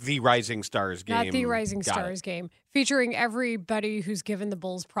 Oh, not the Rising Stars game. Not the Rising Got Stars it. game. Featuring everybody who's given the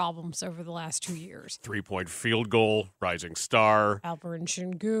Bulls problems over the last 2 years. 3-point field goal, Rising Star. Alperen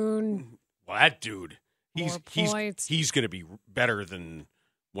Şengün. Well, that dude, he's going to be better than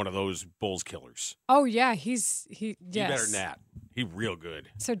one of those Bulls killers. Oh, yeah. Yes. He better than that. He real good.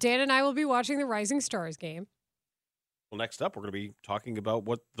 So Dan and I will be watching the Rising Stars game. Well, next up, we're going to be talking about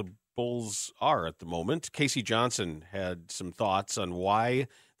what the Bulls are at the moment. Casey Johnson had some thoughts on why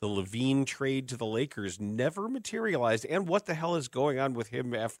the Levine trade to the Lakers never materialized and what the hell is going on with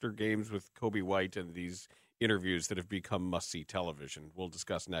him after games with Kobe White and these interviews that have become must-see television. We'll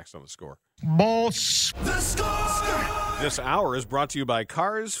discuss next on The Score. Boss. The Score! This hour is brought to you by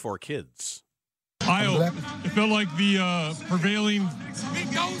Cars for Kids. It felt like the prevailing...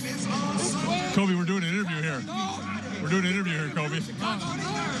 Kobe, we're doing an interview here. We're doing an interview here, Kobe.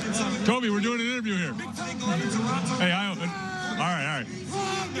 Kobe, we're doing an interview here. Hey, all right.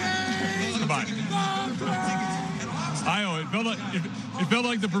 Goodbye. It felt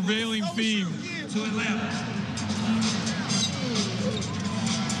like the prevailing theme.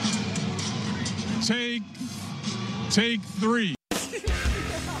 Take three.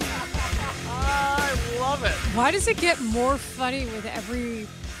 I love it. Why does it get more funny with every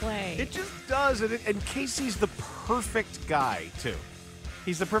play? It just does. And Casey's the perfect guy, too.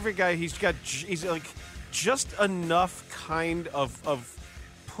 He's the perfect guy. He's like just enough kind of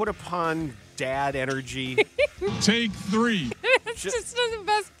put upon dad energy. Take three. It's just the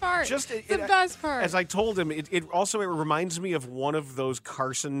best part. The best part. As I told him, it reminds me of one of those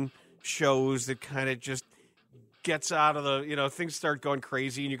Carson shows that kind of just gets out of the, things start going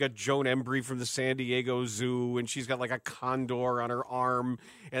crazy, and you got Joan Embry from the San Diego Zoo, and she's got like a condor on her arm,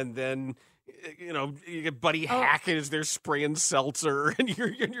 and then you get Buddy Hackett as they're spraying seltzer, and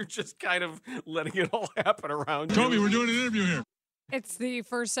you're just kind of letting it all happen around you. Kobe, we're doing an interview here. It's the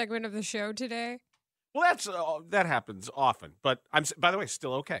first segment of the show today. Well, that happens often, but I'm, by the way,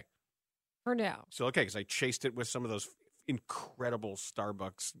 still okay. For now. Still okay, because I chased it with some of those incredible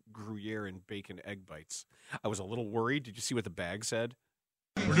Starbucks Gruyere and bacon egg bites. I was a little worried. Did you see what the bag said?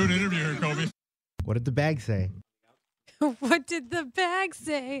 We're doing an interview here, Kobe. What did the bag say? What did the bag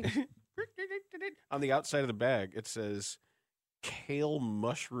say? On the outside of the bag, it says kale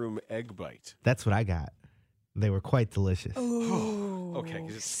mushroom egg bite. That's what I got. They were quite delicious. Ooh, Okay,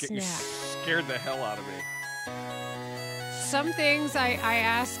 because you snap. scared the hell out of me. Some things I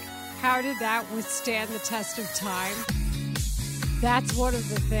ask, how did that withstand the test of time? That's one of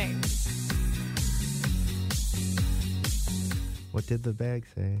the things. What did the bag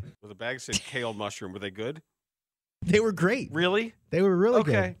say? Well, the bag said kale mushroom. Were they good? They were great. Really? They were really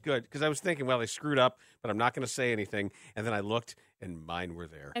Okay, good. Because I was thinking, well, they screwed up, but I'm not going to say anything. And then I looked, and mine were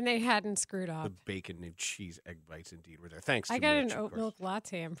there. And they hadn't screwed The up. bacon and cheese egg bites indeed were there. Thanks. I to got Mitch, an of oat course. milk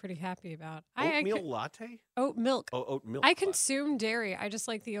latte I'm pretty happy about. Oatmeal latte? Oat milk. Oh, oat milk. I consume dairy. I just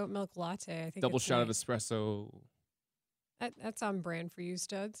like the oat milk latte. I think Double it's shot nice. of espresso. That's on brand for you,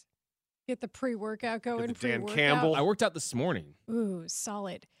 Studs. Get the pre-workout going. the Dan pre-workout. Campbell. I worked out this morning. Ooh,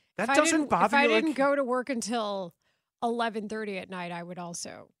 solid. That If I doesn't didn't- bother If I you, didn't like- go to work until 11:30 at night, I would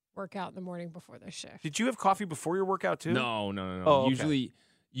also work out in the morning before the shift. Did you have coffee before your workout too? No. Oh, okay.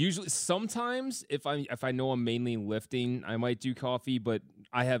 Usually, sometimes if I know I'm mainly lifting, I might do coffee. But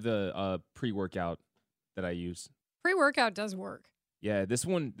I have the pre-workout that I use. Pre-workout does work. Yeah, this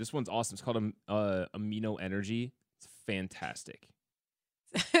one's awesome. It's called Amino Energy. It's fantastic.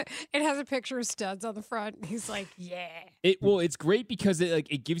 It has a picture of Studs on the front. He's like, yeah. It's great because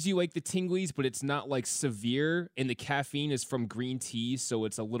it gives you like the tinglies, but it's not like severe, and the caffeine is from green tea, so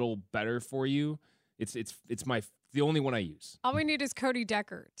it's a little better for you. It's the only one I use. All we need is Cody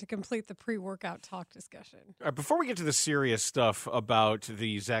Decker to complete the pre-workout talk discussion. All right, before we get to the serious stuff about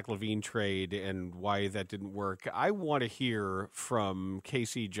the Zach LaVine trade and why that didn't work, I want to hear from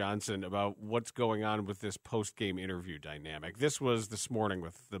Casey Johnson about what's going on with this post-game interview dynamic. This was this morning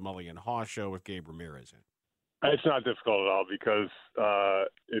with the Mully and Haw show with Gabe Ramirez. It's not difficult at all because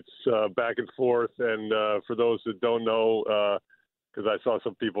it's back and forth. And for those that don't know, because I saw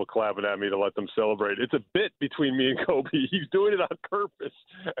some people clapping at me to let them celebrate, it's a bit between me and Kobe. He's doing it on purpose,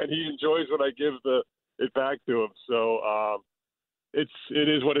 and he enjoys when I give it back to him. So it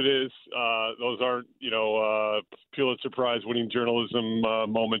is what it is. Those aren't Pulitzer Prize winning journalism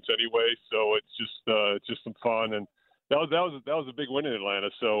moments anyway. So it's just some fun, and that was a big win in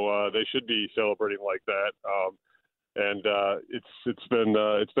Atlanta. So they should be celebrating like that. And it's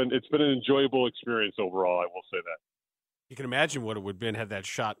been an enjoyable experience overall. I will say that. You can imagine what it would have been had that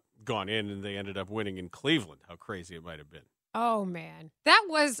shot gone in and they ended up winning in Cleveland, how crazy it might have been. Oh man, that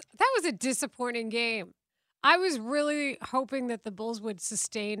was a disappointing game. I was really hoping that the Bulls would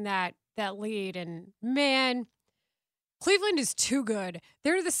sustain that lead, and man, Cleveland is too good.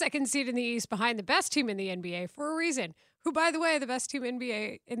 They're the second seed in the East behind the best team in the NBA for a reason. Who, by the way, the best team in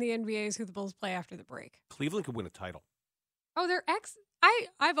the NBA is who the Bulls play after the break. Cleveland could win a title. Oh, they're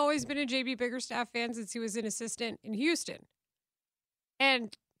I've always been a JB Biggerstaff fan since he was an assistant in Houston.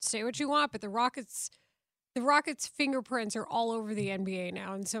 And say what you want, but the Rockets' fingerprints are all over the NBA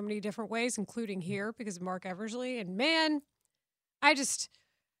now in so many different ways, including here because of Mark Eversley. And man,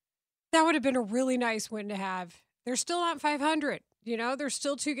 that would have been a really nice win to have. They're still not 500. They're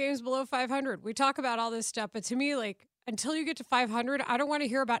still 2 games below 500. We talk about all this stuff, but to me, like, until you get to 500, I don't want to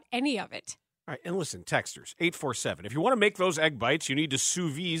hear about any of it. All right, and listen, texters, 847. If you want to make those egg bites, you need to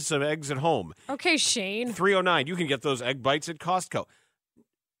sous vide some eggs at home. Okay, Shane. 309, you can get those egg bites at Costco.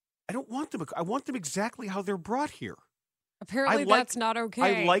 I don't want them. I want them exactly how they're brought here. Apparently that's not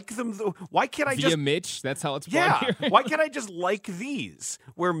okay. I like them. Why can't I Via Mitch? That's how it's brought here. Why can't I just like these,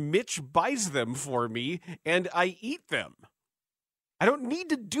 where Mitch buys them for me and I eat them? I don't need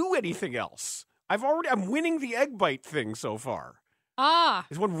to do anything else. I'm winning the egg bite thing so far.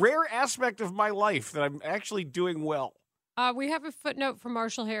 It's one rare aspect of my life that I'm actually doing well. We have a footnote from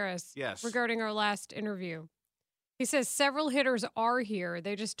Marshall Harris regarding our last interview. He says several hitters are here.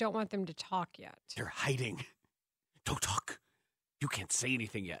 They just don't want them to talk yet. They're hiding. Don't talk. You can't say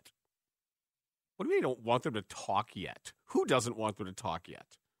anything yet. What do you mean you don't want them to talk yet? Who doesn't want them to talk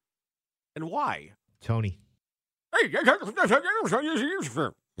yet? And why? Tony.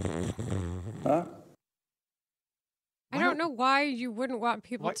 Huh? I don't know why you wouldn't want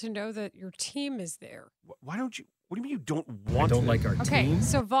people to know that your team is there. Why don't you? What do you mean you don't want? I don't like our team. Okay,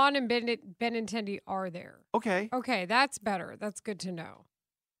 so Vaughn and Benintendi are there. Okay. Okay, that's better. That's good to know.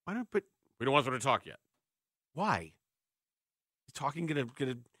 Why not? But we don't want them to talk yet. Why? Is talking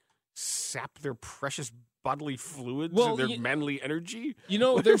gonna sap their precious bodily fluids and their manly energy?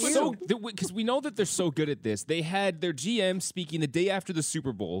 They're because we know that they're so good at this. They had their GM speaking the day after the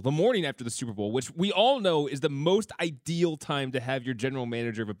Super Bowl, the morning after the Super Bowl, which we all know is the most ideal time to have your general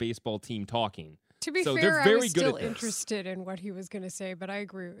manager of a baseball team talking. To be so fair, they're very I was good still at this. interested in what he was going to say, but I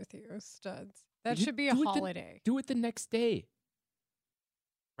agree with you, Studs. That should be a holiday. Do it the next day.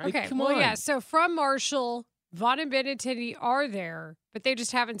 Okay, come well, on. yeah. So from Marshall, Vaughn and Benintendi are there, but they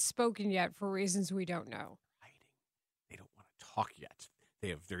just haven't spoken yet for reasons we don't know. They don't want to talk yet. They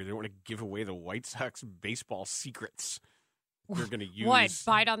don't want to give away the White Sox baseball secrets. They're going to use What?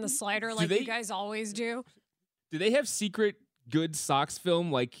 Bite on the slider like they- you guys always do? Do they have secret good Sox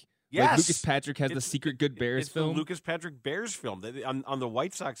film like Yes. Lucas Patrick has the secret good Bears It's film? the Lucas Patrick Bears film on the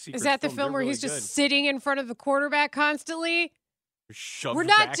White Sox secret. Is that the film they're where really he's just good. sitting in front of the quarterback constantly? Shoved We're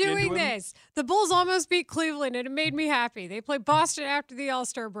not back into doing him? this. The Bulls almost beat Cleveland, and it made me happy. They play Boston after the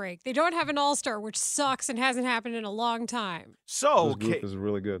All-Star break. They don't have an All-Star, which sucks and hasn't happened in a long time. So This group is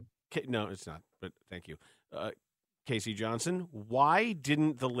really good. No, it's not. But thank you, Casey Johnson. Why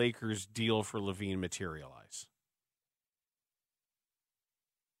didn't the Lakers deal for Levine materialize?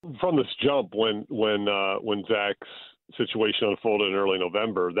 From this jump, when Zach's situation unfolded in early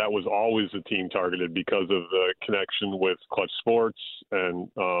November, that was always the team targeted because of the connection with Clutch Sports and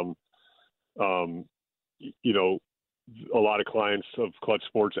you know, a lot of clients of Clutch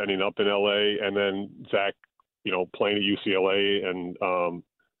Sports ending up in LA, and then Zach, you know, playing at UCLA and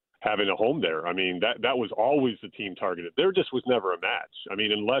having a home there. I mean, that was always the team targeted. There just was never a match. I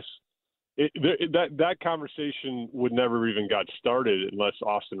mean, unless that conversation would never even got started unless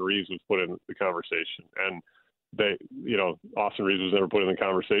Austin Reeves was put in the conversation, and Austin Reeves was never put in the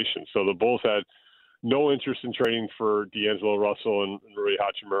conversation. So the Bulls had no interest in trading for D'Angelo Russell and Rui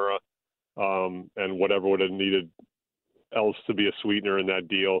Hachimura, and whatever would have needed else to be a sweetener in that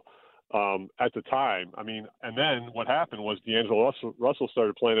deal at the time. I mean, and then what happened was D'Angelo Russell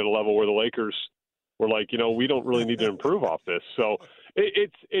started playing at a level where the Lakers were like, we don't really need to improve off this. So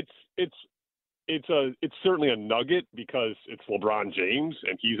it's certainly a nugget because it's LeBron James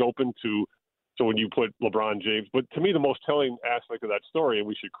and he's open to. So when you put LeBron James, but to me the most telling aspect of that story, and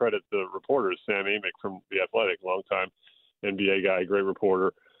we should credit the reporter Sam Amick from The Athletic, longtime NBA guy, great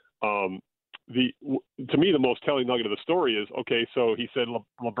reporter. To me the most telling nugget of the story is, okay, so he said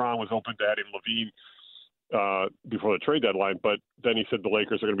LeBron was open to adding Levine before the trade deadline, but then he said the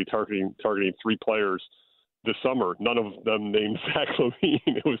Lakers are going to be targeting three players this summer. None of them named Zach LaVine.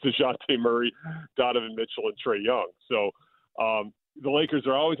 It was DeJounte Murray, Donovan Mitchell, and Trae Young. So the Lakers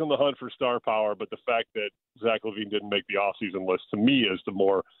are always on the hunt for star power, but the fact that Zach LaVine didn't make the offseason list, to me, is the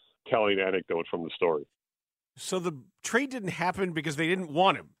more telling anecdote from the story. So the trade didn't happen because they didn't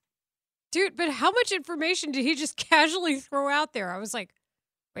want him. Dude, but how much information did he just casually throw out there? I was like,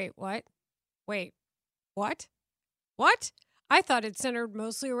 wait, what? Wait, what? What? I thought it centered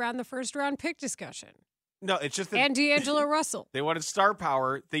mostly around the first-round pick discussion. No, it's just that And D'Angelo Russell. They wanted star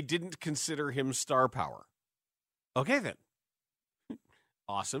power. They didn't consider him star power. Okay, then.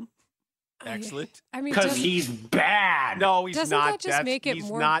 Awesome. Excellent. I mean, because doesn't- he's bad. No, he's Doesn't not. that just make it he's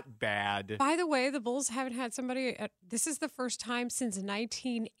more- not bad. By the way, the Bulls haven't had somebody. This is the first time since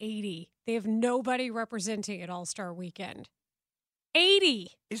 1980. They have nobody representing at All-Star Weekend.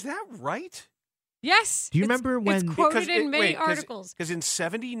 80. Is that right? Yes. Do you It's- remember when- it's quoted in many articles? Because in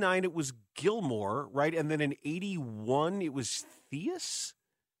 '79 it was Gilmore, right? And then in '81 it was Theus.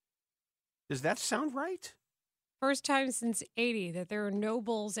 Does that sound right? First time since 80 that there are no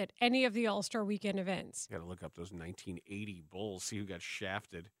Bulls at any of the All-Star Weekend events. Got to look up those 1980 Bulls, see who got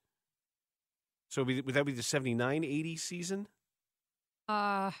shafted. So would that be the '79-'80 season?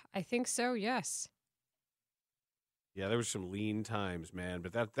 I think so, yes. Yeah, there was some lean times, man.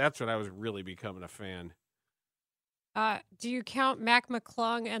 But that's when I was really becoming a fan. Do you count Mac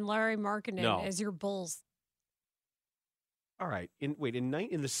McClung and Larry Markkinen No. as your Bulls? All right. In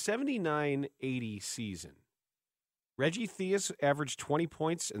the '79-'80 season, Reggie Theus averaged 20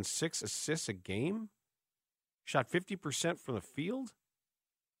 points and 6 assists a game, shot 50% from the field,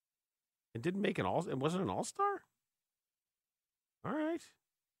 and didn't make it wasn't an all-star? All right.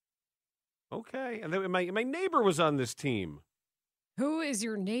 Okay. And then my neighbor was on this team. Who is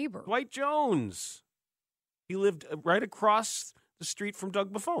your neighbor? Dwight Jones. He lived right across the street from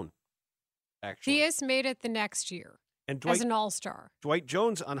Doug Buffone, actually. Theus made it the next year And as an All-Star. Dwight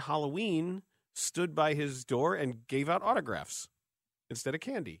Jones on Halloween stood by his door and gave out autographs instead of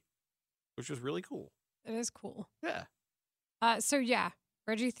candy, which was really cool. It is cool. Yeah.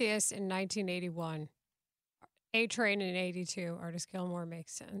 Reggie Theus in 1981. A-Train in 82. Artis Gilmore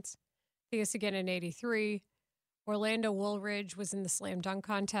makes sense. Theus again in 83. Orlando Woolridge was in the slam dunk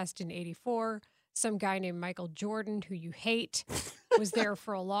contest in 84. Some guy named Michael Jordan, who you hate, was there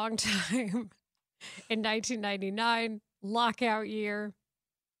for a long time. In 1999, lockout year.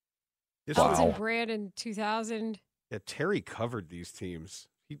 Elton Brand in 2000. Yeah, Terry covered these teams.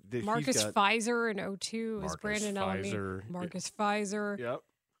 Marcus Fizer in 02 was Marcus Brandon Elamy. Fizer. Marcus Fizer. Yep.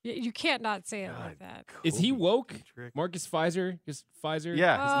 You can't not say it like that. Is he woke? Marcus Pfizer? Just Pfizer?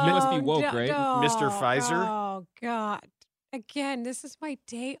 Yeah. He must be woke, no, right? no. Mr. Pfizer? Oh, God. Again, this is my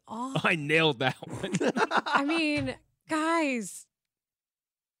day off. I nailed that one. I mean, guys.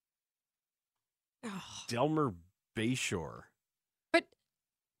 Delmer Bayshore. But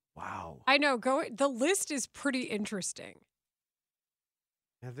wow. I know. The list is pretty interesting.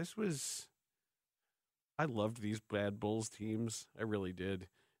 Yeah, this was. I loved these Bad Bulls teams. I really did.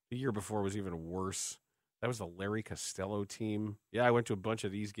 The year before was even worse. That was the Larry Costello team. Yeah, I went to a bunch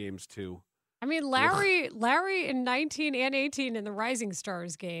of these games too. I mean, Larry in 19 and 18 in the Rising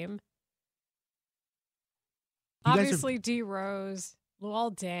Stars game. Obviously, D Rose,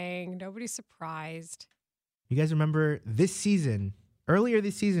 Luol Deng. Nobody's surprised. You guys remember earlier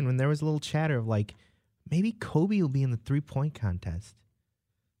this season, when there was a little chatter of like, maybe Kobe will be in the 3-point contest.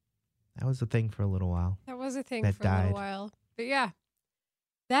 That was a thing for a little while. That was a thing that for died. a little while. But yeah,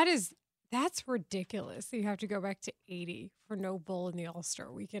 that's ridiculous that you have to go back to 80 for no Bull in the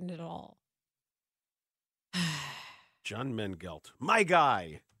All-Star weekend at all. John Mengelt, my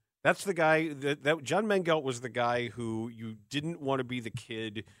guy. That's the guy that John Mengelt was the guy who you didn't want to be the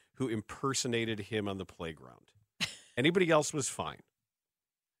kid who impersonated him on the playground. Anybody else was fine.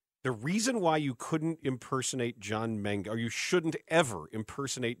 The reason why you couldn't impersonate John Mengelt, or you shouldn't ever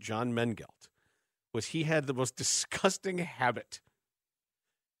impersonate John Mengelt, was he had the most disgusting habit.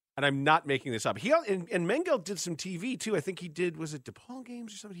 And I'm not making this up. And Mengelt did some TV too. I think he did, was it DePaul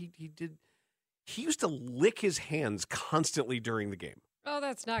games or something? He used to lick his hands constantly during the game. Oh,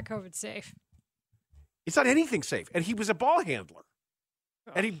 that's not COVID safe. It's not anything safe. And he was a ball handler.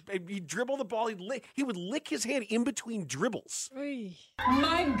 And he'd dribble the ball. He would lick his hand in between dribbles.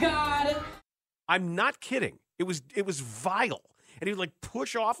 My God. I'm not kidding. It was vile. And he would like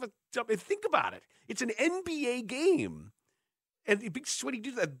push off. And think about it. It's an NBA game. And when he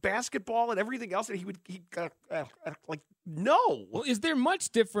do that basketball and everything else, and he'd like, no. Well, is there much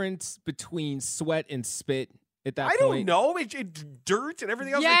difference between sweat and spit at that point? I don't know. It's dirt and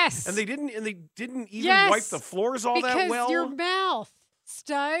everything else. Yes. And they didn't even wipe the floors all that well. Because your mouth,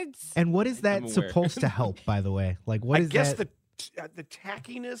 studs. And what is that supposed to help, by the way? Like, what is that? I guess the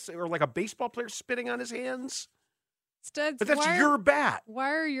tackiness, or like a baseball player spitting on his hands. Studs, but that's your bat.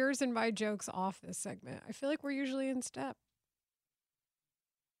 Why are yours and my jokes off this segment? I feel like we're usually in step.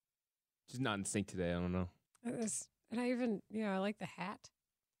 She's not in sync today. I don't know. And I even, I like the hat.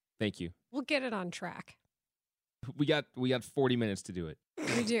 Thank you. We'll get it on track. We got 40 minutes to do it.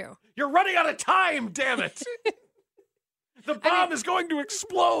 We do. You're running out of time, damn it. The bomb is going to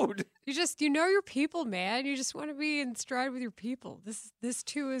explode. You know your people, man. You just want to be in stride with your people. This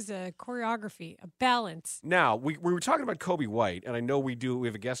too is a choreography, a balance. Now, we were talking about Kobe White, and I know we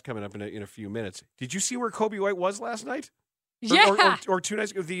have a guest coming up in a few minutes. Did you see where Kobe White was last night? Yeah. Or 2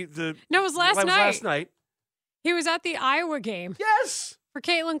 nights ago. No, it was last night. Last night. He was at the Iowa game. Yes. For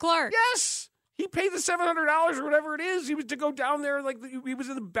Caitlin Clark. Yes. He paid the $700 or whatever it is. He was to go down there, like he was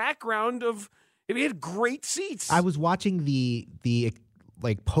in the background of. He had great seats. I was watching the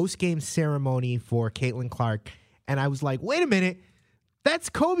like post game ceremony for Caitlin Clark, and I was like, wait a minute, that's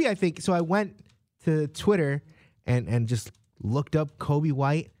Kobe, I think. So I went to Twitter and just looked up Kobe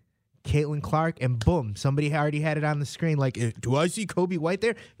White, Caitlin Clark, and boom, somebody already had it on the screen. Like, do I see Kobe White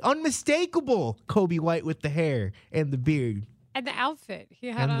there? Unmistakable Kobe White with the hair and the beard. And the outfit. He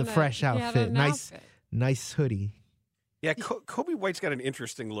had and the fresh outfit. Nice hoodie. Yeah, Kobe White's got an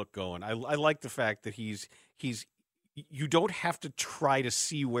interesting look going. I like the fact that he's you don't have to try to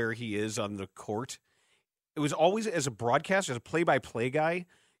see where he is on the court. It was always, as a broadcaster, as a play-by-play guy,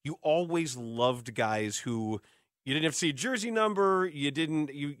 you always loved guys who you didn't have to see a jersey number. You didn't.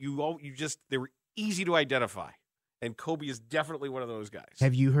 They were easy to identify. And Kobe is definitely one of those guys.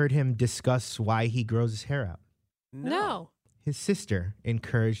 Have you heard him discuss why he grows his hair out? No. His sister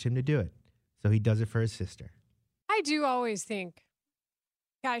encouraged him to do it, so he does it for his sister. I do always think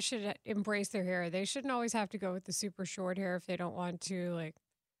guys should embrace their hair. They shouldn't always have to go with the super short hair if they don't want to. Like,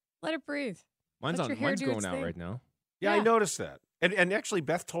 let it breathe. Mine's going out right now. Yeah, I noticed that. And actually,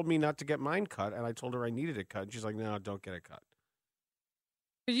 Beth told me not to get mine cut, and I told her I needed it cut. And she's like, no, don't get it cut.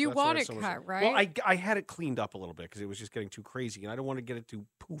 But you want it cut, right? Well, I had it cleaned up a little bit because it was just getting too crazy, and I don't want to get it too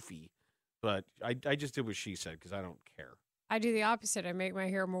poofy. But I just did what she said because I don't care. I do the opposite. I make my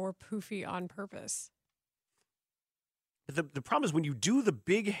hair more poofy on purpose. The problem is when you do the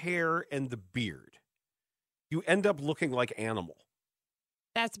big hair and the beard, you end up looking like Animal.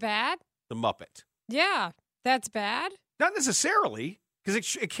 That's bad? The Muppet. Yeah, that's bad? Not necessarily,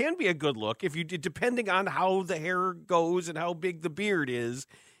 because it can be a good look if you depending on how the hair goes and how big the beard is.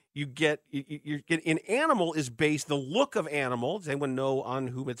 You get an animal is based. The look of animal. Does anyone know on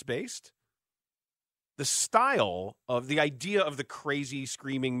whom it's based? The style of the idea of the crazy,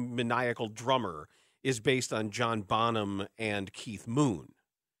 screaming, maniacal drummer is based on John Bonham and Keith Moon,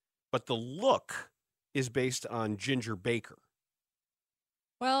 but the look is based on Ginger Baker.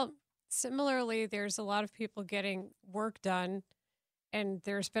 Well, similarly, there's a lot of people getting work done, and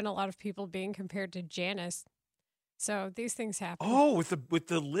there's been a lot of people being compared to Janice. So these things happen. Oh, with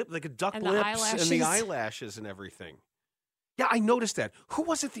the lip, like a duck And lips the eyelashes. and the eyelashes and everything. Yeah, I noticed that. Who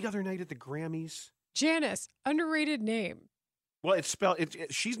was it the other night at the Grammys? Janice, underrated name. Well, it's spelled.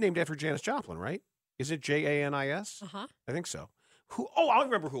 She's named after Janis Joplin, right? Is it Janis? Uh-huh. I think so. Who? Oh, I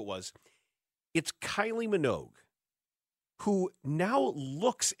remember who it was. It's Kylie Minogue, who now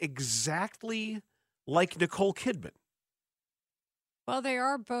looks exactly like Nicole Kidman. Well, they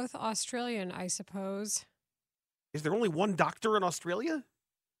are both Australian, I suppose. Is there only one doctor in Australia?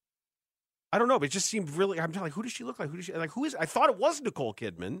 I don't know, but it just seemed really. I'm like, who does she look like? Who is? I thought it was Nicole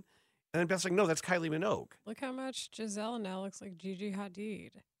Kidman, and then Beth's like, no, that's Kylie Minogue. Look how much Giselle now looks like Gigi Hadid.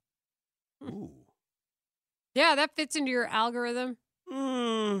 Ooh. Yeah, that fits into your algorithm.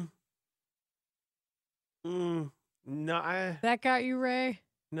 No, That got you, Ray?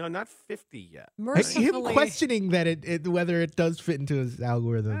 No, not 50 yet. Him questioning that it whether it does fit into his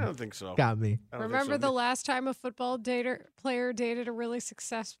algorithm. I don't think so. Got me. Remember the last time a football player dated a really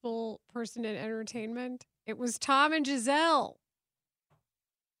successful person in entertainment? It was Tom and Giselle.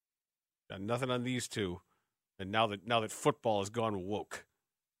 Got nothing on these two. And now that football has gone woke.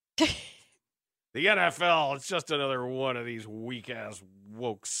 The NFL, it's just another one of these weak-ass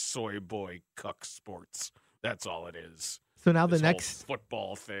woke soy boy cuck sports. That's all it is. So now This the whole next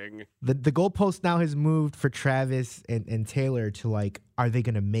football thing. the goalpost now has moved for Travis and Taylor to like, are they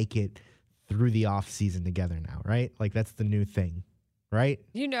going to make it through the off season together now? Right? Like that's the new thing, right?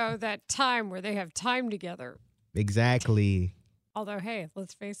 You know, that time where they have time together. Exactly. Although, hey,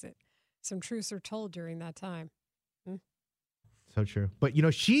 let's face it, some truths are told during that time. So true. But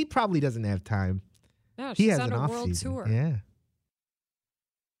she probably doesn't have time. No, He she's has on an a off world season. tour. Yeah.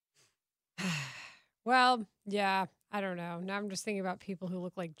 Well, yeah, I don't know. Now I'm just thinking about people who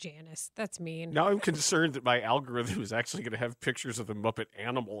look like Janice. That's mean. Now I'm concerned that my algorithm is actually going to have pictures of the Muppet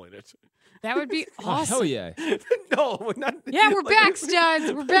Animal in it. That would be Oh, awesome. hell yeah. No, not. Yeah, we're back,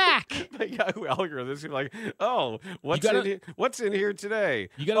 studs. We're back. My Yahoo algorithm is like, oh, what's gotta- in here? What's in here today?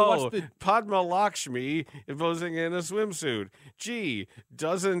 You gotta watch the- Padma Lakshmi posing in a swimsuit. Gee,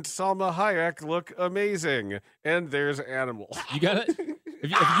 doesn't Salma Hayek look amazing? And there's Animal. You gotta.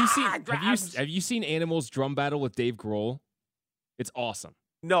 Have you seen Animals Drum Battle with Dave Grohl? It's awesome.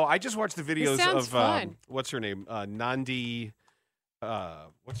 No, I just watched the videos sounds of fun. what's her name? Nandi.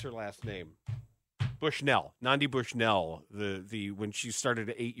 What's her last name? Bushnell. Nandi Bushnell. The when she started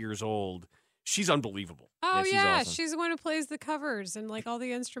at 8 years old, she's unbelievable. Oh, she's yeah. awesome. She's the one who plays the covers and like all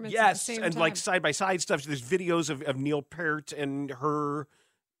the instruments at the Yes, same and time. like side by side stuff. There's videos of Neil Peart and her.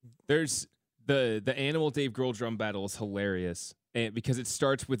 There's the Animal Dave Grohl drum battle is hilarious, and because it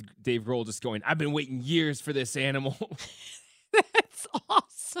starts with Dave Grohl just going, "I've been waiting years for this animal." That's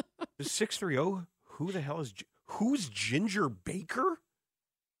awesome. The 630. Who the hell is who's Ginger Baker?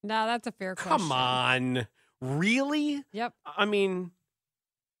 No, that's a fair question. Come on, really? Yep. I mean,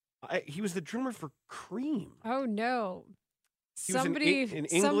 he was the drummer for Cream. Oh, no. He was Somebody an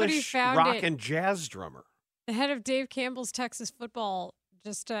somebody English found rock it. and jazz drummer. The head of Dave Campbell's Texas Football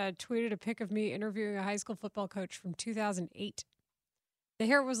just tweeted a pic of me interviewing a high school football coach from 2008. The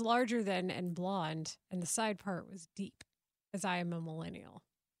hair was larger than and blonde, and the side part was deep, as I am a millennial.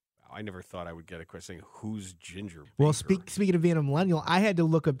 I never thought I would get a question saying, who's Ginger Baker? Well, speaking of being a millennial, I had to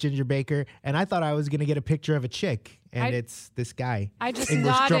look up Ginger Baker, and I thought I was going to get a picture of a chick, and it's this guy. I just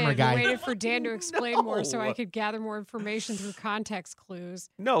English nodded drummer and guy. waited for Dan to explain more so I No. could gather more information through context clues.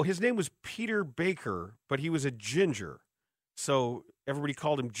 No, his name was Peter Baker, but he was a ginger. So everybody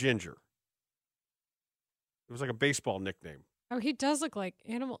called him Ginger. It was like a baseball nickname. Oh, he does look like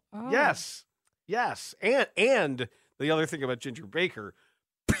animal. Oh. Yes. Yes. And the other thing about Ginger Baker,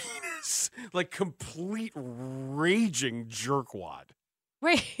 penis, like complete raging jerkwad.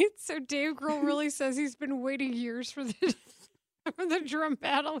 Wait, so Dave Grohl really says he's been waiting years for the for the drum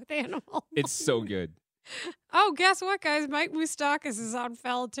battle with Animal? It's so good. Oh, guess what, guys? Mike Moustakis is on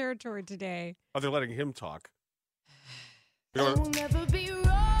foul territory today. Oh, they're letting him talk.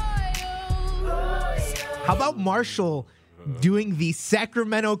 How about Marshall doing the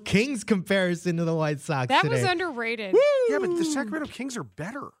Sacramento Kings comparison to the White Sox That today? was underrated. Yeah, but the Sacramento Kings are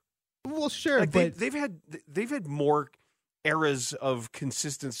better. Well, sure, Like but they've had more eras of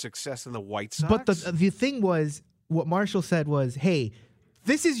consistent success than the White Sox. but the thing was, what Marshall said was, hey,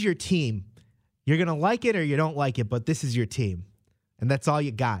 this is your team. You're going to like it or you don't like it, but this is your team. And that's all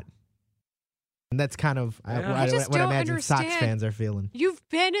you got. And that's kind of what I imagine Sox fans are feeling. You've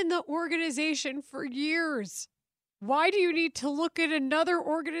been in the organization for years. Why do you need to look at another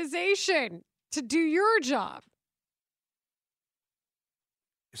organization to do your job?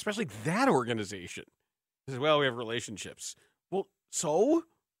 Especially that organization. Well, we have relationships. Well, so?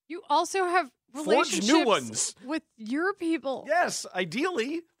 You also have relationships Forge new ones with your people. Yes,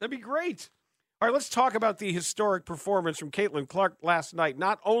 ideally. That'd be great. All right, let's talk about the historic performance from Caitlin Clark last night.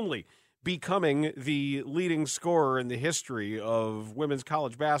 Not only becoming the leading scorer in the history of women's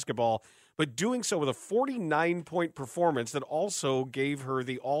college basketball, but doing so with a 49-point performance that also gave her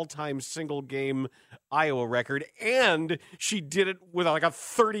the all-time single-game Iowa record, and she did it with like a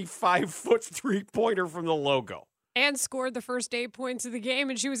 35-foot three-pointer from the logo. And scored the first 8 points of the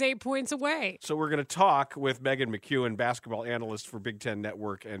game, and she was 8 points away. So we're going to talk with Megan McEwen, basketball analyst for Big Ten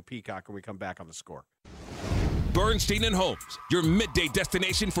Network and Peacock, when we come back on The Score. Bernstein and Holmes, your midday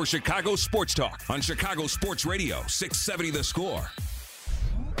destination for Chicago sports talk on Chicago Sports Radio, 670 The Score.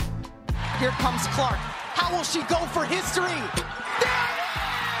 Here comes Clark. How will she go for history? There it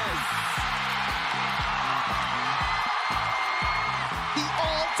is! The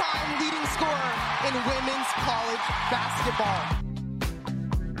all-time leading scorer in women's college basketball.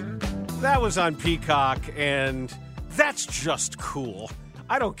 That was on Peacock, and that's just cool.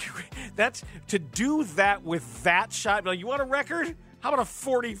 I don't care. That's to do that with that shot. Like, you want a record? How about a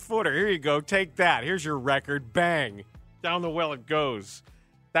 40-footer? Here you go. Take that. Here's your record. Bang. Down the well it goes.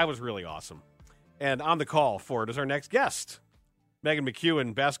 That was really awesome. And on the call for it is our next guest, Megan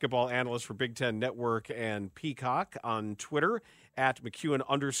McEwen, basketball analyst for Big Ten Network and Peacock, on Twitter at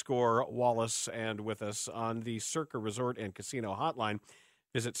McEwen_Wallace, and with us on the Circa Resort and Casino Hotline.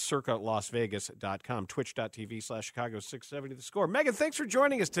 Visit circalasvegas.com, twitch.tv/Chicago670 The Score. Megan, thanks for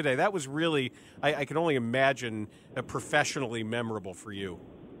joining us today. That was really, I can only imagine, professionally memorable for you.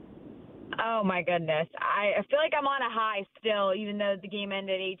 Oh, my goodness. I feel like I'm on a high still, even though the game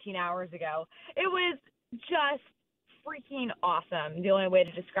ended 18 hours ago. It was just freaking awesome, the only way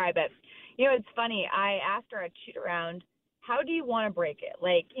to describe it. You know, it's funny. I asked her at shoot-around, how do you want to break it?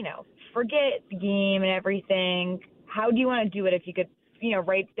 Like, you know, forget the game and everything. How do you want to do it if you could, you know,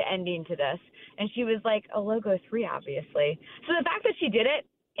 write the ending to this? And she was like, a logo 3, obviously. So the fact that she did it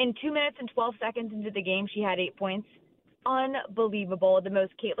in 2 minutes and 12 seconds into the game, she had 8 points. Unbelievable. The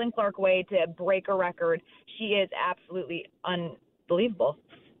most Caitlin Clark way to break a record. She is absolutely unbelievable.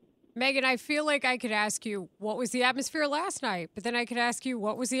 Megan, I feel like I could ask you, what was the atmosphere last night? But then I could ask you,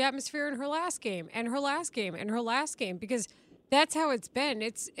 what was the atmosphere in her last game, and her last game, and her last game? Because that's how it's been.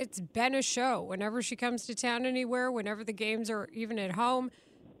 It's been a show. Whenever she comes to town anywhere, whenever the games are even at home,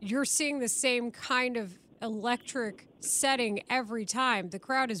 you're seeing the same kind of electric setting every time. The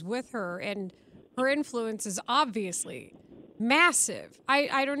crowd is with her, and her influence is obviously massive.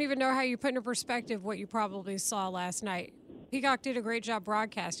 I don't even know how you put into perspective what you probably saw last night. Peacock did a great job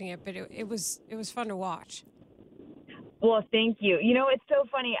broadcasting it, but it was fun to watch. Well, thank you. You know, it's so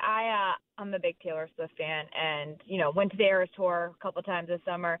funny. I'm a big Taylor Swift fan, and, you know, went to the Eras Tour a couple times this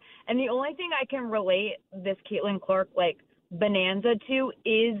summer. And the only thing I can relate this Caitlin Clark, like, bonanza to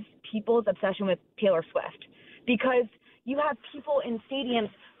is people's obsession with Taylor Swift. Because you have people in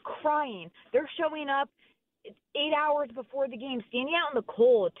stadiums crying. They're showing up 8 hours before the game, standing out in the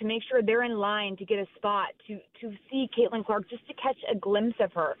cold to make sure they're in line to get a spot to see Caitlin Clark, just to catch a glimpse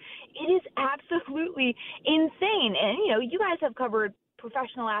of her. It is absolutely insane. And, you know, you guys have covered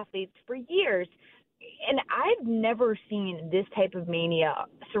professional athletes for years, and I've never seen this type of mania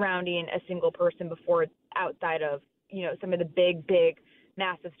surrounding a single person before, outside of, you know, some of the big,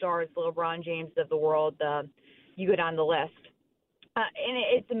 massive stars, the LeBron James of the world. You go down the list. And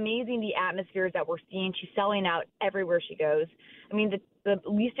it's amazing the atmospheres that we're seeing. She's selling out everywhere she goes. I mean, the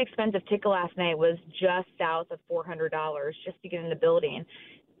least expensive ticket last night was just south of $400 just to get in the building.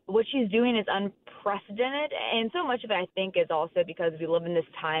 What she's doing is unprecedented, and so much of it, I think, is also because we live in this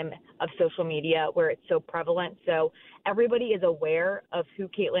time of social media where it's so prevalent. So everybody is aware of who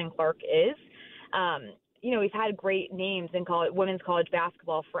Caitlin Clark is. You know, we've had great names in women's college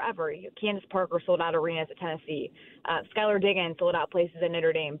basketball forever. Candace Parker sold out arenas at Tennessee. Skylar Diggins sold out places at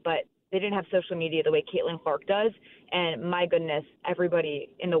Notre Dame, but they didn't have social media the way Caitlin Clark does. And my goodness, everybody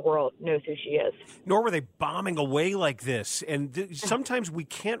in the world knows who she is. Nor were they bombing away like this. And sometimes we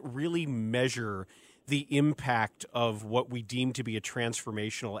can't really measure the impact of what we deem to be a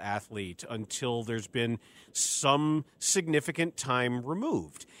transformational athlete until there's been some significant time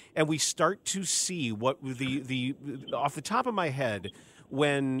removed. And we start to see what the off the top of my head,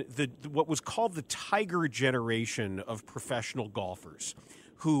 when what was called the Tiger generation of professional golfers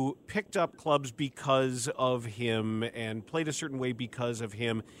who picked up clubs because of him and played a certain way because of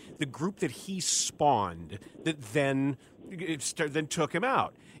him, the group that he spawned that then took him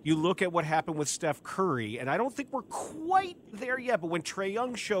out. You look at what happened with Steph Curry, and I don't think we're quite there yet, but when Trae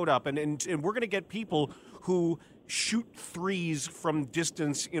Young showed up, and we're going to get people who shoot threes from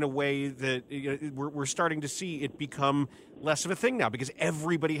distance in a way that we're starting to see it become less of a thing now because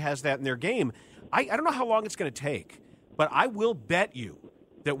everybody has that in their game. I don't know how long it's going to take, but I will bet you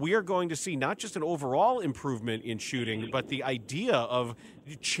that we are going to see not just an overall improvement in shooting, but the idea of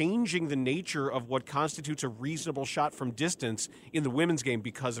changing the nature of what constitutes a reasonable shot from distance in the women's game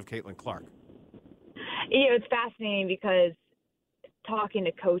because of Caitlin Clark. It's fascinating because talking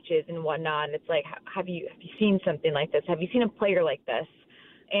to coaches and whatnot, it's like, have you seen something like this? Have you seen a player like this?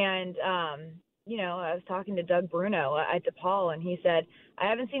 And, I was talking to Doug Bruno at DePaul, and he said, I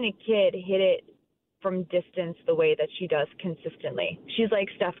haven't seen a kid hit it from distance the way that she does consistently. She's like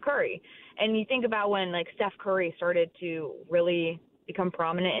Steph Curry. And you think about when like Steph Curry started to really become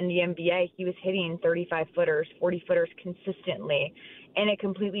prominent in the NBA, he was hitting 35-footers, 40-footers consistently. And it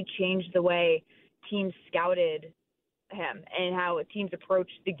completely changed the way teams scouted him and how teams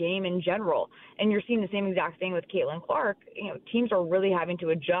approached the game in general. And you're seeing the same exact thing with Caitlin Clark. Teams are really having to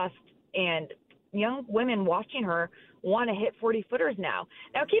adjust, and young women watching her want to hit 40-footers now.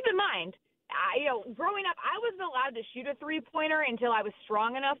 Now, keep in mind, growing up, I wasn't allowed to shoot a three-pointer until I was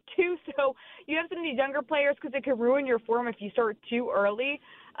strong enough to. So you have some of these younger players because it could ruin your form if you start too early.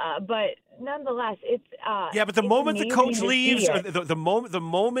 But nonetheless, it's but the moment the coach leaves, or the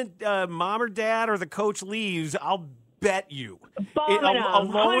moment mom or dad or the coach leaves, I'll bet you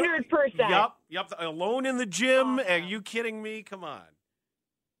alone, 100%. Yep. Alone in the gym. Are you kidding me? Come on.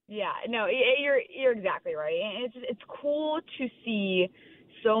 Yeah, no, you're exactly right. And it's cool to see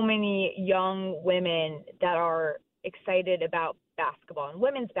so many young women that are excited about basketball and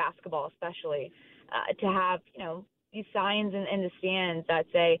women's basketball, especially, to have, these signs in the stands that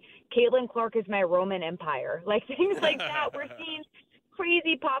say, Caitlin Clark is my Roman Empire, like things like that. We're seeing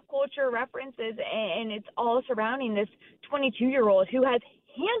crazy pop culture references, and it's all surrounding this 22-year-old who has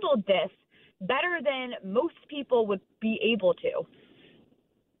handled this better than most people would be able to.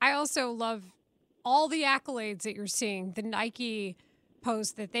 I also love all the accolades that you're seeing. The Nike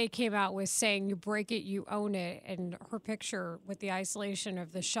post that they came out with saying you break it, you own it, and her picture with the isolation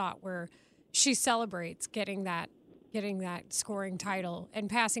of the shot where she celebrates getting that scoring title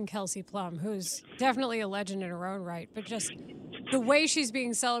and passing Kelsey Plum, who's definitely a legend in her own right, but just the way she's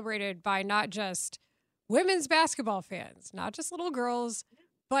being celebrated by not just women's basketball fans, not just little girls,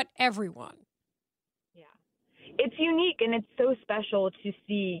 but everyone. It's unique, and it's so special to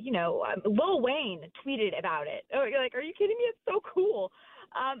see, Lil Wayne tweeted about it. Oh, you're like, are you kidding me? It's so cool.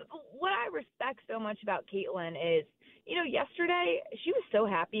 What I respect so much about Caitlin is, yesterday she was so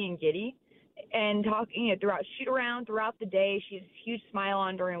happy and giddy and talking throughout shoot-around, throughout the day. She has a huge smile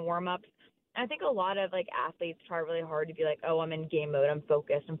on during warm-ups. And I think a lot of, athletes try really hard to be like, oh, I'm in game mode. I'm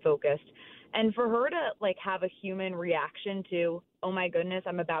focused. And for her to, have a human reaction to, oh, my goodness,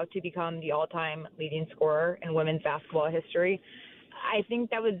 I'm about to become the all-time leading scorer in women's basketball history, I think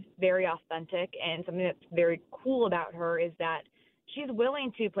that was very authentic. And something that's very cool about her is that she's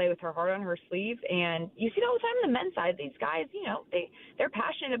willing to play with her heart on her sleeve. And you see it all the time on the men's side. These guys, they're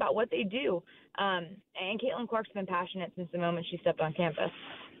passionate about what they do. And Caitlin Clark's been passionate since the moment she stepped on campus.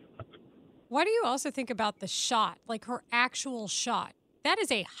 What do you also think about the shot, her actual shot? That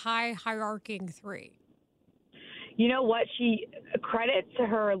is a high hierarching three. You know what? She credits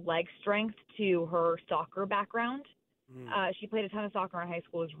her leg strength to her soccer background. She played a ton of soccer in high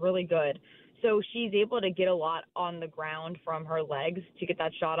school, was really good. So she's able to get a lot on the ground from her legs to get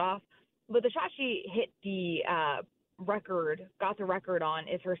that shot off. But the shot she hit got the record on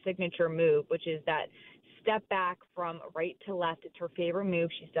is her signature move, which is that step back from right to left. It's her favorite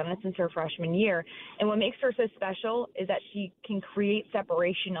move. She's done it since her freshman year. And what makes her so special is that she can create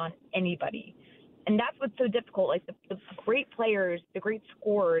separation on anybody. And that's what's so difficult. The great players, the great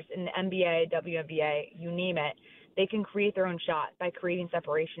scorers in the NBA, WNBA, you name it, they can create their own shot by creating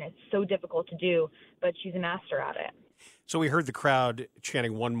separation. It's so difficult to do, but she's a master at it. So we heard the crowd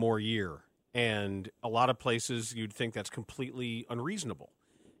chanting one more year, and a lot of places you'd think that's completely unreasonable.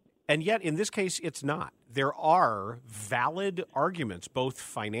 And yet, in this case, it's not. There are valid arguments, both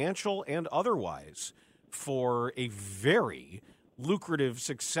financial and otherwise, for a very lucrative,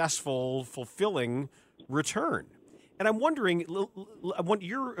 successful, fulfilling return. And I'm wondering, I want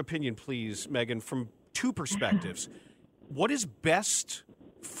your opinion, please, Megan, from two perspectives. What is best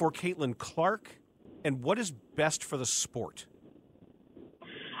for Caitlin Clark, and what is best for the sport?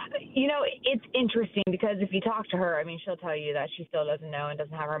 You know, it's interesting because if you talk to her, I mean, she'll tell you that she still doesn't know and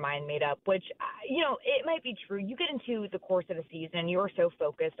doesn't have her mind made up, which, it might be true. You get into the course of a season, you're so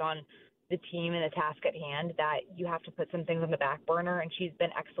focused on the team and the task at hand that you have to put some things on the back burner, and she's been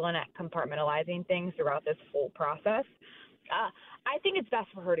excellent at compartmentalizing things throughout this whole process. I think it's best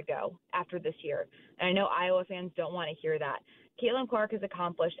for her to go after this year, and I know Iowa fans don't want to hear that. Caitlin Clark has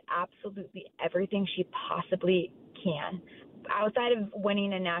accomplished absolutely everything she possibly can. Outside of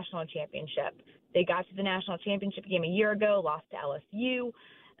winning a national championship, they got to the national championship game a year ago, lost to LSU,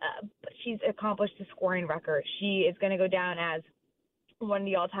 but she's accomplished the scoring record. She is going to go down as one of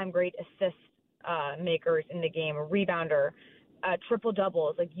the all-time great assist makers in the game, a rebounder, triple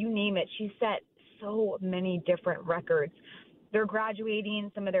doubles, like you name it. She's set so many different records. They're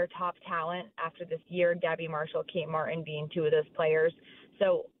graduating some of their top talent after this year, Gabby Marshall, Kate Martin being two of those players.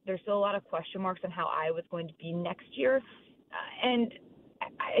 So there's still a lot of question marks on how Iowa's going to be next year. And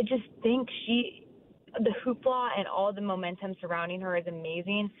I just think the hoopla and all the momentum surrounding her is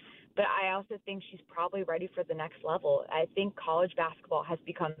amazing. But I also think she's probably ready for the next level. I think college basketball has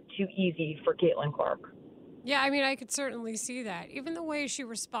become too easy for Caitlin Clark. Yeah, I mean, I could certainly see that. Even the way she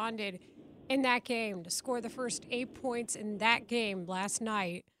responded in that game to score the first 8 points in that game last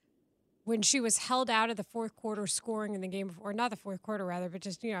night when she was held out of the fourth quarter scoring in the game before, not the fourth quarter rather, but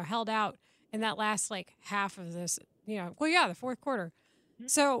just, held out in that last half of this, the fourth quarter.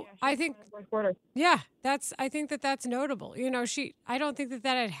 So I think, fourth quarter. Yeah, I think that's notable. I don't think that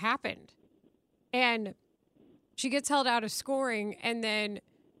had happened. And she gets held out of scoring and then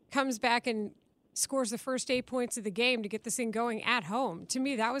comes back and scores the first 8 points of the game to get this thing going at home. To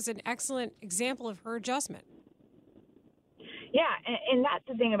me, that was an excellent example of her adjustment. Yeah, and that's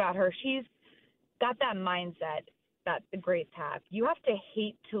the thing about her. She's got that mindset that the greats have. You have to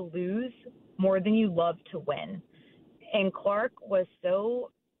hate to lose more than you love to win. And Clark was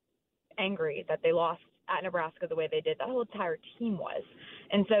so angry that they lost at Nebraska the way they did. That whole entire team was.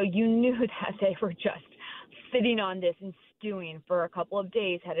 And so you knew that they were just sitting on this and stewing for a couple of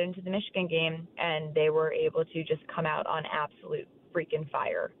days headed into the Michigan game, and they were able to just come out on absolute freaking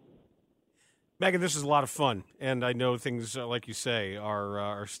fire. Megan, this is a lot of fun, and I know things, like you say,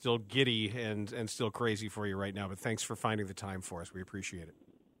 are still giddy and still crazy for you right now, but thanks for finding the time for us. We appreciate it.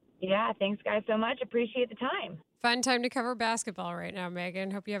 Yeah, thanks, guys, so much. Appreciate the time. Fun time to cover basketball right now,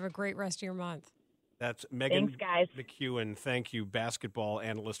 Megan. Hope you have a great rest of your month. That's Megan Thanks, guys. McEwen. Thank you, basketball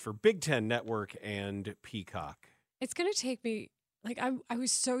analyst for Big Ten Network and Peacock. It's going to take me, I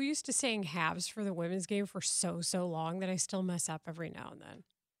was so used to saying halves for the women's game for so long that I still mess up every now and then.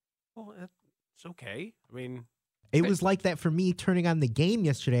 Well, it's okay. I mean, it was like that for me turning on the game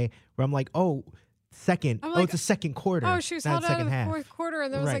yesterday where I'm like, second. It's a second quarter. Oh, she was held out of the fourth quarter,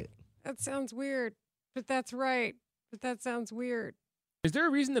 and I was right. like, that sounds weird, but that's right. But that sounds weird. Is there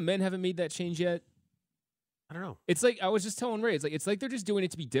a reason the men haven't made that change yet? I don't know. It's like I was just telling Ray. It's like they're just doing it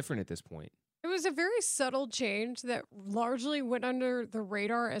to be different at this point. It was a very subtle change that largely went under the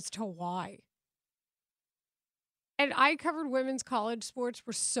radar as to why. And I covered women's college sports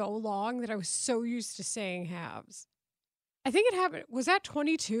for so long that I was so used to saying halves. I think it happened. Was that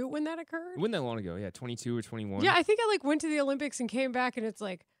 22 when that occurred? It wasn't that long ago. Yeah, 22 or 21. Yeah, I think I went to the Olympics and came back, and it's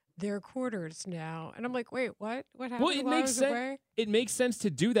like they're quarters now, and I'm like, wait, what? What happened? Well, it makes sense. It makes sense to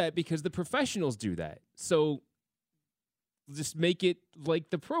do that because the professionals do that. So just make it like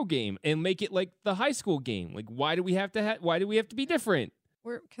the pro game and make it like the high school game. Like, why do we have to be different?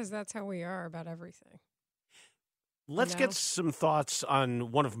 Because that's how we are about everything. Let's get some thoughts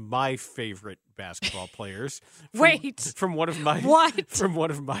on one of my favorite basketball players. From one of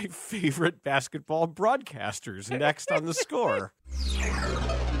my favorite basketball broadcasters. Next on The Score.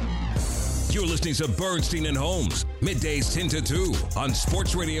 You're listening to Bernstein and Holmes, middays 10 to 2 on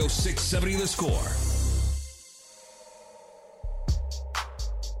Sports Radio 670 The Score.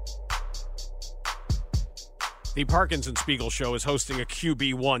 The Parkinson Spiegel Show is hosting a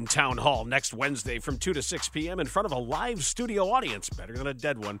QB1 Town Hall next Wednesday from 2 to 6 p.m. in front of a live studio audience, better than a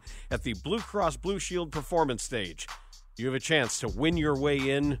dead one, at the Blue Cross Blue Shield Performance Stage. You have a chance to win your way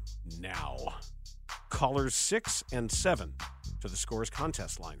in now. Callers 6 and 7 to the Scores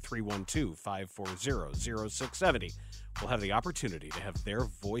contest line, 312-540-0670, will have the opportunity to have their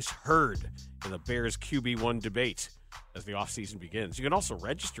voice heard in the Bears QB1 debate as the offseason begins. You can also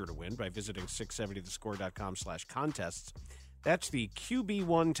register to win by visiting 670thescore.com/contests. That's the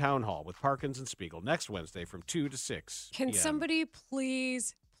QB1 Town Hall with Parkins and Spiegel next Wednesday from 2 to 6 Can p.m. somebody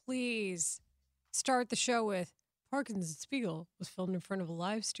please start the show with Parkins and Spiegel was filmed in front of a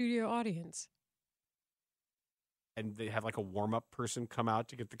live studio audience? and they have like a warm-up person come out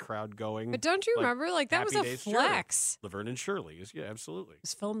to get the crowd going. But don't you remember, like, that was Happy a Days, flex. Sure. Laverne and Shirley is, yeah, absolutely. It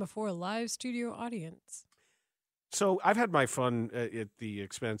was filmed before a live studio audience. So I've had my fun at the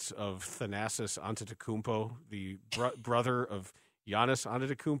expense of Thanasis Antetokounmpo, the brother of Giannis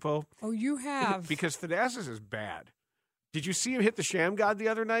Antetokounmpo. Oh, you have. Because Thanasis is bad. Did you see him hit the Sham God the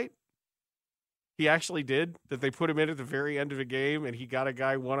other night? He actually did. That they put him in at the very end of a game, and he got a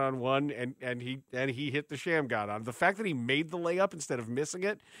guy one-on-one, and he hit the Sham God on him. The fact that he made the layup instead of missing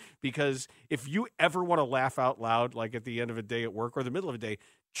it, because if you ever want to laugh out loud, like at the end of a day at work or the middle of a day,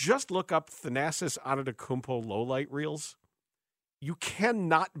 just look up Thanasis Antetokounmpo lowlight reels. You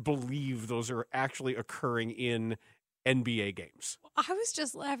cannot believe those are actually occurring in NBA games. I was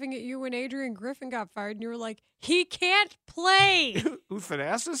just laughing at you when Adrian Griffin got fired, and you were like, he can't play. Who,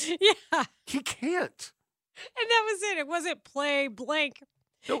 Thanasis? Yeah. He can't. And that was it. It wasn't play blank.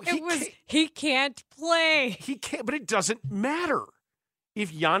 No, he can't play. He can't, but it doesn't matter.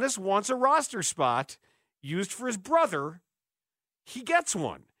 If Giannis wants a roster spot used for his brother, he gets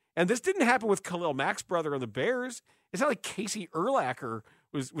one. And this didn't happen with Khalil Mack's brother on the Bears. It's not like Casey Urlacher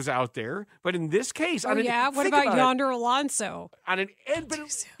was out there. But in this case... What about Yonder Alonso? On an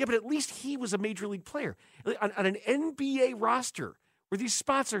but at least he was a major league player. On an NBA roster where these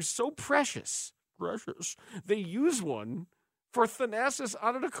spots are so precious, they use one for Thanasis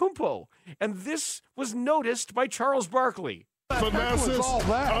Antetokounmpo. And this was noticed by Charles Barkley. Thanasis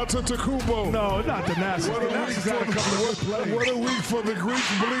Antetokounmpo. No, not Thanasis. What a week for the Greek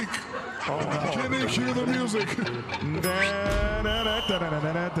bleak. Can you hear the music? Hey,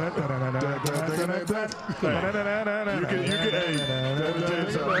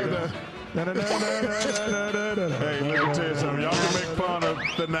 let me tell you something. Y'all can make fun of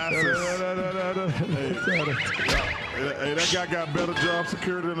Thanasis. Hey, that guy got better job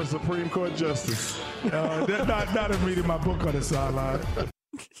security than a Supreme Court justice. Not in reading my book on the sideline.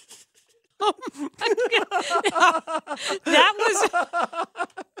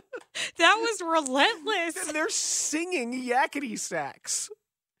 That was relentless. And they're singing yakety sax.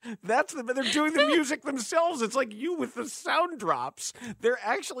 They're doing the music themselves. It's like you with the sound drops. They're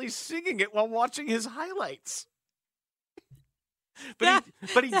actually singing it while watching his highlights. But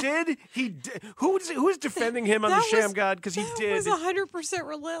he did. Who was defending him on the Sham God? Because he did. That was 100%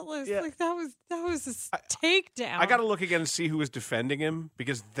 relentless. Yeah. Like that was a takedown. I got to look again and see who was defending him,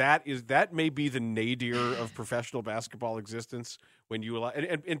 because that may be the nadir of professional basketball existence. When you allow,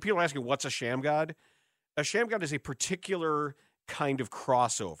 and people are asking, what's a Sham God? A Sham God is a particular kind of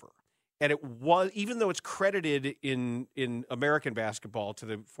crossover, and it was, even though it's credited in American basketball to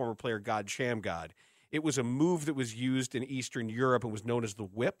the former player God Sham God, it was a move that was used in Eastern Europe and was known as the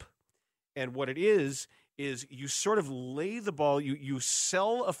whip. And what it is you sort of lay the ball, you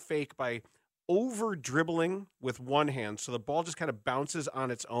sell a fake by over dribbling with one hand, so the ball just kind of bounces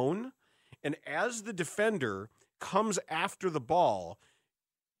on its own. And as the defender comes after the ball,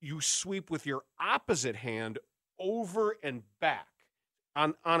 you sweep with your opposite hand over and back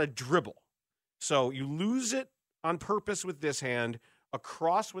on a dribble. So you lose it on purpose with this hand,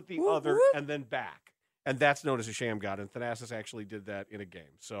 across with the other, and then back. And that's known as a Sham God. And Thanasis actually did that in a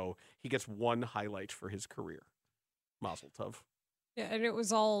game. So he gets one highlight for his career. Mazel tov. Yeah, and it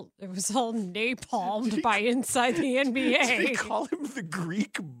was all napalmed by Inside the NBA. Did they call him the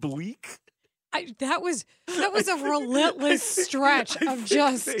Greek bleak? That was a relentless stretch of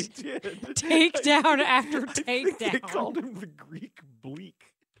just takedown after takedown. They called him the Greek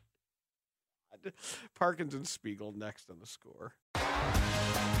bleak. Parkinson Spiegel next on The Score.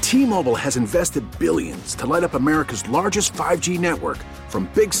 T-Mobile has invested billions to light up America's largest 5G network, from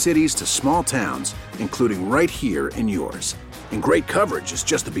big cities to small towns, including right here in yours. And great coverage is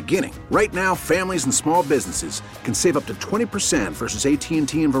just the beginning. Right now, families and small businesses can save up to 20% versus AT&T and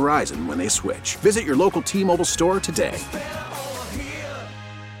Verizon when they switch. Visit your local T-Mobile store today.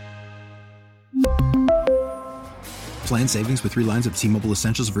 Plan savings with 3 lines of T-Mobile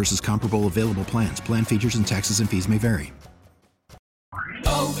Essentials versus comparable available plans. Plan features and taxes and fees may vary.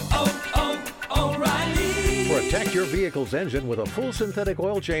 Protect your vehicle's engine with a full synthetic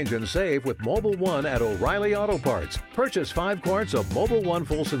oil change and save with Mobil 1 at O'Reilly Auto Parts. Purchase 5 quarts of Mobil 1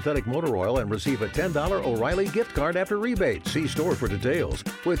 full synthetic motor oil and receive a $10 O'Reilly gift card after rebate. See store for details.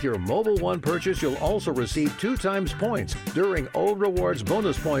 With your Mobil 1 purchase, you'll also receive 2 times points during O Rewards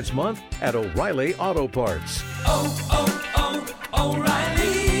Bonus Points Month at O'Reilly Auto Parts.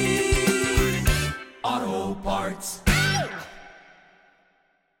 O'Reilly Auto Parts.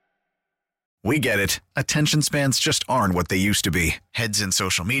 We get it. Attention spans just aren't what they used to be. Heads in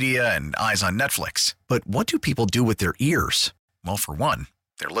social media and eyes on Netflix. But what do people do with their ears? Well, for one,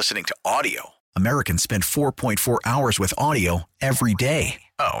 they're listening to audio. Americans spend 4.4 hours with audio every day.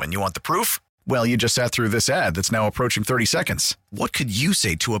 Oh, and you want the proof? Well, you just sat through this ad that's now approaching 30 seconds. What could you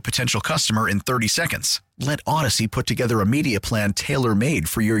say to a potential customer in 30 seconds? Let Odyssey put together a media plan tailor-made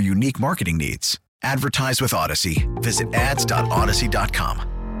for your unique marketing needs. Advertise with Odyssey. Visit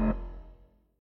ads.odyssey.com.